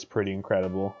 Pie is pretty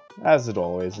incredible, as it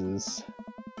always is.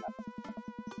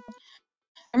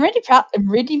 I'm really proud of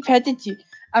you.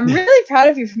 I'm really proud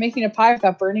of you for making a pie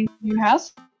without burning your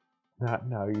house. Not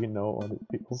now you know what it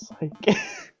feels like. The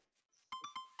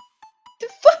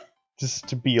fuck? Just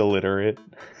to be illiterate.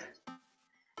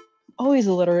 Always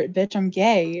illiterate, bitch. I'm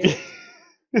gay.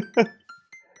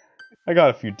 I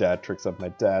got a few dad tricks up my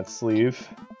dad's sleeve.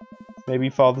 Maybe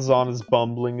Father Zahn is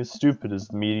bumbling as stupid as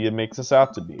the media makes us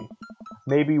out to be.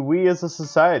 Maybe we as a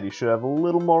society should have a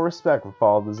little more respect for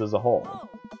fathers as a whole.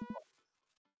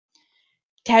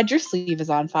 Dad, your sleeve is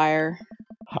on fire.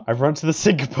 I run to the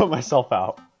sink and put myself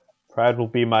out. Pride will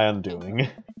be my undoing.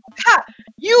 Ha!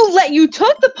 You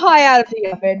took the pie out of the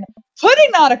oven, put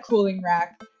it on a cooling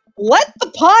rack, let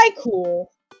the pie cool,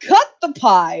 cut the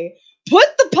pie, put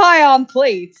the pie on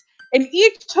plates, and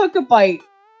each took a bite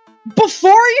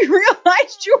before you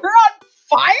realized you were on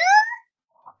fire?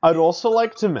 I'd also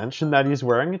like to mention that he's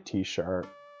wearing a t-shirt.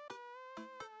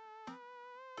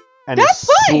 And That's his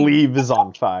fine. sleeve is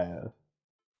on fire.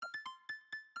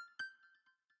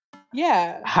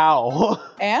 Yeah. How?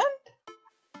 And?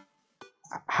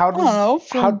 How I did don't know.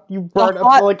 From how you burn up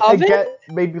hot like I oven? get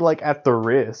maybe like at the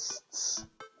wrists.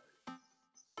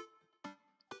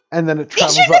 And then it He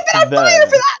travels shouldn't up have been to on fire there.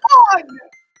 for that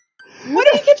long! What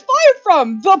did he catch fire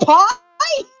from? The pot?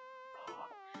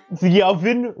 The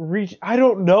oven reach I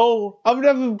don't know. I've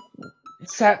never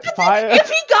set fire. If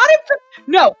he got it from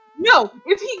no,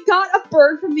 if he got a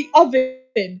bird from the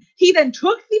oven, he then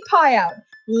took the pie out,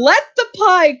 let the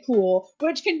pie cool,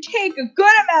 which can take a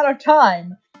good amount of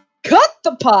time, cut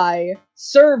the pie,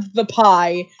 served the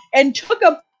pie, and took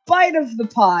a bite of the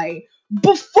pie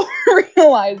before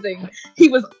realizing he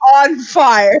was on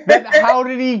fire. Then how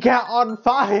did he get on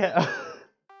fire?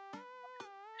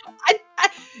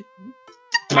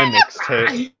 My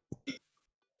mixtape.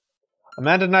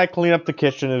 Amanda and I clean up the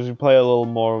kitchen as we play a little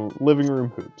more living room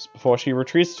hoops before she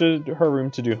retreats to her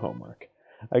room to do homework.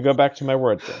 I go back to my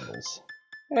word symbols.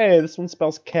 Hey, this one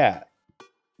spells cat.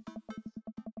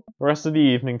 The rest of the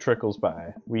evening trickles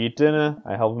by. We eat dinner,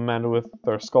 I help Amanda with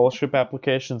her scholarship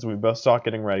applications, and we both start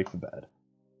getting ready for bed.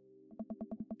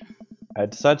 I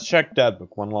decide to check Dad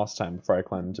Book one last time before I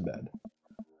climb into bed.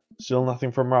 Still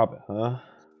nothing from Robert, huh?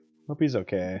 Hope he's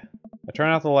okay. I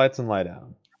turn out the lights and lie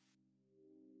down.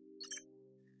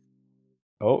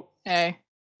 Oh, Hey,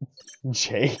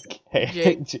 Jake. Hey,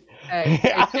 Jake. Jake. hey,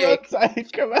 hey, I'm Jake.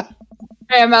 outside, come on.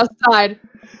 Hey, I'm outside.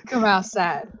 Come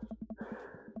outside.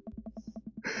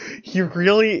 He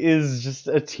really is just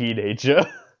a teenager.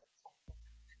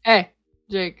 Hey,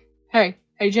 Jake. Hey,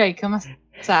 Jake, come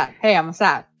outside. Hey, I'm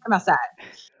outside. Come outside.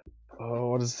 Oh,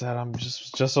 what is that? I'm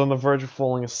just on the verge of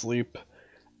falling asleep.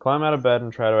 Climb out of bed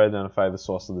and try to identify the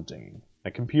source of the dinging.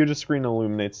 My computer screen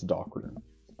illuminates the dark room.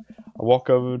 I walk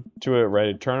over to it,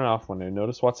 ready to turn it off when I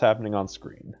notice what's happening on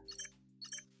screen.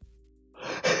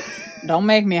 Don't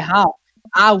make me honk.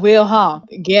 I will honk.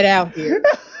 Get out here.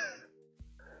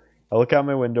 I look out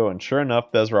my window and sure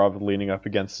enough, there's Robert leaning up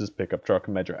against his pickup truck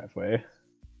in my driveway.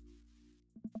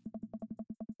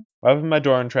 I open my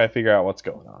door and try to figure out what's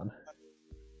going on.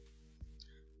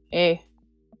 Hey,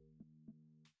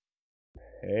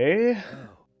 Hey? Oh.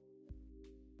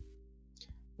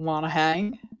 wanna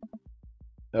hang?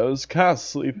 I was kind of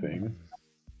sleeping.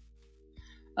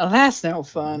 Oh, that's no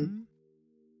fun.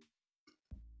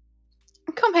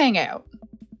 Come hang out.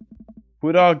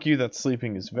 Would argue that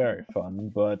sleeping is very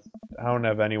fun, but I don't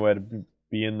have anywhere to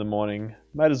be in the morning.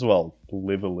 Might as well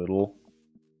live a little.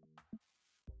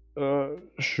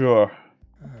 Sure.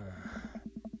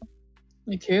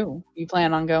 Me too. You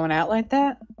plan on going out like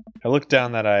that? I look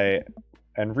down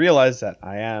and realize that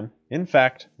I am, in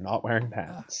fact, not wearing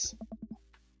pants.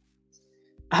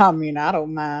 I mean, I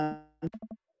don't mind.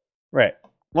 Right.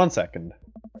 1 second.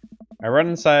 I run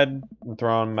inside and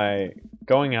throw on my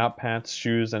going out pants,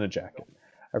 shoes, and a jacket.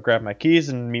 I grab my keys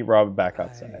and meet Robert back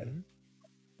outside.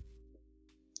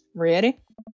 Ready?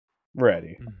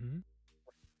 Ready. Mm-hmm.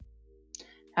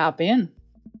 Hop in.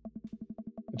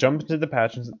 I jump into the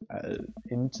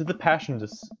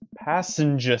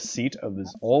passenger seat of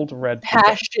this old red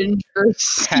Passenger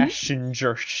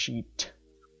passenger seat.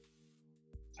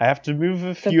 I have to move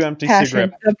a few empty passion,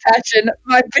 cigarette. the passion,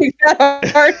 my big fat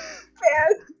heart.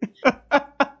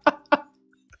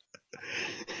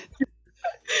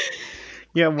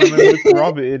 Yeah, when I'm with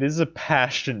Robert, it is a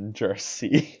passenger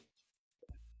seat.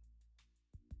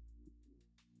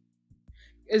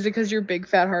 Is it because your big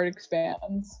fat heart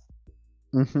expands?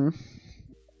 Mm-hmm.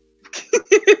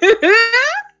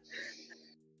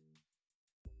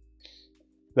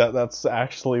 That's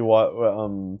actually what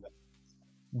I'm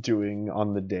doing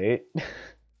on the date.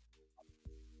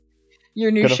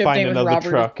 Your new Gonna ship find name with another Robert.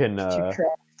 truck and is two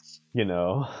trucks. you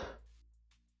know,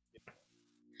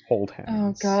 hold Oh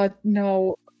hands. God,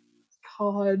 no!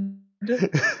 God,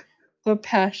 the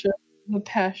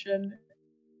passion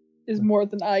is more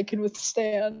than I can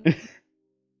withstand.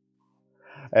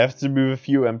 I have to move a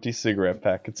few empty cigarette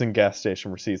packets and gas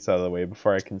station receipts out of the way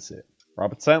before I can sit.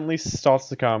 Robert silently starts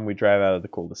the car and we drive out of the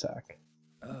cul-de-sac.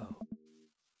 Oh.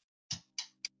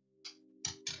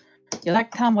 You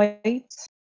like Tom Waits?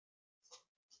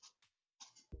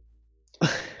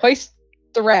 Hoist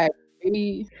the rag,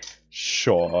 baby.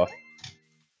 Sure.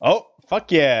 Oh,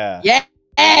 fuck yeah! Yeah,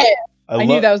 I knew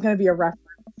lo- that was gonna be a reference.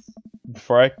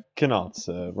 Before I can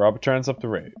answer, Robert turns up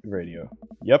the radio.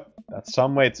 Yep, that's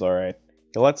Tom Waits, alright.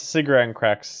 He lights a cigarette and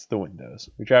cracks the windows.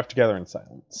 We drive together in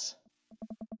silence.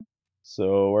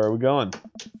 So, where are we going?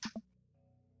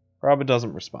 Robert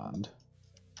doesn't respond.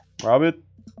 Robert?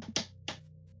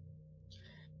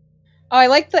 Oh, I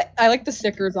like the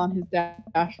stickers on his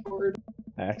dashboard.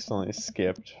 I accidentally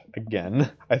skipped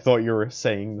again. I thought you were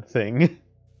saying the thing.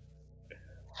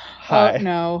 Hi. Oh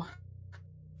no.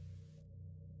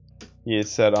 You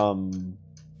said, Oh,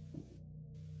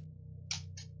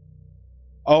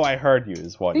 I heard you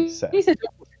is what you said. He said,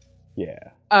 Yeah.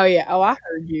 "Oh yeah, oh I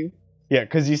heard you." Yeah,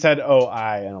 because you said, oh,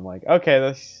 and I'm like, okay,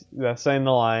 that's saying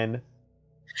the line.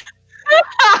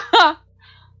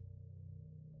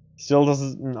 Still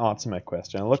doesn't answer my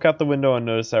question. I look out the window and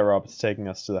notice that Robert's taking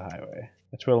us to the highway.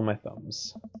 I twiddle my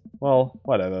thumbs. Well,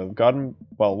 whatever.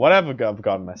 Whatever I've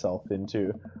gotten myself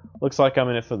into. Looks like I'm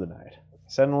in it for the night. I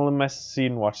settle in my seat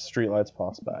and watch the streetlights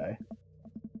pass by.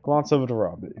 Glance over to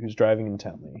Robert, who's driving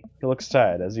intently. He looks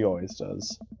tired, as he always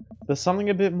does. There's something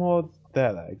a bit more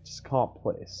there that I just can't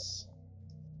place.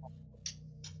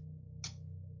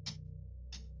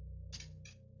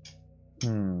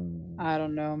 I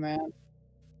don't know, man.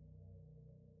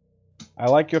 I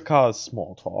like your car's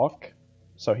small talk,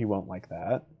 so he won't like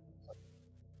that.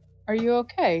 Are you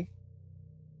okay?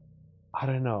 I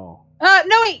don't know.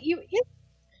 No wait, you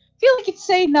feel like you'd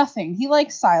say nothing. He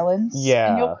likes silence. Yeah.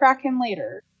 And you'll crack him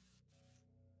later.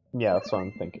 Yeah, that's what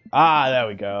I'm thinking. Ah, there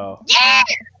we go. Yeah!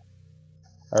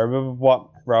 I remember what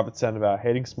Robert said about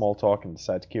hating small talk and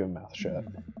decide to keep his mouth shut.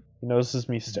 He notices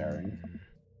me staring.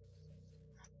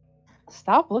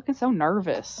 Stop looking so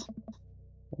nervous.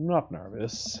 I'm not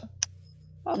nervous.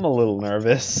 I'm a little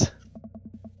nervous.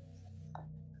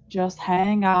 Just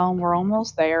hang on, we're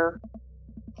almost there.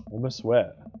 Almost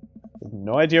where? I have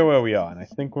no idea where we are, and I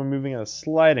think we're moving at a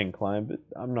slight incline, but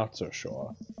I'm not so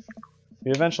sure.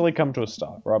 We eventually come to a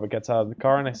stop. Robert gets out of the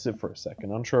car and I sit for a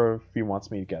second, unsure if he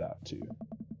wants me to get out too.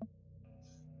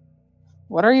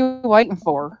 What are you waiting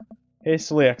for?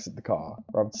 Hastily exit the car.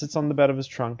 Robert sits on the bed of his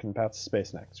trunk and pats the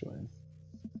space next to him.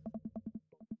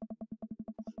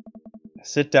 I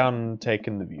sit down and take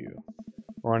in the view.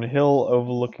 We're on a hill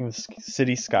overlooking the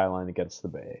city skyline against the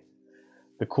bay.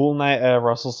 The cool night air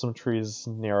rustles some trees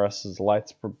near us as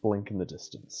lights blink in the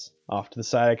distance. Off to the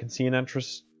side I can see an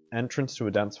entrance to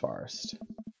a dense forest.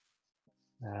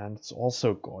 And it's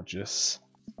also gorgeous.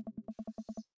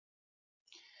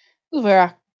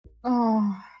 Where?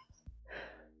 Oh.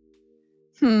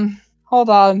 Hold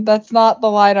on. That's not the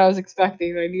line I was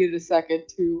expecting. I needed a second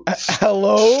to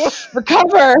Hello?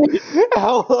 recover.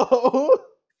 Hello?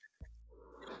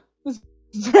 This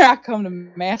is where I come to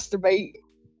masturbate.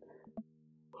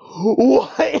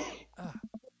 What?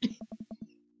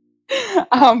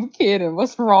 I'm kidding.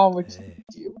 What's wrong with Hey.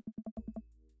 you?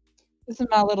 This is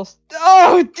my little.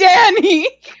 Oh, Danny!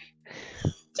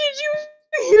 Did you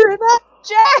hear that,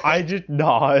 Jack? I did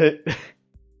not.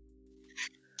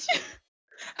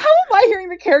 How am I hearing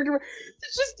the character?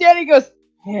 It's just Danny goes,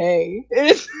 "Hey."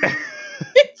 It's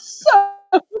so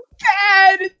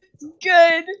bad. It's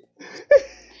good.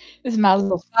 This is my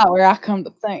little spot where I come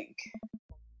to think.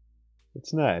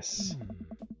 It's nice.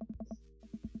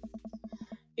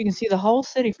 You can see the whole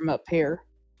city from up here.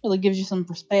 Really gives you some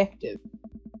perspective.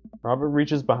 Robert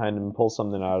reaches behind him and pulls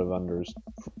something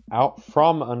out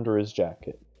from under his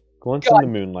jacket. Glints in the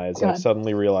moonlight as I God.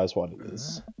 suddenly realize what it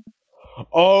is.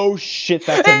 Oh shit,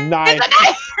 that's a knife! It's a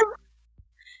knife!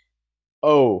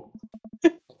 Oh.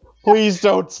 Please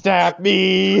don't stab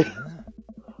me!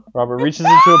 Robert reaches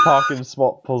into a pocket and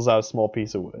pulls out a small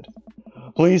piece of wood.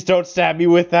 Please don't stab me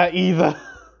with that either!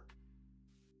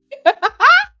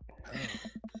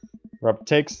 Robert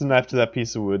takes the knife to that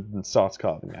piece of wood and starts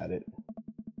carving at it.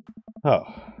 Oh.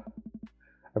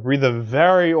 I breathe a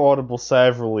very audible sigh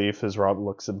of relief as Robert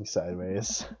looks at me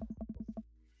sideways.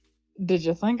 Did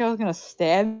you think I was gonna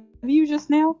stab you just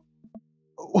now?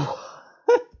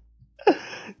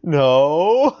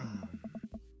 No.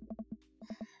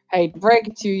 Hate to break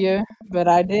it to you, but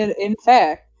I did, in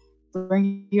fact,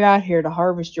 bring you out here to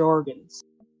harvest your organs.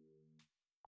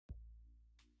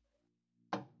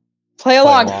 Play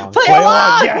along! Play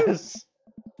along! Yes!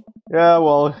 Yeah,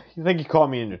 well, you think you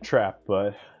caught me in a trap,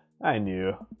 but I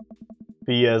knew.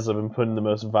 For years I've been putting the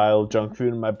most vile junk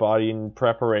food in my body in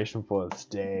preparation for this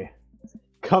day.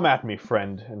 Come at me,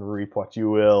 friend, and reap what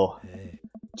you will. Hey.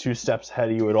 2 steps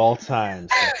ahead of you at all times.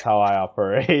 That's how I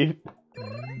operate.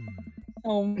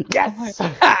 Oh, Yes!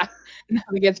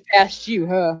 Nothing gets past you,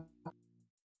 huh?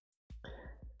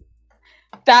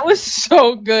 That was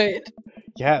so good.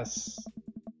 Yes.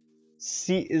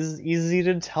 See, is easy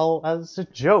to tell as a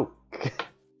joke.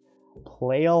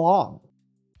 Play along.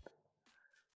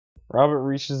 Robert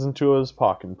reaches into his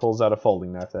pocket and pulls out a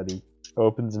folding knife that he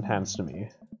opens and hands to me.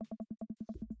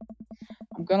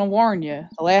 I'm gonna warn you.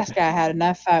 The last guy I had a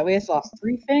knife fight with lost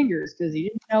 3 fingers because he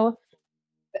didn't know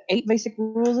the 8 basic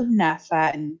rules of knife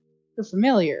fighting. You're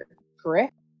familiar.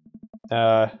 correct?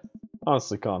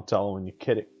 Honestly can't tell when you're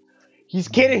kidding. He's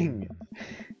kidding!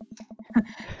 I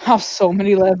have so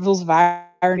many levels of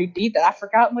irony deep that I've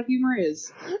forgotten what humor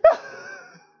is.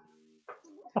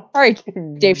 Alright,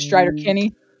 Dave Strider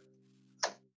Kinney.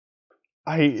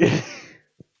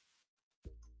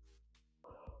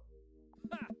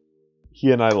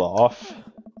 He and I laugh.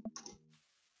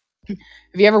 Have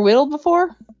you ever whittled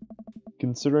before?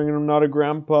 Considering I'm not a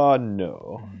grandpa,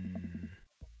 no.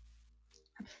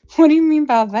 What do you mean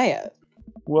by that?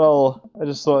 Well, I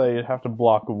just thought you'd have to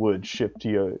block a wood shipped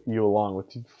to you along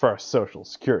with your first social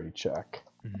security check.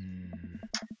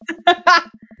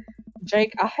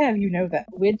 Jake, I have you know that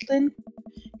whittling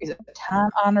is a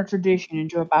time-honored tradition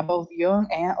enjoyed by both young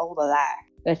and old alike.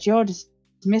 That you're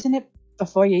dismissing it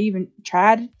before you even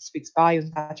tried it speaks volumes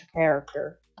about your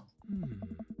character.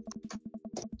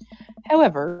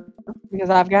 However, because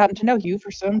I've gotten to know you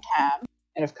for some time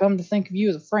and have come to think of you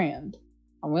as a friend,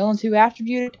 I'm willing to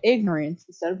attribute it to ignorance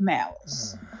instead of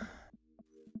malice.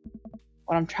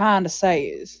 What I'm trying to say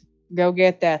is, go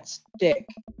get that stick.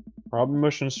 Robin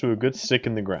motions to a good stick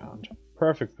in the ground.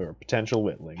 Perfect for potential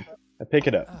whittling. I pick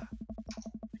it up.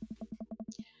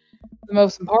 The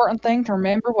most important thing to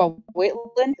remember while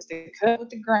whittling is to cut with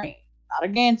the grain, not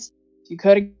against. If you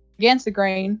cut against the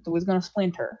grain, the wood's going to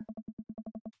splinter.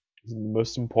 Isn't the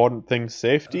most important thing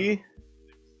safety?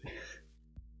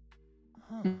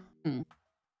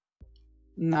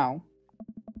 No.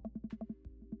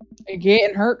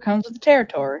 Getting hurt comes with the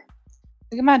territory.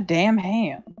 Look at my damn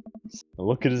hand.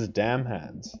 Look at his damn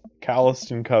hands.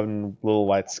 Calloused and covered in little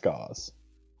white scars.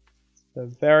 They're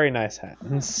very nice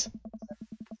hands.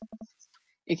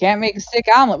 You can't make a stick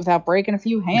omelet without breaking a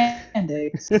few hand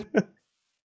eggs.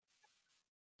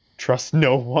 Trust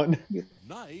no one.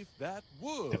 Knife that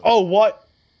wood. Oh, what?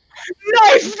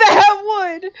 Knife that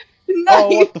wood! Oh, what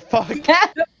Knife the fuck?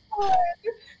 that wood!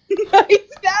 Knife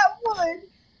that wood!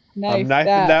 I'm knifing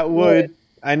that wood.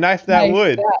 I knifed that Knife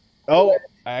wood. that Oh, wood.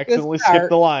 I accidentally start. skipped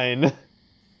the line.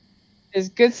 It's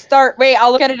good start. Wait,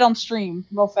 I'll look at it on stream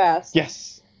real fast.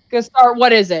 Yes. Good start.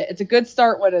 What is it? It's a good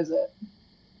start. What is it?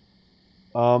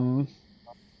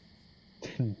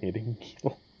 Knitting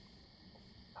needle.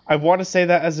 I want to say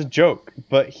that as a joke,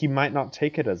 but he might not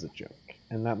take it as a joke,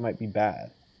 and that might be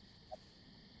bad.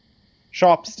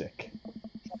 Chopstick.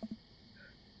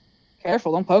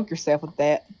 Careful, don't poke yourself with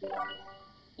that.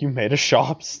 You made a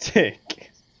chopstick.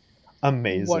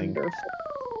 Amazing. Wonderful.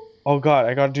 Oh god,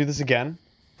 I gotta do this again.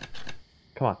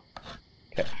 Come on.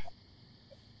 Okay.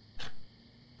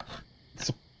 It's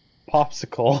a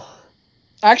popsicle.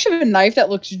 I actually have a knife that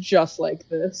looks just like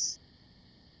this.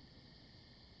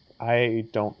 I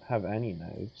don't have any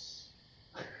knives.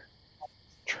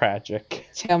 Tragic.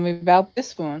 Tell me about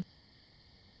this one.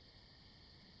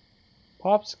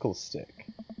 Popsicle stick.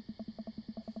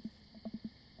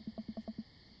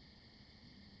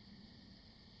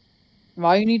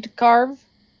 All you need to carve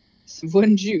is some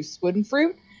wooden juice, wooden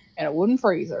fruit, and a wooden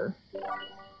freezer.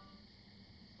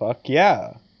 Fuck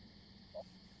yeah.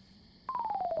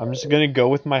 I'm just gonna go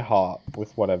with my heart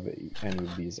with whatever any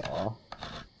of these are.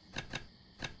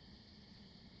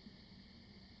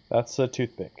 That's a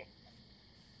toothpick.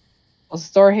 Let's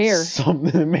start here.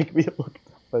 Something to make me look,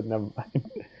 but never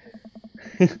mind.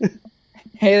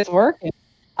 Hey, it's working.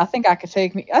 I think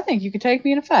you could take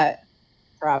me in a fight.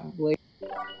 Probably.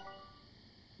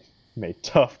 Made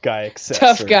tough guy accessory.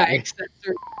 Tough guy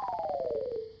accessory.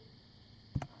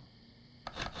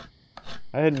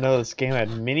 I didn't know this game had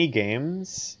mini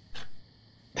games.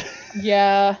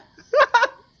 Yeah.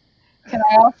 Can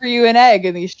I offer you an egg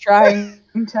in these trying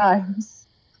times?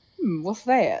 What's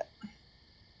that?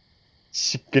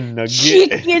 Chicken nugget.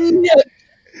 Chicken nugget.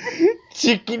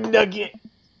 Chicken nugget.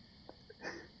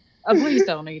 Oh, please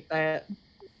don't eat that.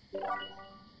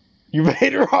 You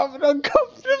made Robin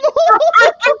uncomfortable.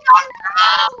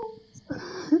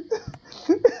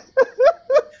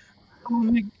 Oh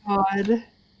my god.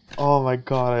 Oh my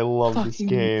god, I love this Fucking-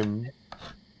 game.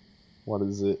 What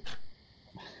is it?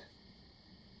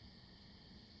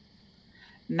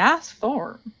 Nice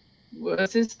form.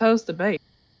 What's it supposed to be?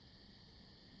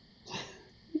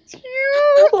 It's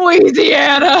you.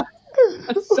 Louisiana.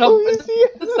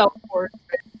 Louisiana. Southport.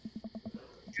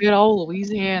 Good old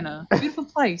Louisiana. Beautiful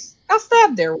place. I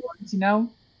stabbed there once, you know.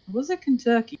 Was it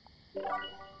Kentucky?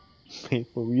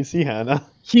 Louisiana.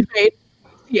 You made.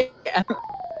 Yeah.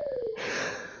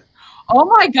 Oh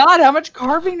my god, how much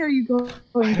carving are you going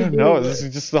I to don't do? know, this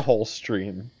is just the whole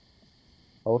stream.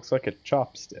 It looks like a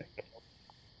chopstick.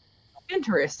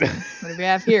 Interesting. What do we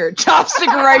have here? Chopstick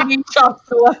righty,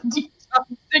 chopstick lefty,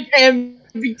 chopstick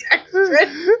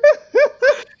ambidextrous.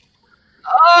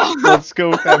 Oh, Let's go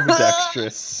with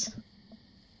ambidextrous.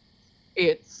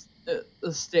 it's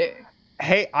a stick.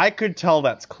 Hey, I could tell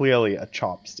that's clearly a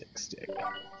chopstick stick.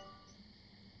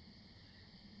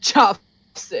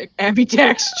 Chopstick,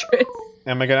 ambidextrous.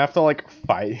 Am I gonna have to, like,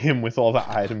 fight him with all the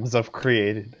items I've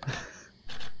created?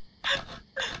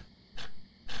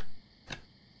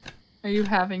 Are you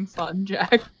having fun,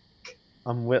 Jack?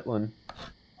 I'm Whitland.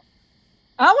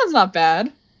 That one's not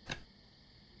bad.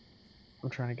 I'm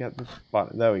trying to get the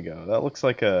button. There we go. That looks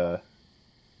like a...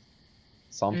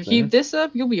 something. If you keep this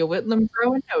up, you'll be a Whitlam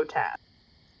Pro in no time.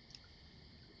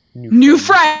 New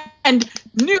Friend!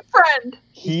 New friend!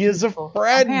 He is a Beautiful.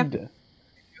 I'm happy friend!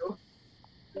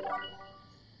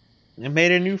 I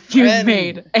made a new friend! You've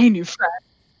made a new friend.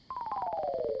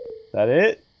 That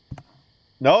it?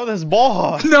 No, there's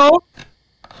boss! No!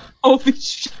 Holy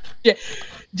shit.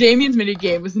 Damien's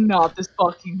minigame was not this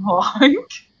fucking hard.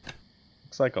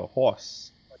 Looks like a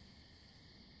horse.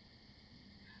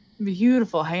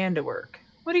 Beautiful handiwork.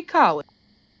 What do you call it?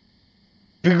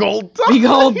 Big old dog! Big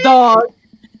old dog.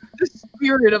 The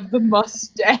spirit of the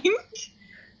Mustang.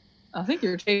 I think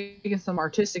you're taking some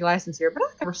artistic license here, but I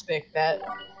can respect that.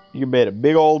 You made a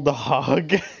big old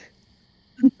dog.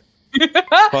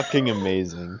 Fucking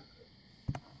amazing.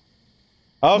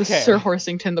 The Okay. Sir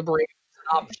Horsington the Brave is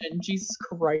an option. Jesus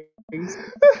Christ.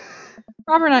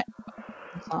 Robert and I.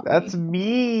 That's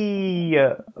me.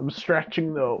 I'm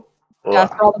stretching though.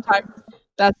 That's for all the time.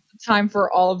 That's the time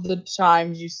for all of the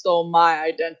times you stole my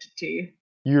identity.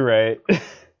 You're right.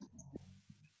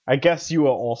 I guess you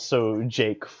are also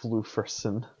Jake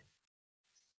Flufferson.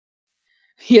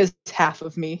 He is half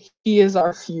of me. He is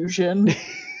our fusion.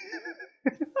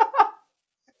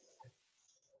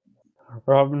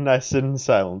 Robin and I sit in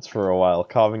silence for a while,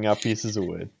 carving out pieces of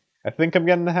wood. I think I'm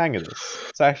getting the hang of this.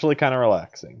 It's actually kind of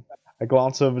relaxing. I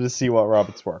glance over to see what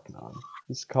Robert's working on.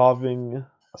 He's carving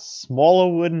a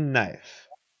smaller wooden knife.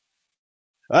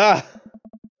 Ah!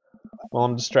 While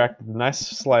I'm distracted, the knife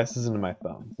slices into my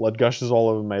thumb. Blood gushes all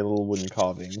over my little wooden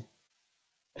carving.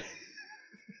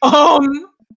 Robin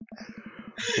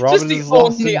the is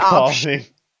lost only in option. carving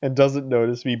and doesn't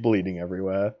notice me bleeding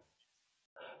everywhere.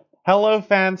 Hello,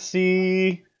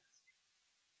 Fancy!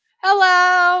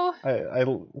 Hello. I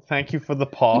thank you for the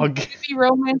pog.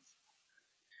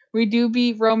 We do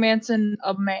be romancing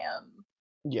a man.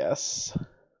 Yes.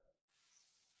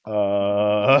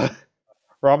 Robert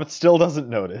still doesn't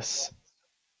notice.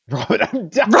 Robert, I'm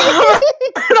dying!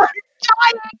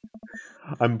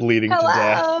 I'm bleeding to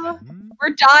death. Hello.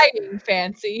 We're dying,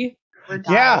 Fancy. We're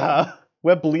dying. Yeah!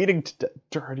 We're bleeding to death.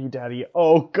 Dirty Daddy.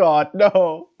 Oh god,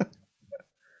 no!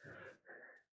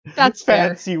 That's fair.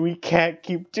 Fancy, we can't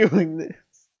keep doing this.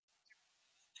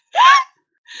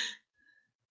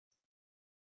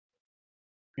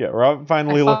 Yeah, Robert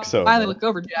finally looks over. Finally look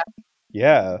over, Jack.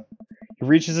 Yeah. He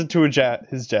reaches into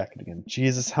his jacket again.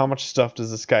 Jesus, how much stuff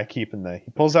does this guy keep in there? He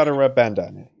pulls out a red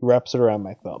bandana. He wraps it around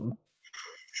my thumb.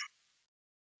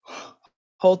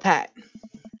 Hold tight.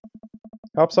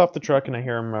 Hops off the truck and I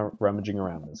hear him rummaging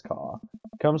around his car.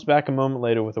 Comes back a moment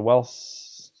later with a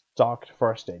well-stocked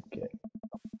first aid kit.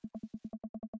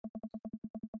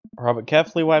 Robert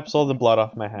carefully wipes all the blood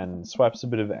off my hand and swipes a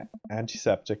bit of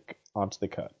antiseptic onto the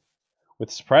cut. With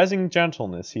surprising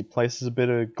gentleness, he places a bit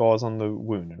of gauze on the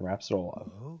wound and wraps it all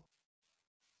up.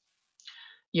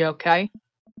 You okay?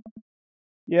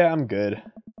 Yeah, I'm good.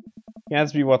 He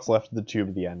hands me what's left of the tube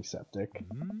of the antiseptic.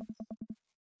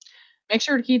 Make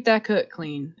sure to keep that cut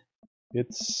clean.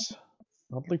 It's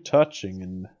oddly touching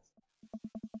and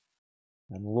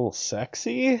a little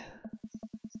sexy.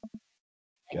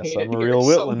 Guess hate I'm it a here real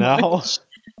so Whitla now. much.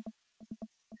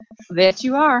 That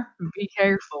you are. Be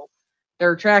careful.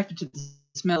 They're attracted to the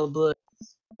smell of blood.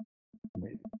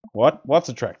 Wait, what? What's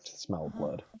attracted to the smell of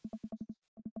blood?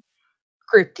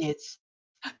 Cryptids.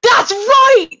 That's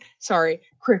right! Sorry,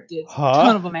 cryptids. Huh?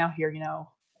 Ton of them out here, you know.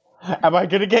 Am I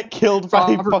gonna get killed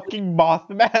by Robert- fucking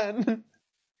Mothman?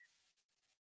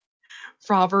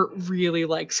 Robert really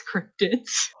likes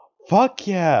cryptids. Fuck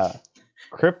yeah!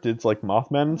 Cryptids like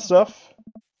Mothman and stuff?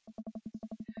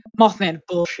 Mothman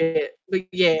bullshit. But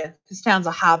yeah, this town's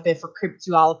a hotbed for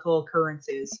cryptozoological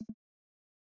occurrences.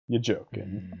 You're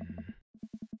joking.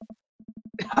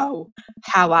 Oh,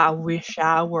 how I wish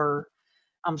I were.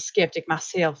 I'm a skeptic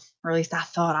myself, or at least I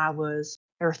thought I was.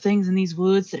 There are things in these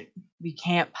woods that we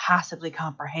can't possibly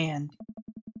comprehend.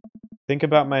 Think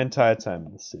about my entire time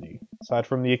in the city. Aside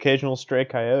from the occasional stray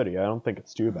coyote, I don't think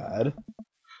it's too bad.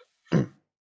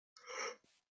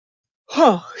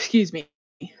 Oh, excuse me.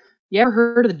 You ever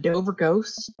heard of the Dover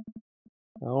Ghost?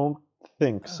 I don't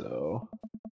think so.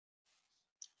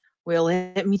 Well,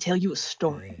 let me tell you a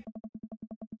story.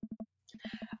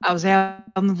 I was out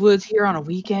in the woods here on a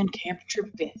weekend camping trip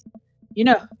with Betsy. You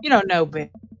don't know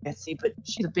Betsy, but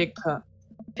she's a big pup.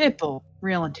 Pitbull,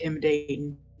 real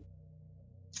intimidating.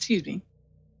 Excuse me.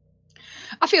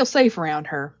 I feel safe around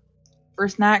her.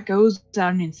 First night goes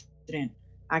without an incident.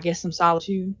 I get some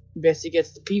solitude. Bessie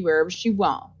gets to pee wherever she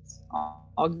wants.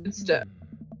 All good stuff.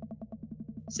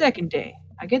 Second day,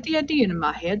 I get the idea in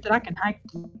my head that I can hike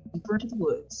deeper into the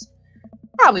woods.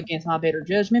 Probably against my better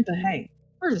judgment, but hey,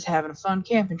 we're just having a fun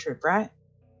camping trip, right?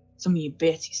 So me and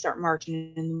Betsy start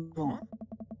marching in the morning.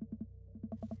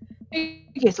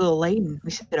 It gets a little late and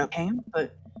we set up camp,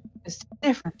 but it's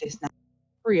different this night.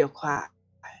 Real quiet.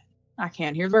 I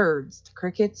can't hear birds, the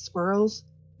crickets, squirrels,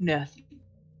 nothing.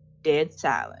 Dead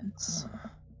silence.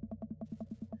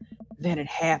 Then it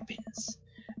happens.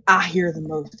 I hear the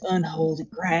most unholy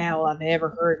growl I've ever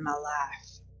heard in my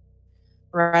life.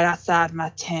 Right outside my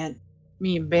tent,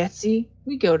 me and Betsy,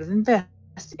 we go to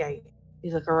investigate.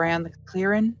 We look around the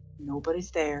clearing,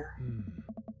 nobody's there.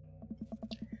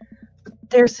 But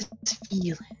there's this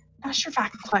feeling. Not sure if I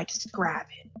can quite describe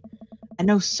it. I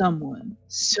know someone,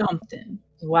 something,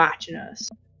 is watching us.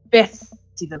 Betsy,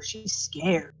 though, she's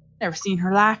scared. Never seen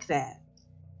her like that.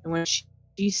 And when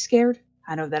she's scared,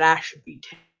 I know that I should be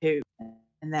too.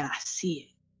 And then I see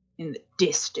it in the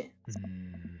distance.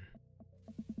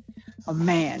 A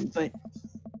man, but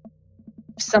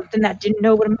something that didn't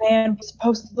know what a man was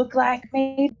supposed to look like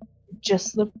made it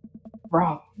just look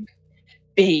wrong.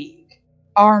 Big,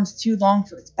 arms too long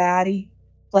for its body,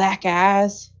 black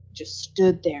eyes, just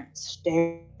stood there and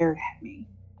stared at me.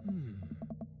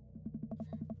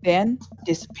 Then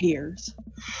disappears.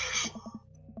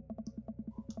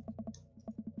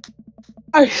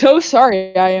 I'm so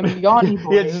sorry, I am yawning.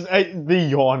 The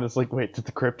yawn is like, wait, did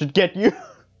the cryptid get you?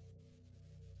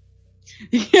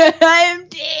 Yeah, I am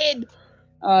dead.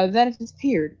 Then it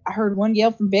disappeared. I heard one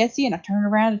yell from Betsy, and I turned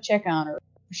around to check on her.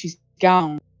 She's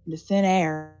gone into thin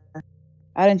air.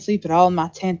 I didn't sleep at all in my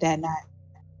tent that night,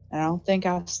 and I don't think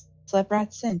I've slept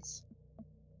right since.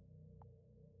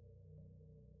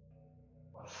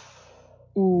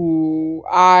 Ooh,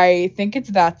 I think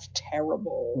that's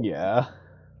terrible. Yeah.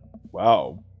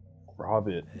 Wow.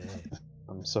 Robert.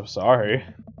 I'm so sorry.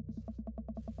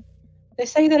 They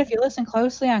say that if you listen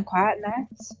closely on quiet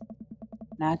nights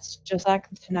just like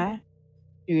tonight,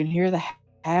 you can hear the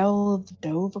howl of the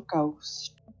Dover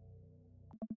ghost.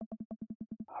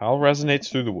 Howl resonates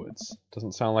through the woods.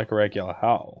 Doesn't sound like a regular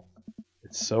howl.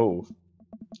 It's so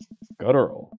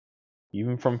guttural.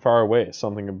 Even from far away,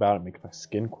 something about it makes my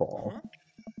skin crawl.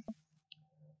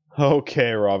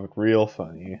 Okay, Robert, real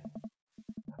funny.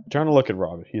 I'm trying to look at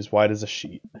Robert. He's white as a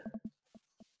sheet.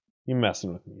 You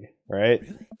messing with me, right?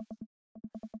 Really?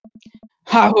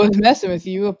 I was messing with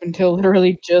you up until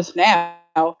literally just now.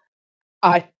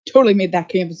 I totally made that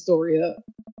campus story up.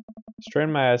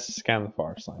 Strain my eyes to scan the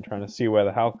forest line, trying to see where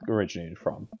the howl originated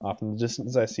from. Off in the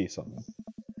distance, I see something.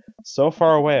 So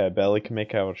far away, I barely can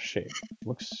make out its shape. It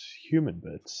looks human,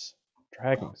 but it's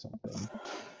dragging something.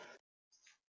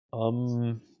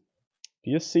 Do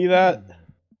you see that?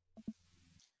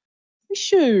 We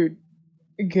should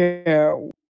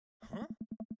go.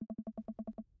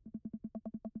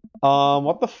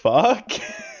 What the fuck?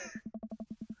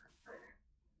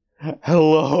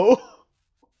 Hello?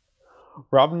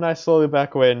 Rob and I slowly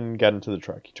back away and get into the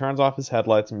truck. He turns off his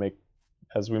headlights and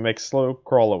as we make slow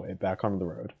crawl away back onto the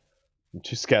road. I'm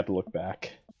too scared to look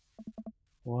back.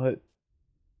 What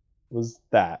was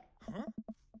that?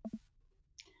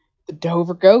 The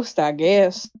Dover ghost, I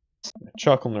guess. I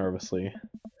chuckle nervously.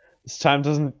 This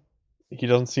time he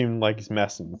doesn't seem like he's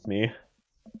messing with me.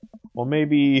 Or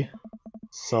maybe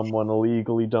someone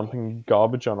illegally dumping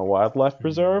garbage on a wildlife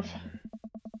preserve?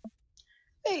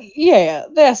 Yeah,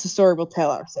 that's the story we'll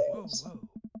tell ourselves.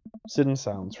 Sit in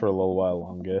silence for a little while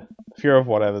longer. The fear of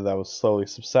whatever that was slowly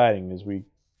subsiding as we...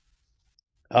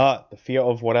 the fear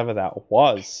of whatever that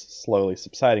was slowly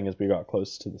subsiding as we got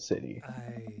close to the city.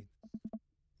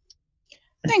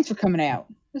 Thanks for coming out.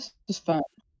 This was fun.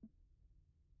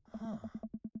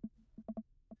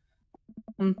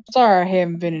 I'm sorry I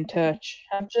haven't been in touch.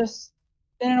 I've just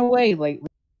been away lately.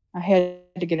 I had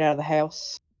to get out of the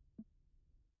house.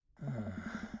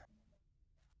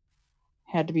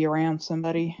 Had to be around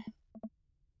somebody.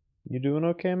 You doing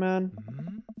okay, man?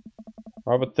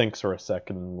 Robert thinks for a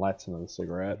second and lights another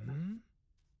cigarette.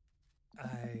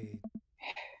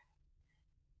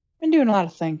 Been doing a lot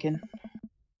of thinking.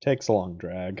 Takes a long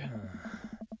drag.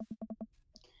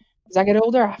 As I get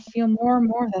older, I feel more and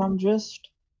more that I'm just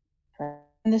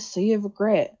in this sea of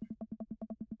regret.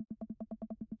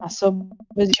 I'm so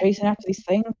busy chasing after these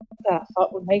things that I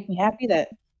thought would make me happy that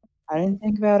I didn't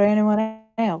think about anyone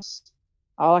else.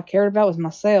 All I cared about was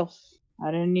myself.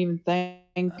 I didn't even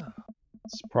think.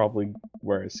 It's probably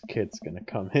where his kid's gonna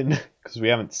come in, because we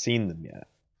haven't seen them yet.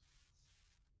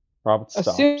 Robert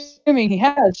stops. Assuming he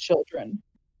has children.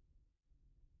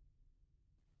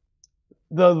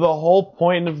 The whole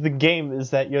point of the game is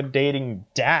that you're dating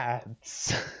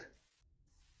dads.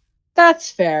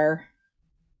 That's fair.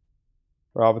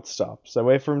 Robert stops. I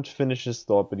wait for him to finish his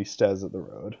thought, but he stares at the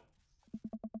road.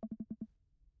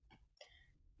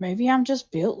 Maybe I'm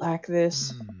just built like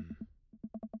this.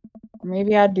 Or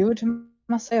maybe I do it to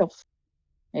myself.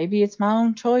 Maybe it's my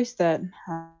own choice that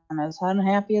I'm as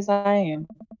unhappy as I am.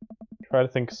 Try to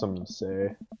think of something to say.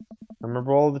 I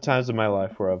remember all the times in my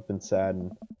life where I've been sad,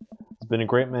 and there's been a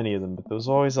great many of them, but there was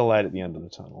always a light at the end of the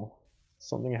tunnel.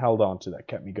 Something I held on to that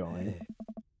kept me going.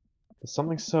 There's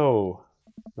something so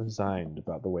resigned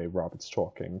about the way Robert's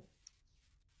talking.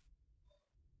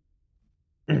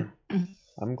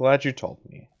 I'm glad you told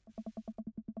me.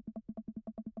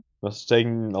 Must have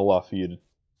taken a lot for you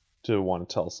to want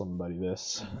to tell somebody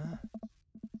this.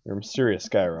 You're a mysterious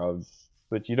guy, Rob,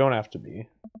 but you don't have to be.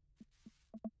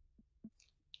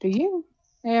 Do you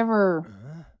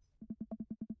ever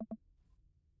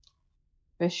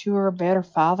wish you were a better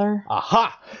father?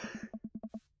 Aha!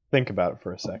 Think about it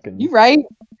for a second. You right.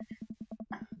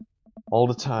 All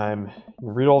the time. You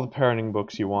can read all the parenting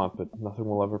books you want, but nothing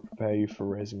will ever prepare you for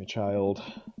raising a child.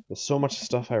 There's so much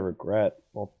stuff I regret,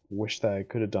 or wish that I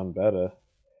could have done better.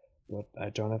 But I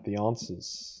don't have the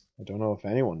answers. I don't know if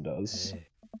anyone does.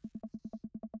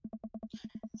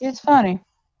 It's funny.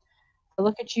 I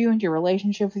look at you and your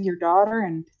relationship with your daughter,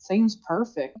 and it seems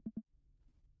perfect.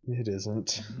 It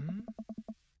isn't.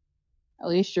 At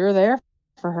least you're there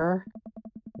for her.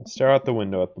 I stare out the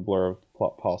window at the blur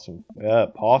of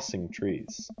passing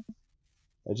trees.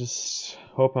 I just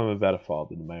hope I'm a better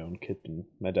father to my own kid than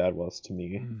my dad was to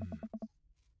me.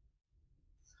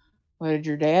 What did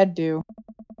your dad do?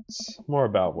 It's more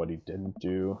about what he didn't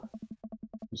do.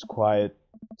 He was quiet,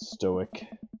 stoic.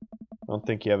 Don't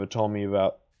think he ever told me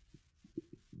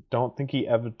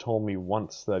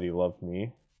once that he loved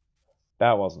me.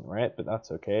 That wasn't right, but that's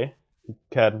okay. He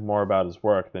cared more about his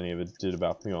work than he ever did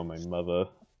about me or my mother.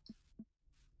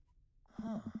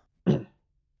 Do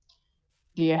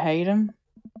you hate him?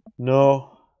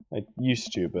 No, I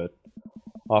used to, but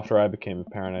after I became a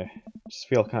parent, I just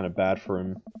feel kind of bad for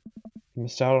him. He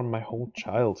missed out on my whole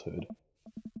childhood.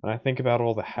 When I think about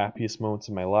all the happiest moments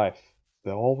in my life,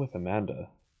 they're all with Amanda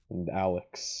and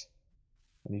Alex.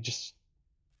 And he just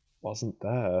wasn't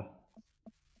there.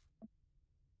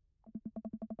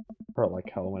 Felt like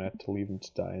hell when I had to leave him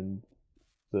to die in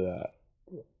the...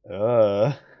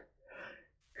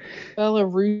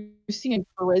 Belarusian in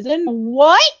prison?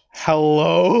 What?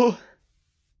 Hello?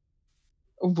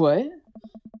 What?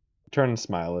 Turn and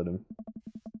smile at him.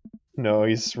 No,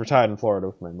 he's retired in Florida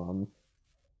with my mom.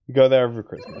 We go there every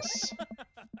Christmas.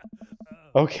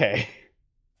 Okay.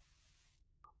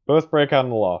 Both break out in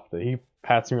the loft. He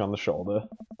pats me on the shoulder.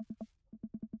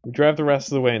 We drive the rest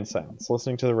of the way in silence,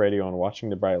 listening to the radio and watching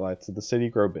the bright lights of the city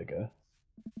grow bigger.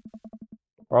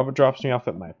 Robert drops me off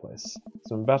at my place.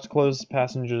 So I'm about to close the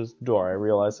passenger's door. I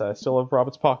realize that I still have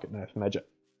Robert's pocket knife in my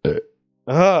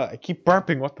I keep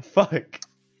burping, what the fuck?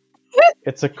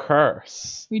 It's a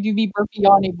curse. We do be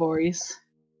Burpiani boys.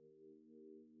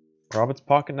 Robert's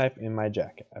pocket knife in my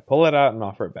jacket. I pull it out and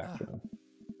offer it back to him.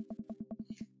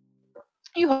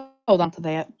 You hold on to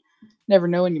that. Never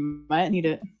know when you might need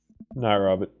it. Alright,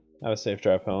 Robert. Have a safe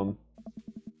drive home.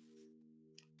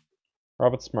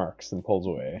 Robert smirks, then pulls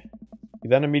away. He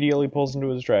then immediately pulls into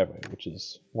his driveway, which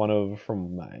is one over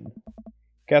from mine.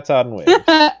 Gets out and waves.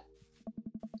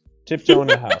 Tiptoe in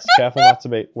the house, careful not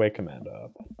to wake Amanda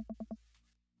up.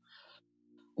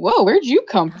 Whoa, where'd you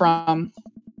come from?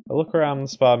 I look around and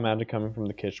spot Amanda coming from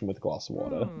the kitchen with a glass of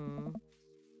water.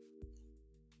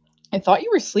 I thought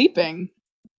you were sleeping.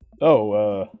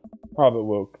 Oh, Robert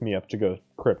woke me up to go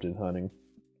cryptid hunting.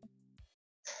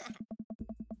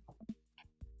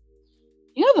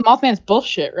 You know the Mothman's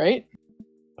bullshit, right?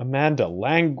 Amanda,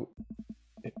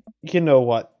 you know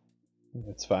what?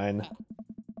 It's fine.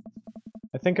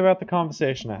 I think about the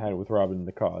conversation I had with Robin in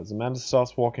the car as Amanda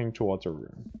starts walking towards her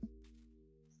room.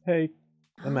 Hey,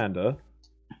 Amanda.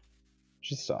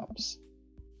 She stops.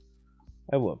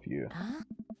 I love you.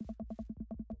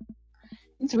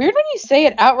 It's weird when you say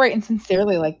it outright and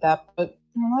sincerely like that, but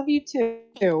I love you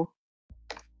too.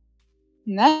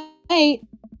 Night.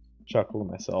 Chuckle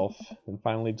to myself, and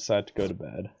finally decide to go to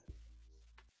bed.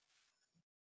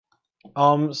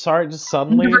 Sorry, just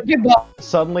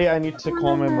suddenly I need to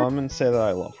call my mom and say that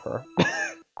I love her.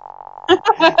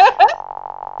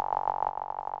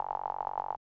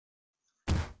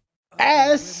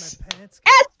 S!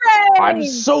 S-Ray! I'm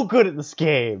so good at this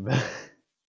game.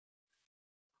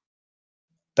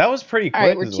 That was pretty quick. All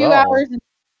right, we're as 2 well. hours.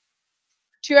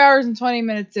 2 hours and 20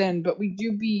 minutes in, but I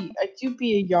do be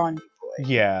a yawn boy.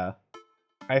 Yeah.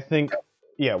 I think,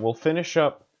 yeah, we'll finish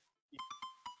up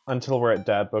until we're at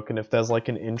Dad Book, and if there's like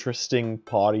an interesting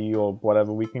party or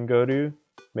whatever we can go to,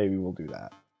 maybe we'll do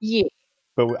that. Yeah.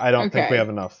 But I don't think we Okay. have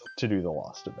enough to do the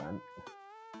last event.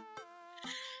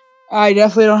 I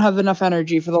definitely don't have enough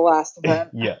energy for the last event.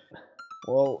 Yet.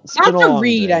 Well, it's Not been a to long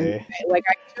read day. anyway. Like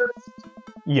I just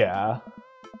Yeah,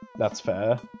 that's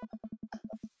fair.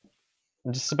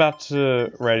 I'm just about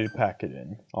to ready to pack it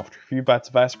in. After a few bites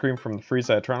of ice cream from the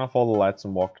freezer, I turn off all the lights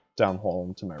and walk down the hall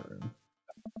into my room.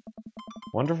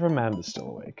 Wonder if Amanda's still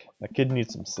awake. That kid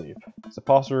needs some sleep. As I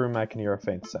pass the room, I can hear a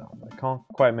faint sound. I can't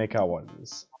quite make out what it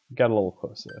is. Get a little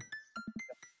closer.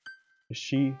 Is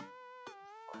she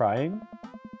crying?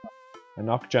 I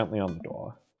knock gently on the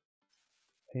door.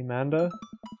 Hey, Amanda?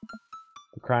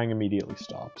 The crying immediately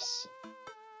stops.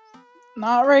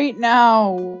 not right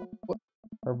now.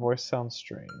 Her voice sounds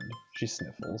strained. She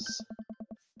sniffles.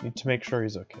 Need to make sure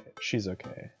he's okay. She's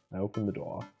okay. I open the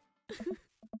door.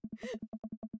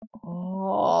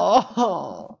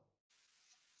 Oh.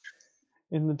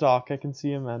 In the dark, I can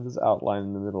see Amanda's outline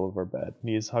in the middle of her bed,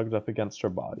 knees hugged up against her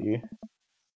body.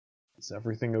 Is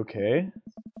everything okay?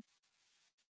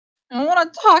 I don't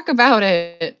want to talk about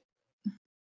it.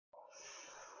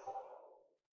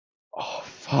 Oh,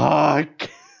 fuck.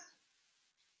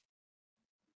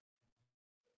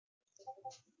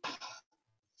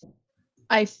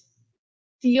 I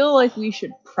feel like we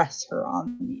should press her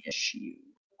on the issue.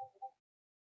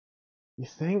 You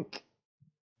think?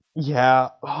 Yeah.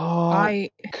 Oh,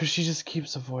 I because she just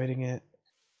keeps avoiding it.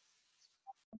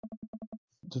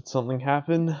 Did something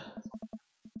happen?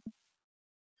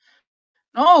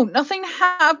 No, nothing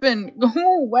happened.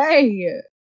 Go away.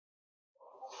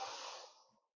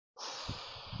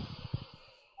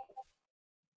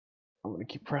 I'm gonna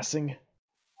keep pressing.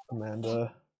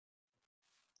 Amanda.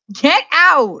 Get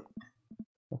out.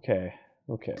 Okay,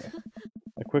 okay.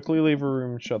 I quickly leave her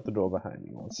room and shut the door behind me.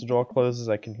 Once the door closes,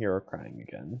 I can hear her crying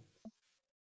again.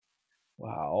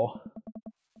 Wow.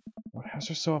 What has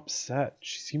her so upset?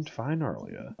 She seemed fine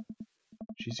earlier.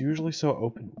 She's usually so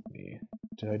open with me.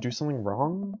 Did I do something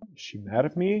wrong? Is she mad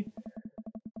at me?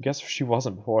 I guess if she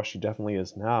wasn't before, she definitely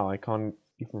is now. I can't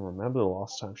even remember the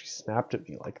last time she snapped at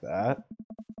me like that.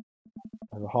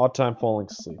 I have a hard time falling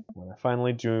asleep. When I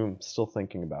finally do, I'm still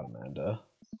thinking about Amanda.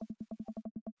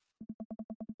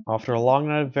 After a long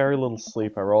night of very little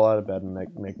sleep, I roll out of bed and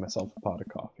make myself a pot of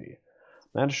coffee.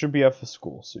 Amanda should be up for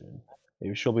school soon.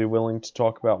 Maybe she'll be willing to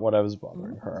talk about whatever's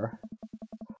bothering her.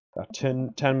 About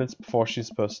 10 minutes before she's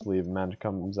supposed to leave, Amanda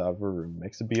comes out of her room,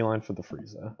 makes a beeline for the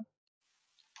freezer.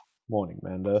 Morning,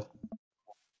 Amanda.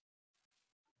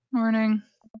 Morning.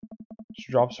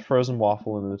 She drops a frozen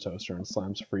waffle into the toaster and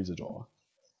slams the freezer door.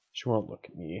 She won't look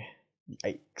at me.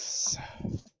 Yikes.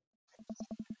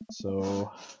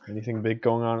 So, anything big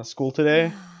going on at school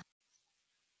today?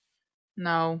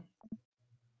 No.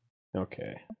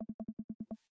 Okay.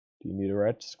 Do you need a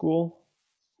ride to school?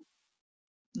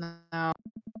 No.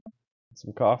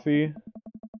 Some coffee?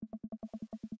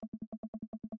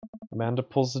 Amanda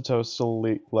pulls the toaster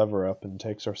lever up and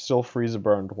takes her still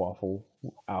freezer-burned waffle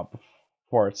out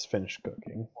before it's finished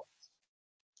cooking.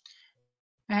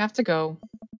 I have to go.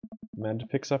 Amanda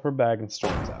picks up her bag and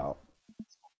storms out.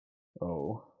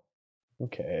 Oh.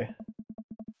 Okay.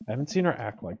 I haven't seen her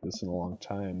act like this in a long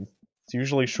time. It's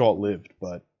usually short-lived,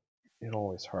 but it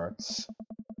always hurts.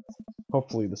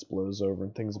 Hopefully this blows over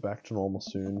and things are back to normal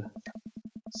soon.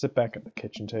 Sit back at the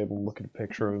kitchen table and look at a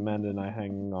picture of Amanda and I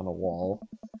hanging on a wall.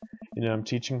 You know, I'm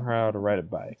teaching her how to ride a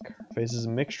bike. Her face is a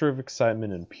mixture of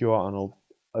excitement and pure,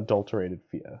 unadulterated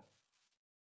fear.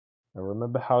 I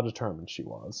remember how determined she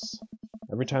was.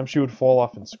 Every time she would fall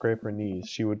off and scrape her knees,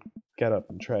 she would get up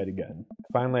and try it again.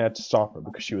 Finally, I had to stop her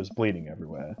because she was bleeding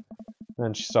everywhere.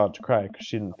 Then she started to cry because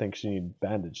she didn't think she needed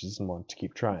bandages and wanted to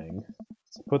keep trying.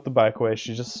 So I put the bike away,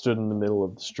 she just stood in the middle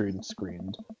of the street and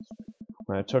screamed.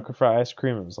 When I took her for ice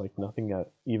cream, it was like nothing had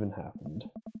even happened.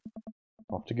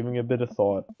 After giving it a bit of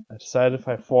thought, I decided if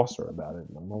I force her about it,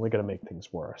 I'm only going to make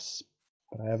things worse.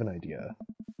 But I have an idea.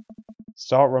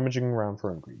 Start rummaging around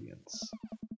for ingredients.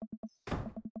 I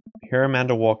hear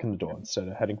Amanda walk in the door. Instead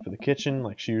of heading for the kitchen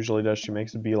like she usually does, she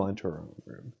makes a beeline to her own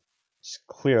room. She's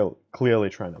clearly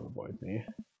trying to avoid me.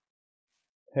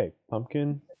 Hey,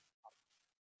 Pumpkin,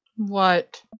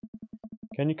 What?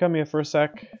 can you come here for a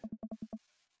sec?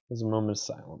 There's a moment of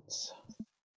silence.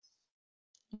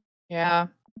 Yeah.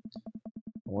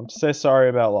 I want to say sorry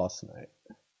about last night.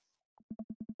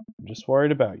 I'm just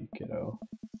worried about you, kiddo. I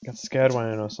get scared when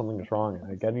I know something's wrong,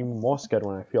 and I get even more scared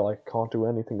when I feel like I can't do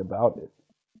anything about it.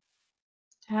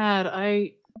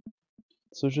 Dad,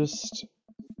 So just,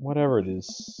 whatever it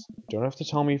is, you don't have to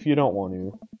tell me if you don't want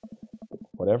to. But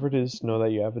whatever it is, know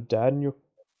that you have a dad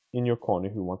in your corner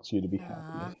who wants you to be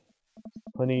happy.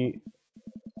 Honey,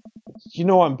 you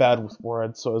know I'm bad with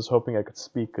words, so I was hoping I could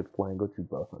speak a language we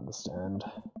both understand.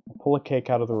 I'll pull a cake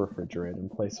out of the refrigerator and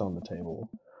place it on the table.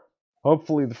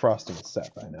 Hopefully the frosting is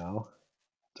set by now.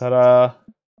 Ta-da!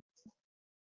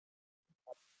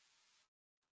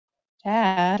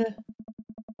 Dad.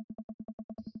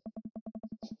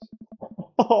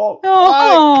 Oh,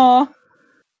 Oh.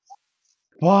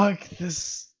 fuck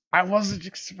this. I wasn't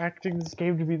expecting this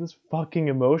game to be this fucking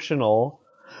emotional.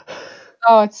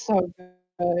 Oh, it's so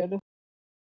good.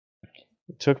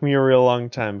 It took me a real long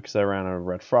time because I ran out of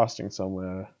red frosting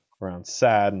somewhere around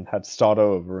sad and had to start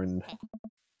over, and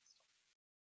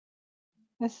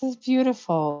This is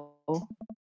beautiful.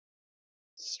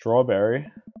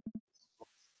 strawberry.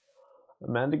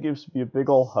 Amanda gives me a big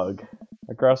ol' hug.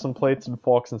 I grab some plates and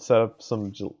forks and serve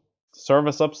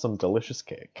us up some delicious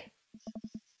cake.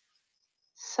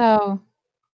 So,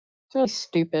 it's really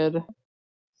stupid.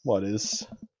 What is?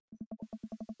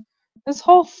 This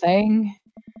whole thing.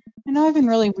 I know I've been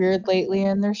really weird lately,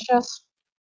 and there's just.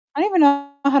 I don't even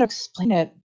know how to explain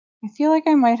it. I feel like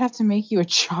I might have to make you a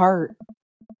chart.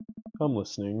 I'm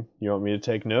listening. You want me to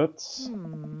take notes?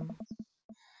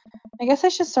 I guess I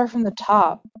should start from the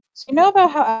top. So, you know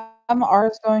about how Emma R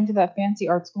is going to that fancy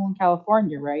art school in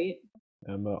California, right?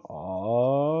 Emma,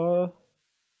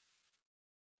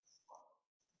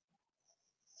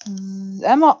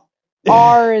 Emma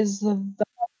R is the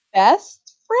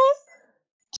best friend?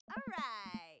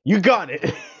 You got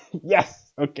it!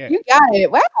 Yes! Okay. You got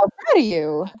it. Wow, proud of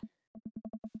you.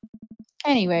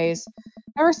 Anyways,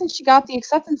 ever since she got the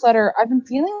acceptance letter, I've been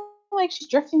feeling like she's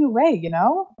drifting away, you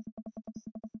know?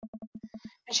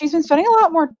 And she's been spending a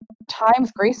lot more time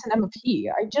with Grace and Emma P.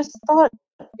 I just thought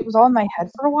it was all in my head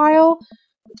for a while.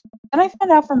 Then I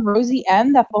found out from Rosie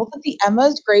M that both of the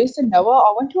Emmas, Grace, and Noah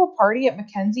all went to a party at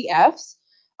Mackenzie F's.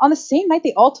 On the same night,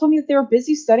 they all told me that they were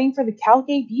busy studying for the Calc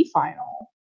AB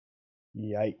final.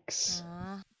 Yikes.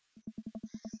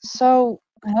 So,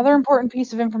 another important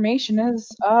piece of information is,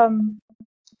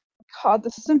 God,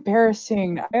 this is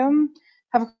embarrassing. I,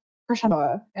 have a crush on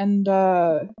Noah, and,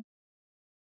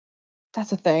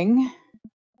 that's a thing.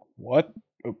 What?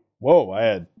 Whoa, I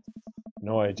had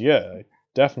no idea. I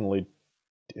definitely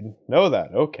didn't know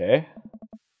that. Okay.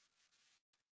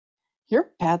 You're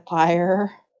a bad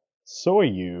liar. So are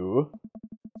you.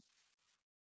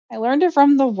 I learned it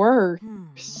from the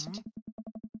worst.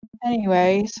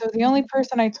 Anyway, so the only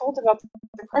person I told about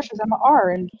the crush was Emma R,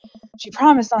 and she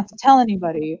promised not to tell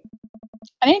anybody.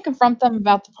 I didn't confront them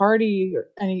about the party or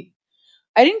I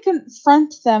didn't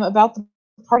confront them about the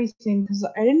party thing because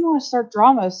I didn't want to start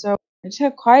drama, so I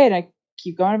took it quiet and I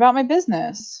keep going about my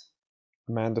business.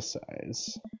 Amanda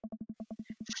sighs.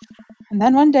 And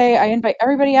then one day I invite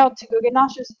everybody out to go get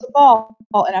nachos at the ball,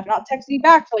 and have not texted me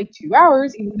back for like 2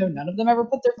 hours, even though none of them ever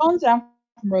put their phones down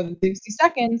for more than 60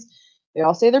 seconds. They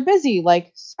all say they're busy,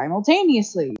 like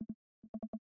simultaneously.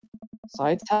 So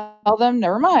I tell them,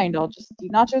 never mind, I'll just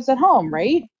eat nachos at home,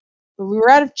 right? But we were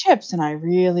out of chips, and I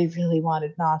really, really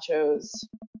wanted nachos.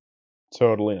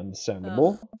 Totally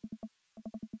understandable.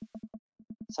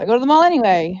 So I go to the mall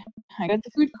anyway. I go to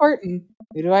the food court, and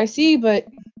who do I see but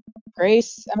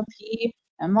Grace, Emma P,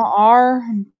 Emma R,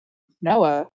 and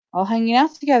Noah, all hanging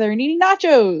out together and eating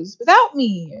nachos without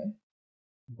me.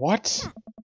 What?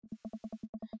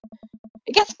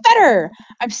 It gets better!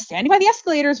 I'm standing by the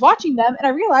escalators watching them, and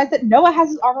I realize that Noah has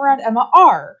his arm around Emma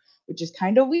R, which is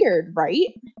kind of weird,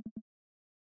 right?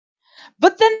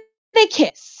 But then they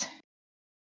kiss.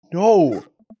 No!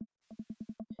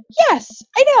 Yes,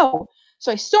 I know.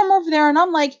 So I storm over there and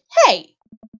I'm like, hey!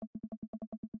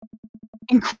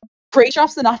 And Grace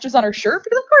drops the nachos on her shirt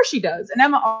because of course she does. And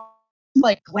Emma R,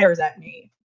 like glares at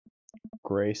me.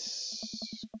 Grace.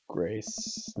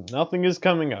 Nothing is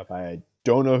coming up. I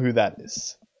don't know who that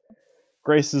is.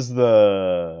 Grace is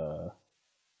the...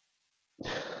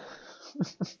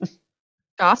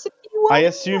 Gossipy one? I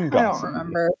assume I gossipy. don't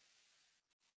remember.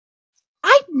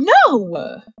 I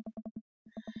know!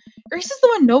 Grace is the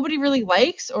one nobody really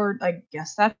likes, or I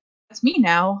guess that's me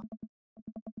now.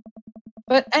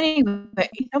 But anyway,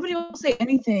 nobody will say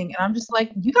anything, and I'm just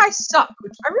like, you guys suck,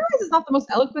 which I realize is not the most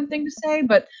eloquent thing to say,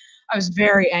 but I was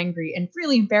very angry and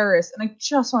really embarrassed, and I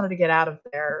just wanted to get out of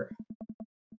there.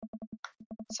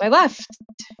 So I left,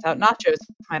 without nachos,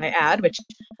 might I add, which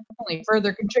only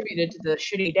further contributed to the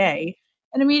shitty day,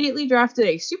 and immediately drafted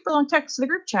a super long text to the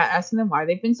group chat asking them why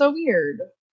they've been so weird.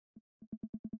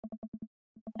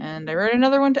 And I wrote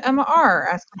another one to Emma R.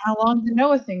 asking how long the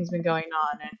Noah thing's been going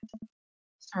on. And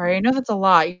sorry, I know that's a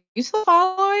lot. You still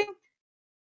following?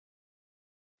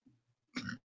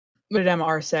 What did Emma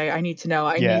R say? I need to know.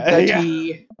 I need the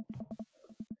tea.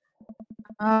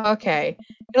 Okay.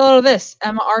 Get a load of this.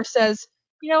 Emma R says,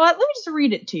 you know what? Let me just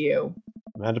read it to you.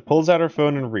 Amanda pulls out her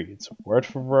phone and reads, word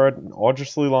for word, an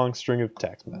arduously long string of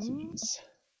text messages.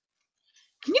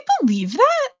 Can you believe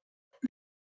that?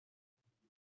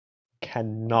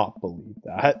 Cannot believe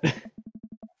that. I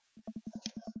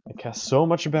care so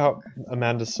much about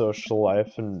Amanda's social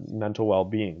life and mental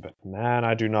well-being, but man,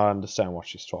 I do not understand what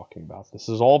she's talking about. This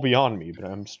is all beyond me, but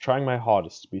I'm just trying my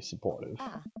hardest to be supportive.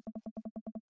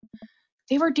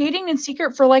 They were dating in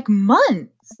secret for like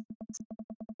months.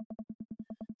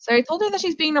 So I told her that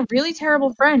she's being a really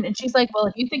terrible friend, and she's like, well,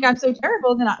 if you think I'm so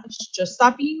terrible, then just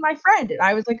stop being my friend. And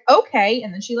I was like, okay,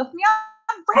 and then she left me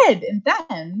on red, and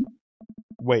then...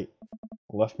 Wait,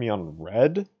 left me on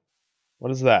red?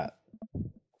 What is that?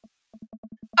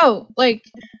 Oh, like,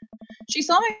 she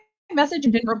saw my message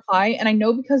and didn't reply, and I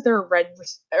know because there are read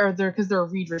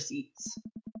receipts.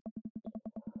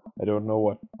 I don't know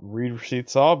what read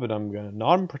receipts are, but I'm gonna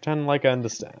nod and pretend like I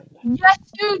understand. Yes,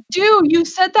 you do! You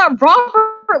said that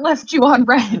Robert left you on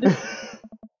red!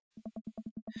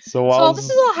 So this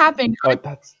is all happening. Oh,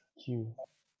 that's you.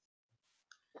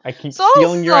 I keep So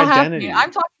stealing your identity.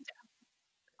 I'm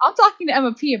talking to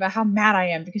Emma P about how mad I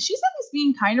am because she said this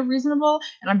being kind of reasonable,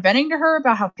 and I'm venting to her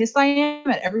about how pissed I am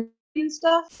at everything and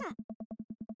stuff.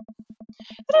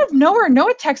 But out of nowhere,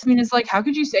 Noah texts me and is like, how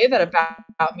could you say that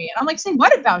about me? And I'm like, say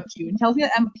what about you? And tells me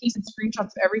that Emma P sent screenshots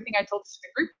of everything I told to the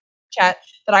group chat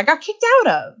that I got kicked out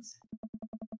of.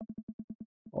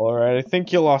 Alright, I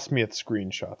think you lost me at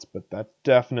screenshots, but that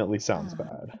definitely sounds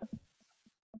bad.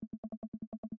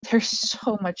 There's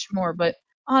so much more, but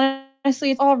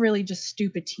honestly, it's all really just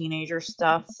stupid teenager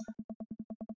stuff.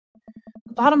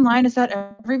 The bottom line is that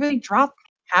everybody dropped.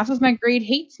 Half of my grade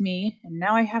hates me, and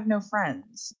now I have no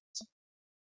friends.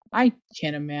 I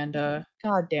can, Amanda.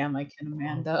 God damn, I can,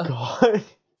 Amanda. Oh, God.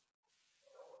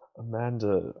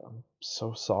 Amanda, I'm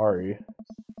so sorry.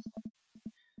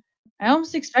 I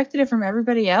almost expected it from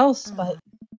everybody else, but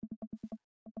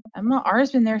Emma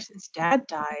R's been there since Dad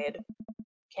died.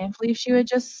 Can't believe she would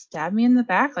just stab me in the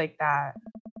back like that.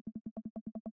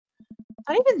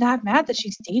 Not even that mad that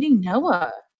she's dating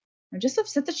Noah. I'm just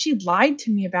upset that she lied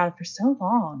to me about it for so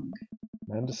long.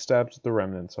 Amanda stabs the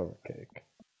remnants of her cake.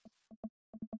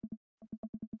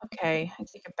 Okay, I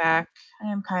take it back.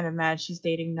 I am kind of mad she's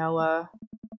dating Noah.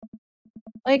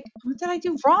 Like, what did I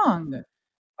do wrong?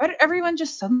 Why did everyone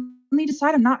just suddenly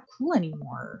decide I'm not cool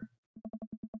anymore?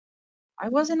 Why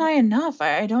wasn't I enough?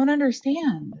 I don't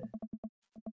understand.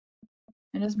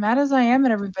 And as mad as I am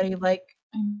at everybody, like,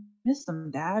 I miss them,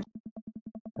 Dad.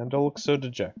 Amanda looks so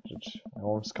dejected. I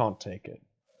almost can't take it.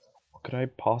 What could I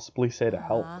possibly say to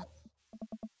help?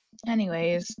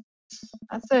 Anyways,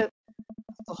 that's it.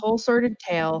 That's the whole sordid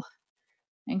tale.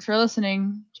 Thanks for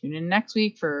listening. Tune in next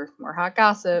week for more hot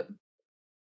gossip.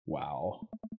 Wow.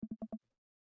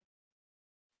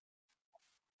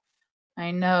 I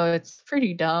know, it's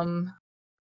pretty dumb.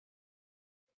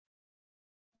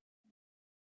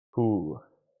 Ooh.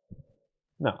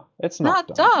 No, it's Not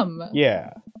dumb.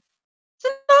 Yeah. It's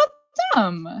not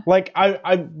dumb. Like,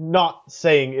 I'm not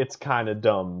saying it's kind of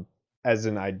dumb, as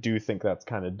in I do think that's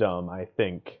kind of dumb. I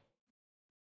think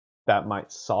that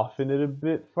might soften it a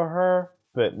bit for her,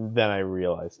 but then I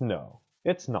realized, no,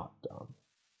 it's not dumb.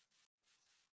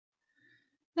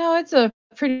 No, it's a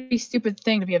pretty stupid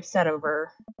thing to be upset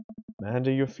over.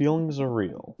 Amanda, your feelings are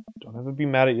real. Don't ever be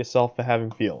mad at yourself for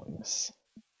having feelings.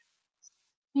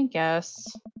 I guess.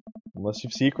 Unless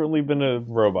you've secretly been a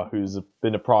robot who's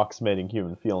been approximating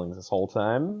human feelings this whole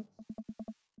time.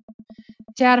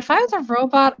 Dad, if I was a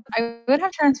robot, I would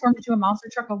have transformed into a monster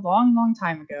truck a long, long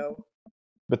time ago.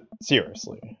 But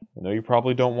seriously, I know you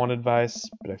probably don't want advice,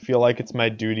 but I feel like it's my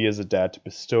duty as a dad to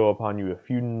bestow upon you a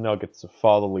few nuggets of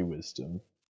fatherly wisdom.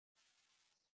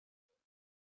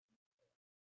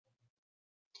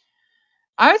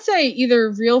 I would say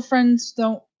either real friends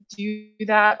don't do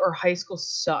that or high school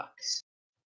sucks.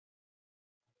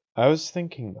 I was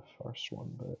thinking the first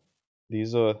one, but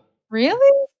these are...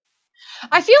 Really?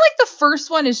 I feel like the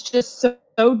first one is just so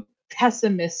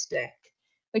pessimistic.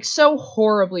 Like, so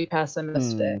horribly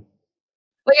pessimistic.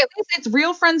 Like, at least it's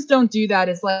real friends don't do that.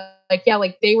 It's like, yeah,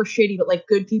 like, they were shitty, but, like,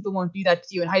 good people won't do that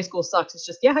to you, and high school sucks. It's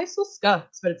just, yeah, high school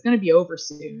sucks, but it's gonna be over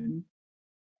soon.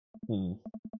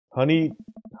 Honey,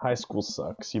 high school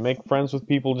sucks. You make friends with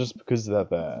people just because they're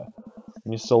there.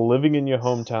 When you're still living in your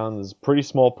hometown, there's a pretty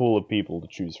small pool of people to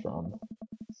choose from.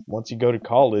 Once you go to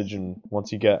college and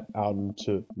once you get out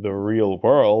into the real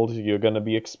world, you're going to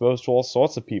be exposed to all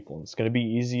sorts of people. It's going to be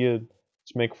easier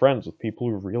to make friends with people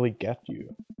who really get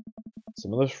you.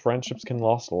 Some of those friendships can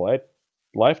last a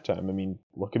lifetime. I mean,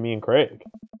 look at me and Craig.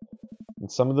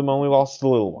 And some of them only last a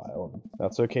little while, and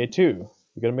that's okay too.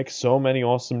 You're going to make so many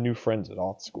awesome new friends at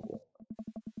art school.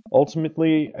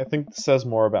 Ultimately, I think this says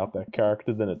more about that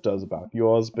character than it does about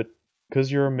yours, but because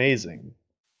you're amazing.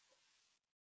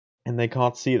 And they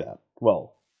can't see that.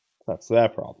 Well, that's their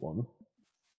problem.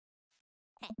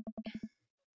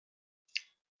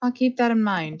 I'll keep that in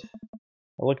mind.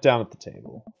 I look down at the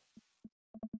table.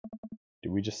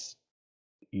 Did we just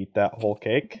eat that whole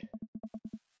cake?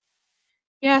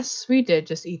 Yes, we did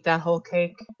just eat that whole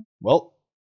cake. Well,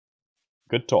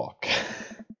 good talk.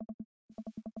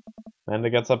 Amanda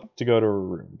gets up to go to her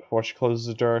room. Before she closes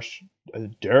the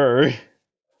door,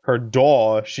 her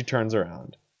door, she turns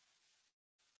around.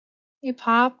 Hey,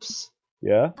 Pops.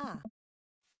 Yeah? Ah,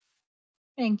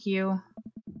 Thank you.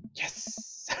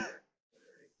 Yes!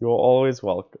 You're always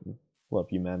welcome. Love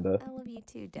you, Amanda. I love you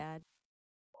too, Dad.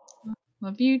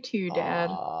 Love you too, Dad.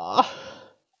 Ah.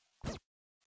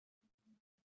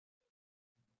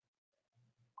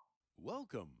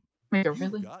 Welcome. Wait, You've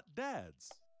really? got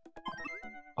dads.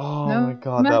 Oh No, my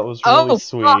god, no. that was really Oh,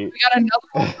 sweet. fuck, we got another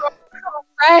one from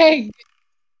Craig.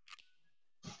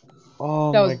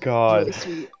 Oh That my was god. really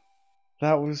sweet.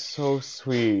 That was so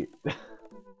sweet.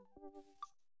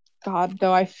 God,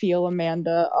 though, I feel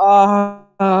Amanda. I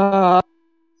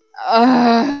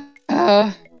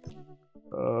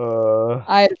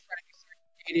had a friend who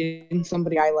started dating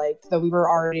somebody I liked, though we were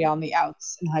already on the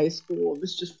outs in high school. It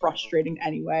was just frustrating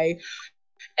anyway.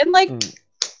 And like,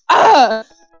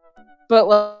 but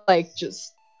like,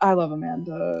 just I love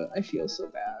Amanda. I feel so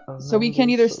bad. So we can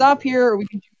Amanda's either so stop good. here or we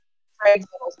can do Craig's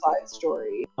little side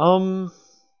story.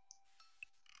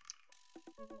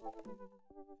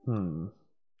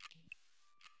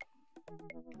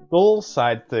 The little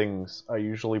side things are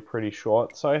usually pretty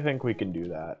short, so I think we can do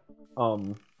that.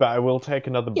 But I will take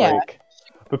another Yeah. break.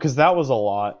 Because that was a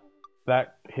lot.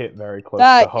 That hit very close to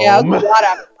That home. yeah, that's a lot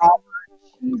after Robert.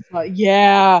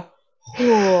 Yeah.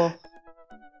 Oh.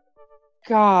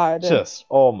 God. Just,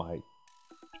 oh my.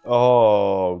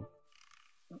 Oh.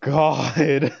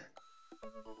 God.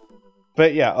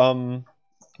 But yeah,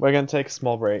 we're gonna take a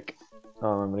small break.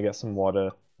 I'm gonna get some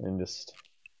water and just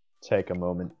take a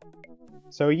moment.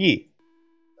 So, yeah,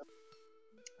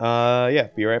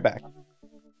 be right back.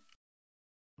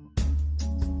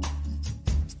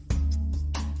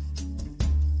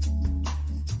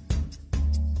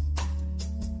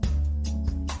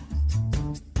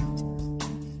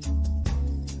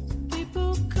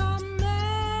 people come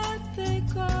and they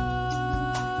go.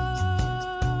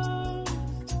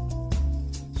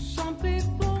 Some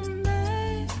people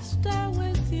may stay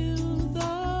with you though.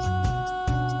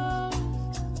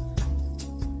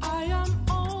 I am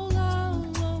all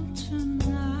alone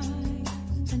tonight.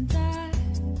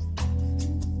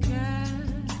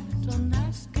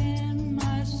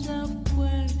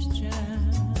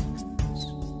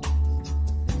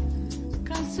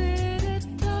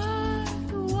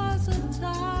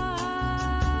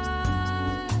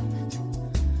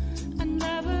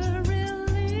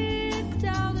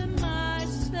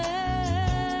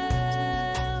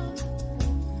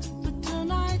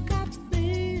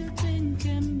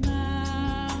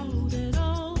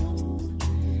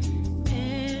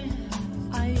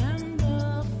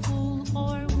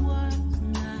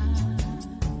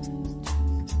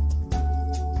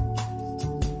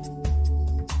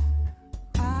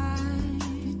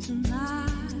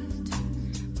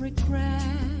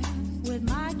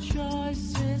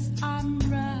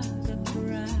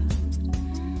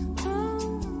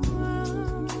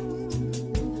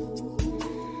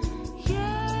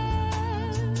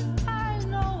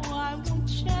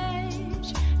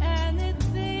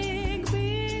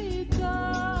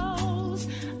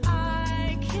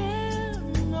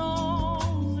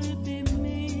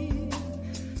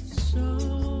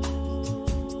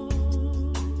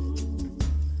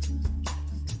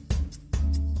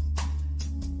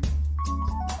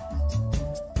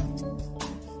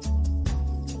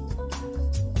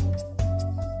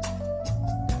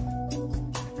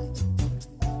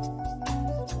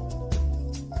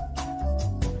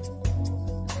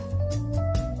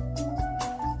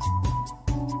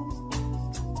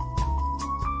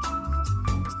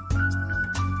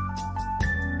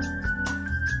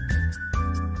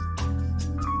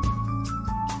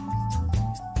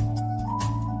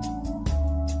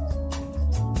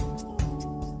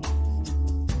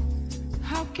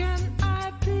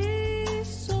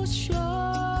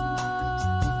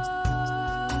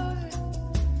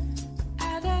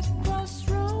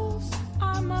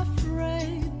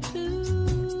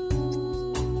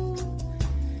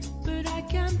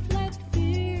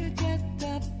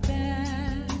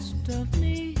 best of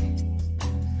me.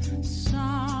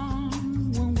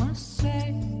 Someone once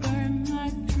said, burn my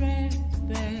dread,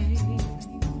 babe.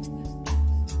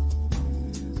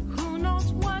 Who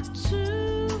knows what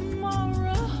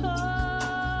tomorrow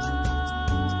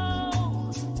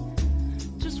holds?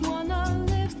 Just wanna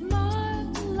live my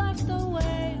life the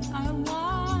way I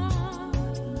want.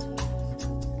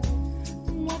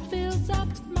 What fills up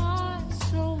my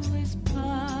soul is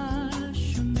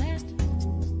passionate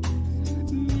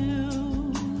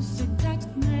music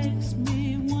that makes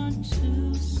me want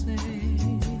to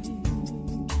sing.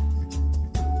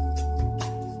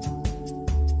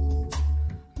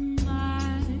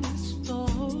 My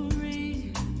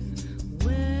story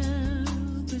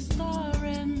will be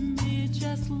starring me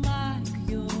just like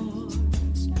yours.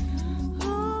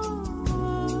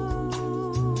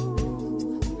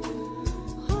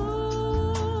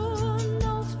 Who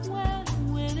knows when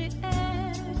will it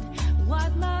end?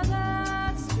 What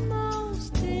matters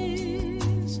most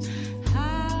is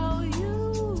how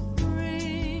you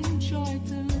bring joy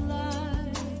to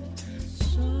life.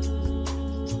 So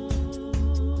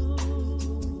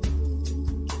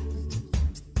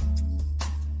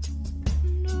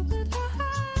no, but I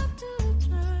have to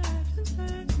try to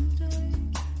take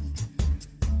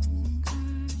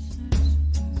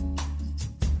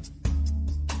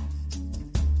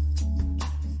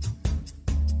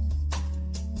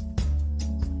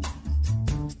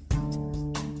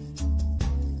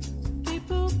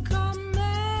people come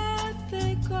and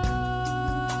they go.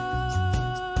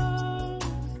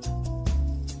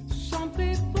 Some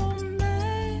people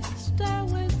may stay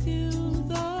with you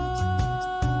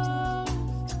though.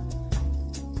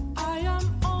 I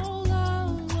am all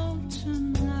alone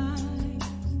tonight,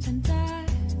 and I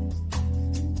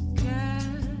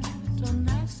kept on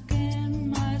asking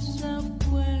myself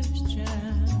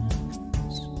questions.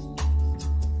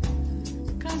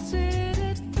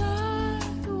 Considered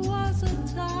that was a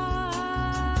time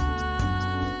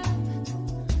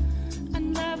I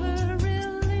never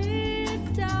really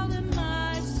doubted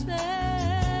myself,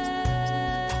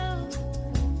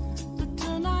 but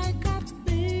tonight got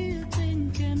me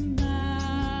thinking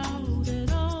about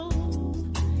it all.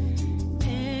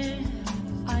 If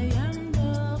I am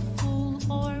the fool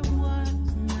or what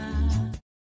now?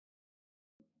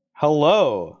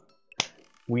 Hello!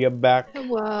 We are back.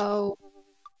 Hello.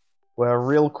 We're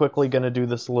real quickly gonna do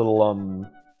this little,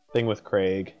 thing with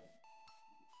Craig.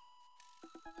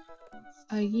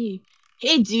 Yeah.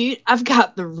 Hey, dude, I've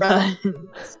got the runs.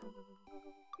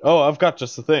 Oh, I've got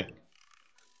just the thing.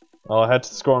 I'll head to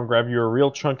the store and grab you a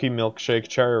real chunky milkshake,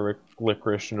 cherry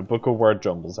licorice, and a book of word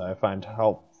jumbles I find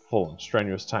helpful in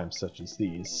strenuous times such as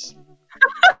these.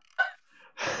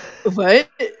 What?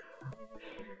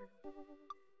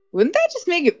 Wouldn't that just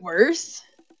make it worse?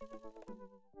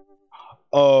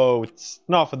 Oh, it's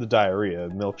not for the diarrhea.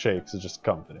 Milkshakes are just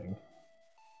comforting.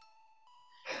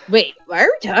 Wait, why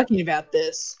are we talking about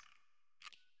this?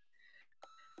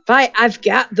 I've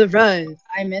got the runs.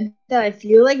 I meant that I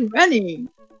feel like running.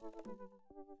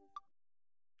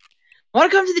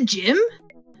 Want to come to the gym?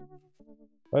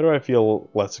 Why do I feel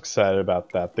less excited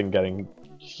about that than getting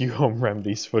you home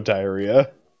remedies for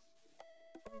diarrhea?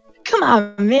 Come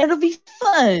on, man, it'll be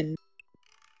fun.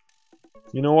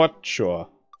 You know what? Sure.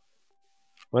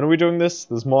 When are we doing this?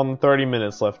 There's more than 30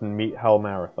 minutes left in Meet Hell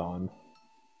Marathon.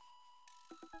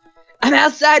 I'm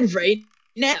outside right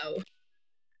now.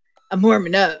 I'm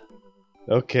warming up.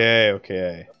 Okay,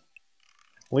 okay.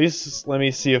 At least let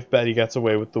me see if Betty gets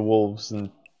away with the wolves and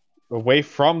away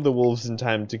from the wolves in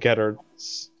time to get her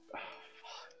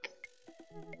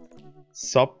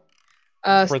Prasada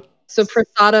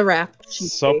wrapped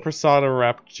cheesecake. Prasada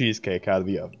wrapped cheesecake out of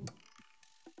the oven.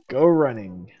 Go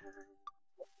running.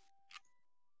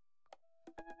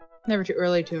 Never too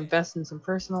early to invest in some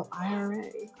personal IRA.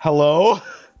 Hello?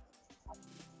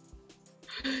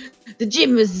 The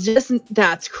gym is just...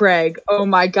 That's Craig. Oh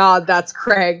my god, that's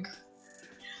Craig.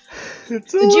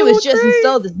 It's The gym has just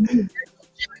installed this new virtual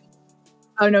jogging.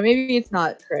 Oh no, maybe it's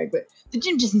not Craig, but the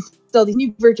gym just installed these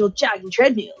new virtual jogging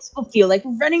treadmills. We'll feel like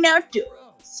we're running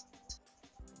outdoors.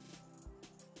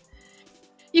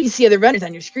 You can see other runners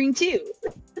on your screen too.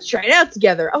 Let's try it out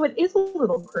together. Oh, it is a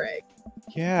little Craig.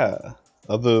 Yeah.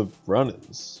 Other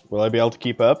runners. Will I be able to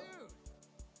keep up?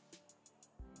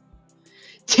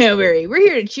 Don't worry, we're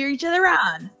here to cheer each other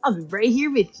on. I'll be right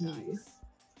here with you.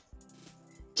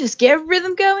 Just get a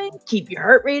rhythm going, keep your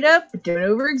heart rate up, but don't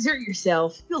overexert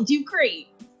yourself. You'll do great.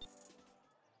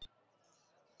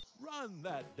 Run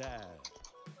that dad.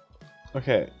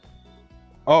 Okay.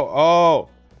 Oh.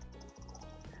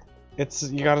 It's,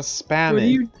 you gotta spam What it. are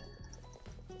you...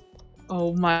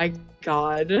 Oh my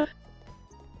god.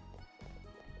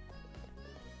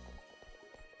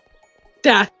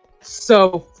 That's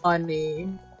so funny.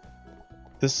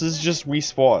 This is just Wii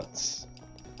Sports.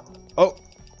 Oh!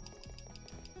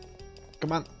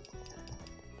 Come on.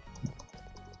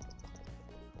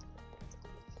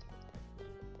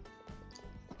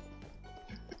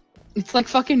 It's like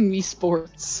fucking Wii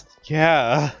Sports.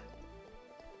 Yeah.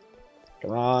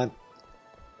 Come on.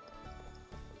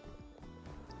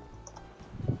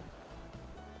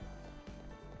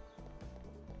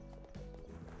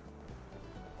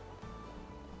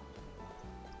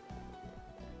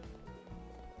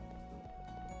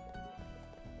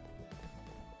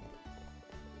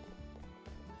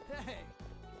 Hey,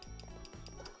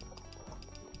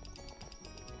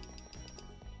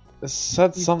 It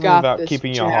said You something got about this,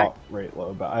 keeping your Jack. heart rate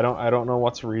low, but I don't know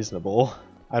what's reasonable.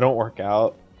 I don't work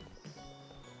out.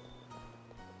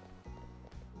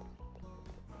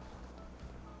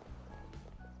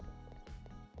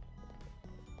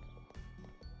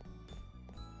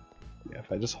 Yeah,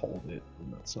 if I just hold it,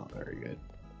 then that's not very good.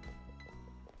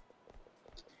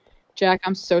 Jack,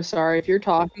 I'm so sorry. If you're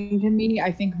talking to me,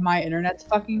 I think my internet's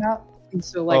fucking up. And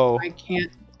so, like, Oh. I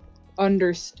can't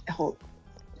understand.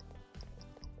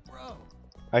 bro.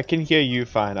 I can hear you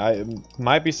fine. It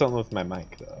might be something with my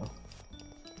mic though.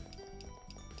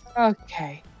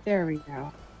 Okay, there we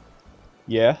go.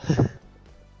 Yeah.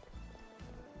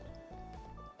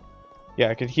 Yeah,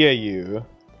 I can hear you.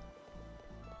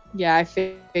 Yeah, I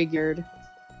figured.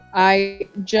 I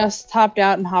just hopped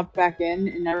out and hopped back in,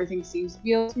 and everything seems to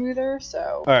be a little smoother,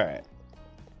 so. Alright.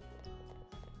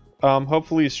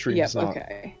 Hopefully stream's Yep, not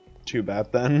okay. too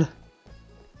bad then.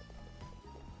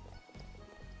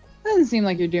 Doesn't seem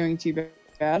like you're doing too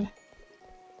bad.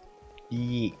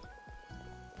 Yeah.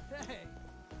 Hey,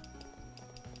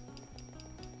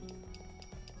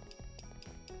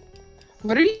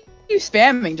 What are you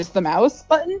spamming? Just the mouse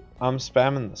button? I'm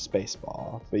spamming the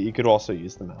spacebar, but you could also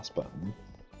use the mouse button.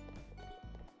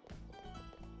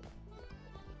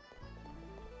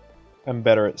 I'm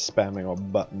better at spamming a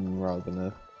button rather than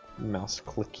a mouse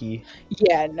clicky.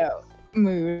 Yeah, no.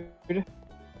 Mood.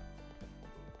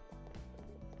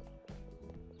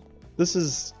 This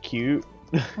is cute.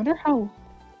 Wonder how.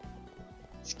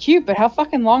 It's cute, but how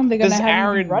fucking long they gonna This have you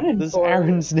Aaron. running This for?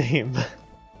 Aaron's name.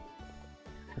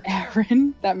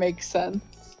 Aaron? That makes sense.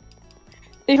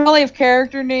 They probably have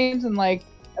character names and like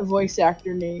voice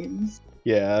actor names.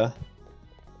 Yeah.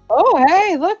 Oh,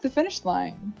 hey, look, the finish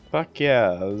line. Fuck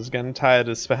yeah. I was getting tired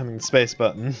of spamming the space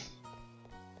button.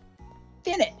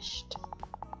 Finished.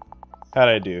 How'd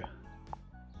I do?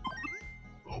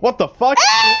 What the fuck?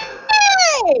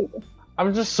 Hey!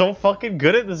 I'm just so fucking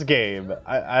good at this game.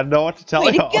 I don't know what to tell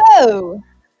Way to y'all. go!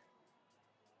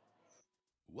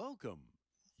 welcome.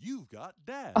 You've got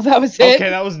dad. Oh, that was it? Okay,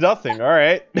 that was nothing.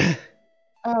 Alright.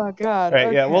 Oh, God.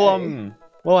 Right, yeah, okay.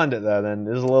 we'll end it there then.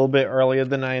 It was a little bit earlier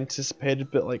than I anticipated,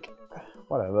 but like,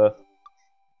 whatever.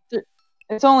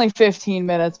 It's only 15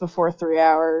 minutes before 3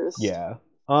 hours. Yeah.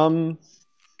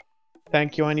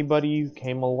 Thank you anybody who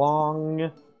came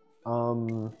along.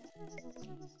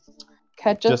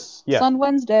 Catch us Just, yeah. on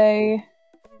Wednesday.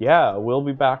 Yeah, we'll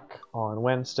be back on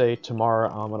Wednesday. Tomorrow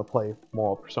I'm gonna play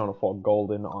more Persona 4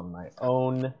 Golden on my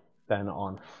own. Then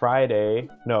on Friday,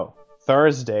 no,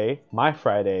 Thursday, my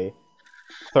Friday,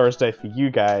 Thursday for you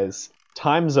guys.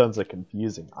 Time zones are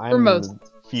confusing. I'm in most.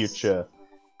 the future.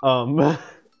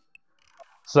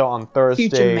 So on Future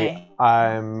Thursday, May.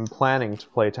 I'm planning to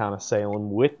play Town of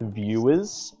Salem with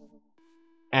viewers,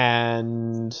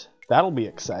 and that'll be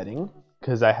exciting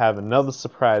because I have another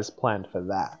surprise planned for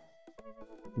that,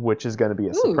 which is going to be a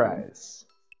Ooh. surprise,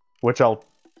 which I'll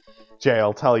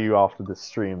tell you after this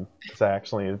stream because I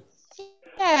actually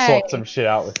Yay. sort some shit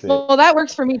out with it. Well, that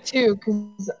works for me too,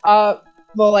 because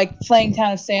well, like playing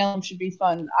Town of Salem should be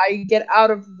fun. I get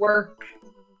out of work,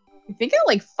 I think at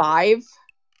like 5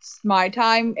 my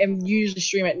time, and usually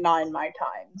stream at 9 my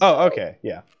time. Oh, okay,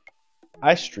 yeah.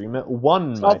 I stream at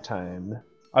 1 So my time.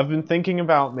 I've been thinking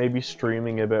about maybe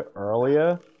streaming a bit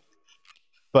earlier,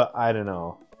 but I don't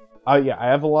know. Yeah, I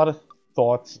have a lot of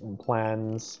thoughts and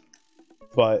plans,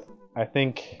 but I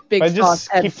think Big if I thoughts,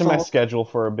 just head keep to my full. schedule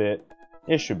for a bit,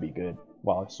 it should be good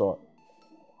while I sort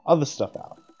other stuff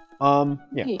out.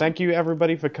 Yeah, Yeah. thank you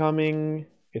everybody for coming.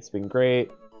 It's been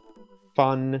great.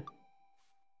 Fun.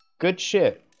 Good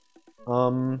shit.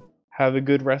 Have a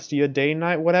good rest of your day,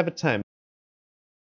 night, whatever time.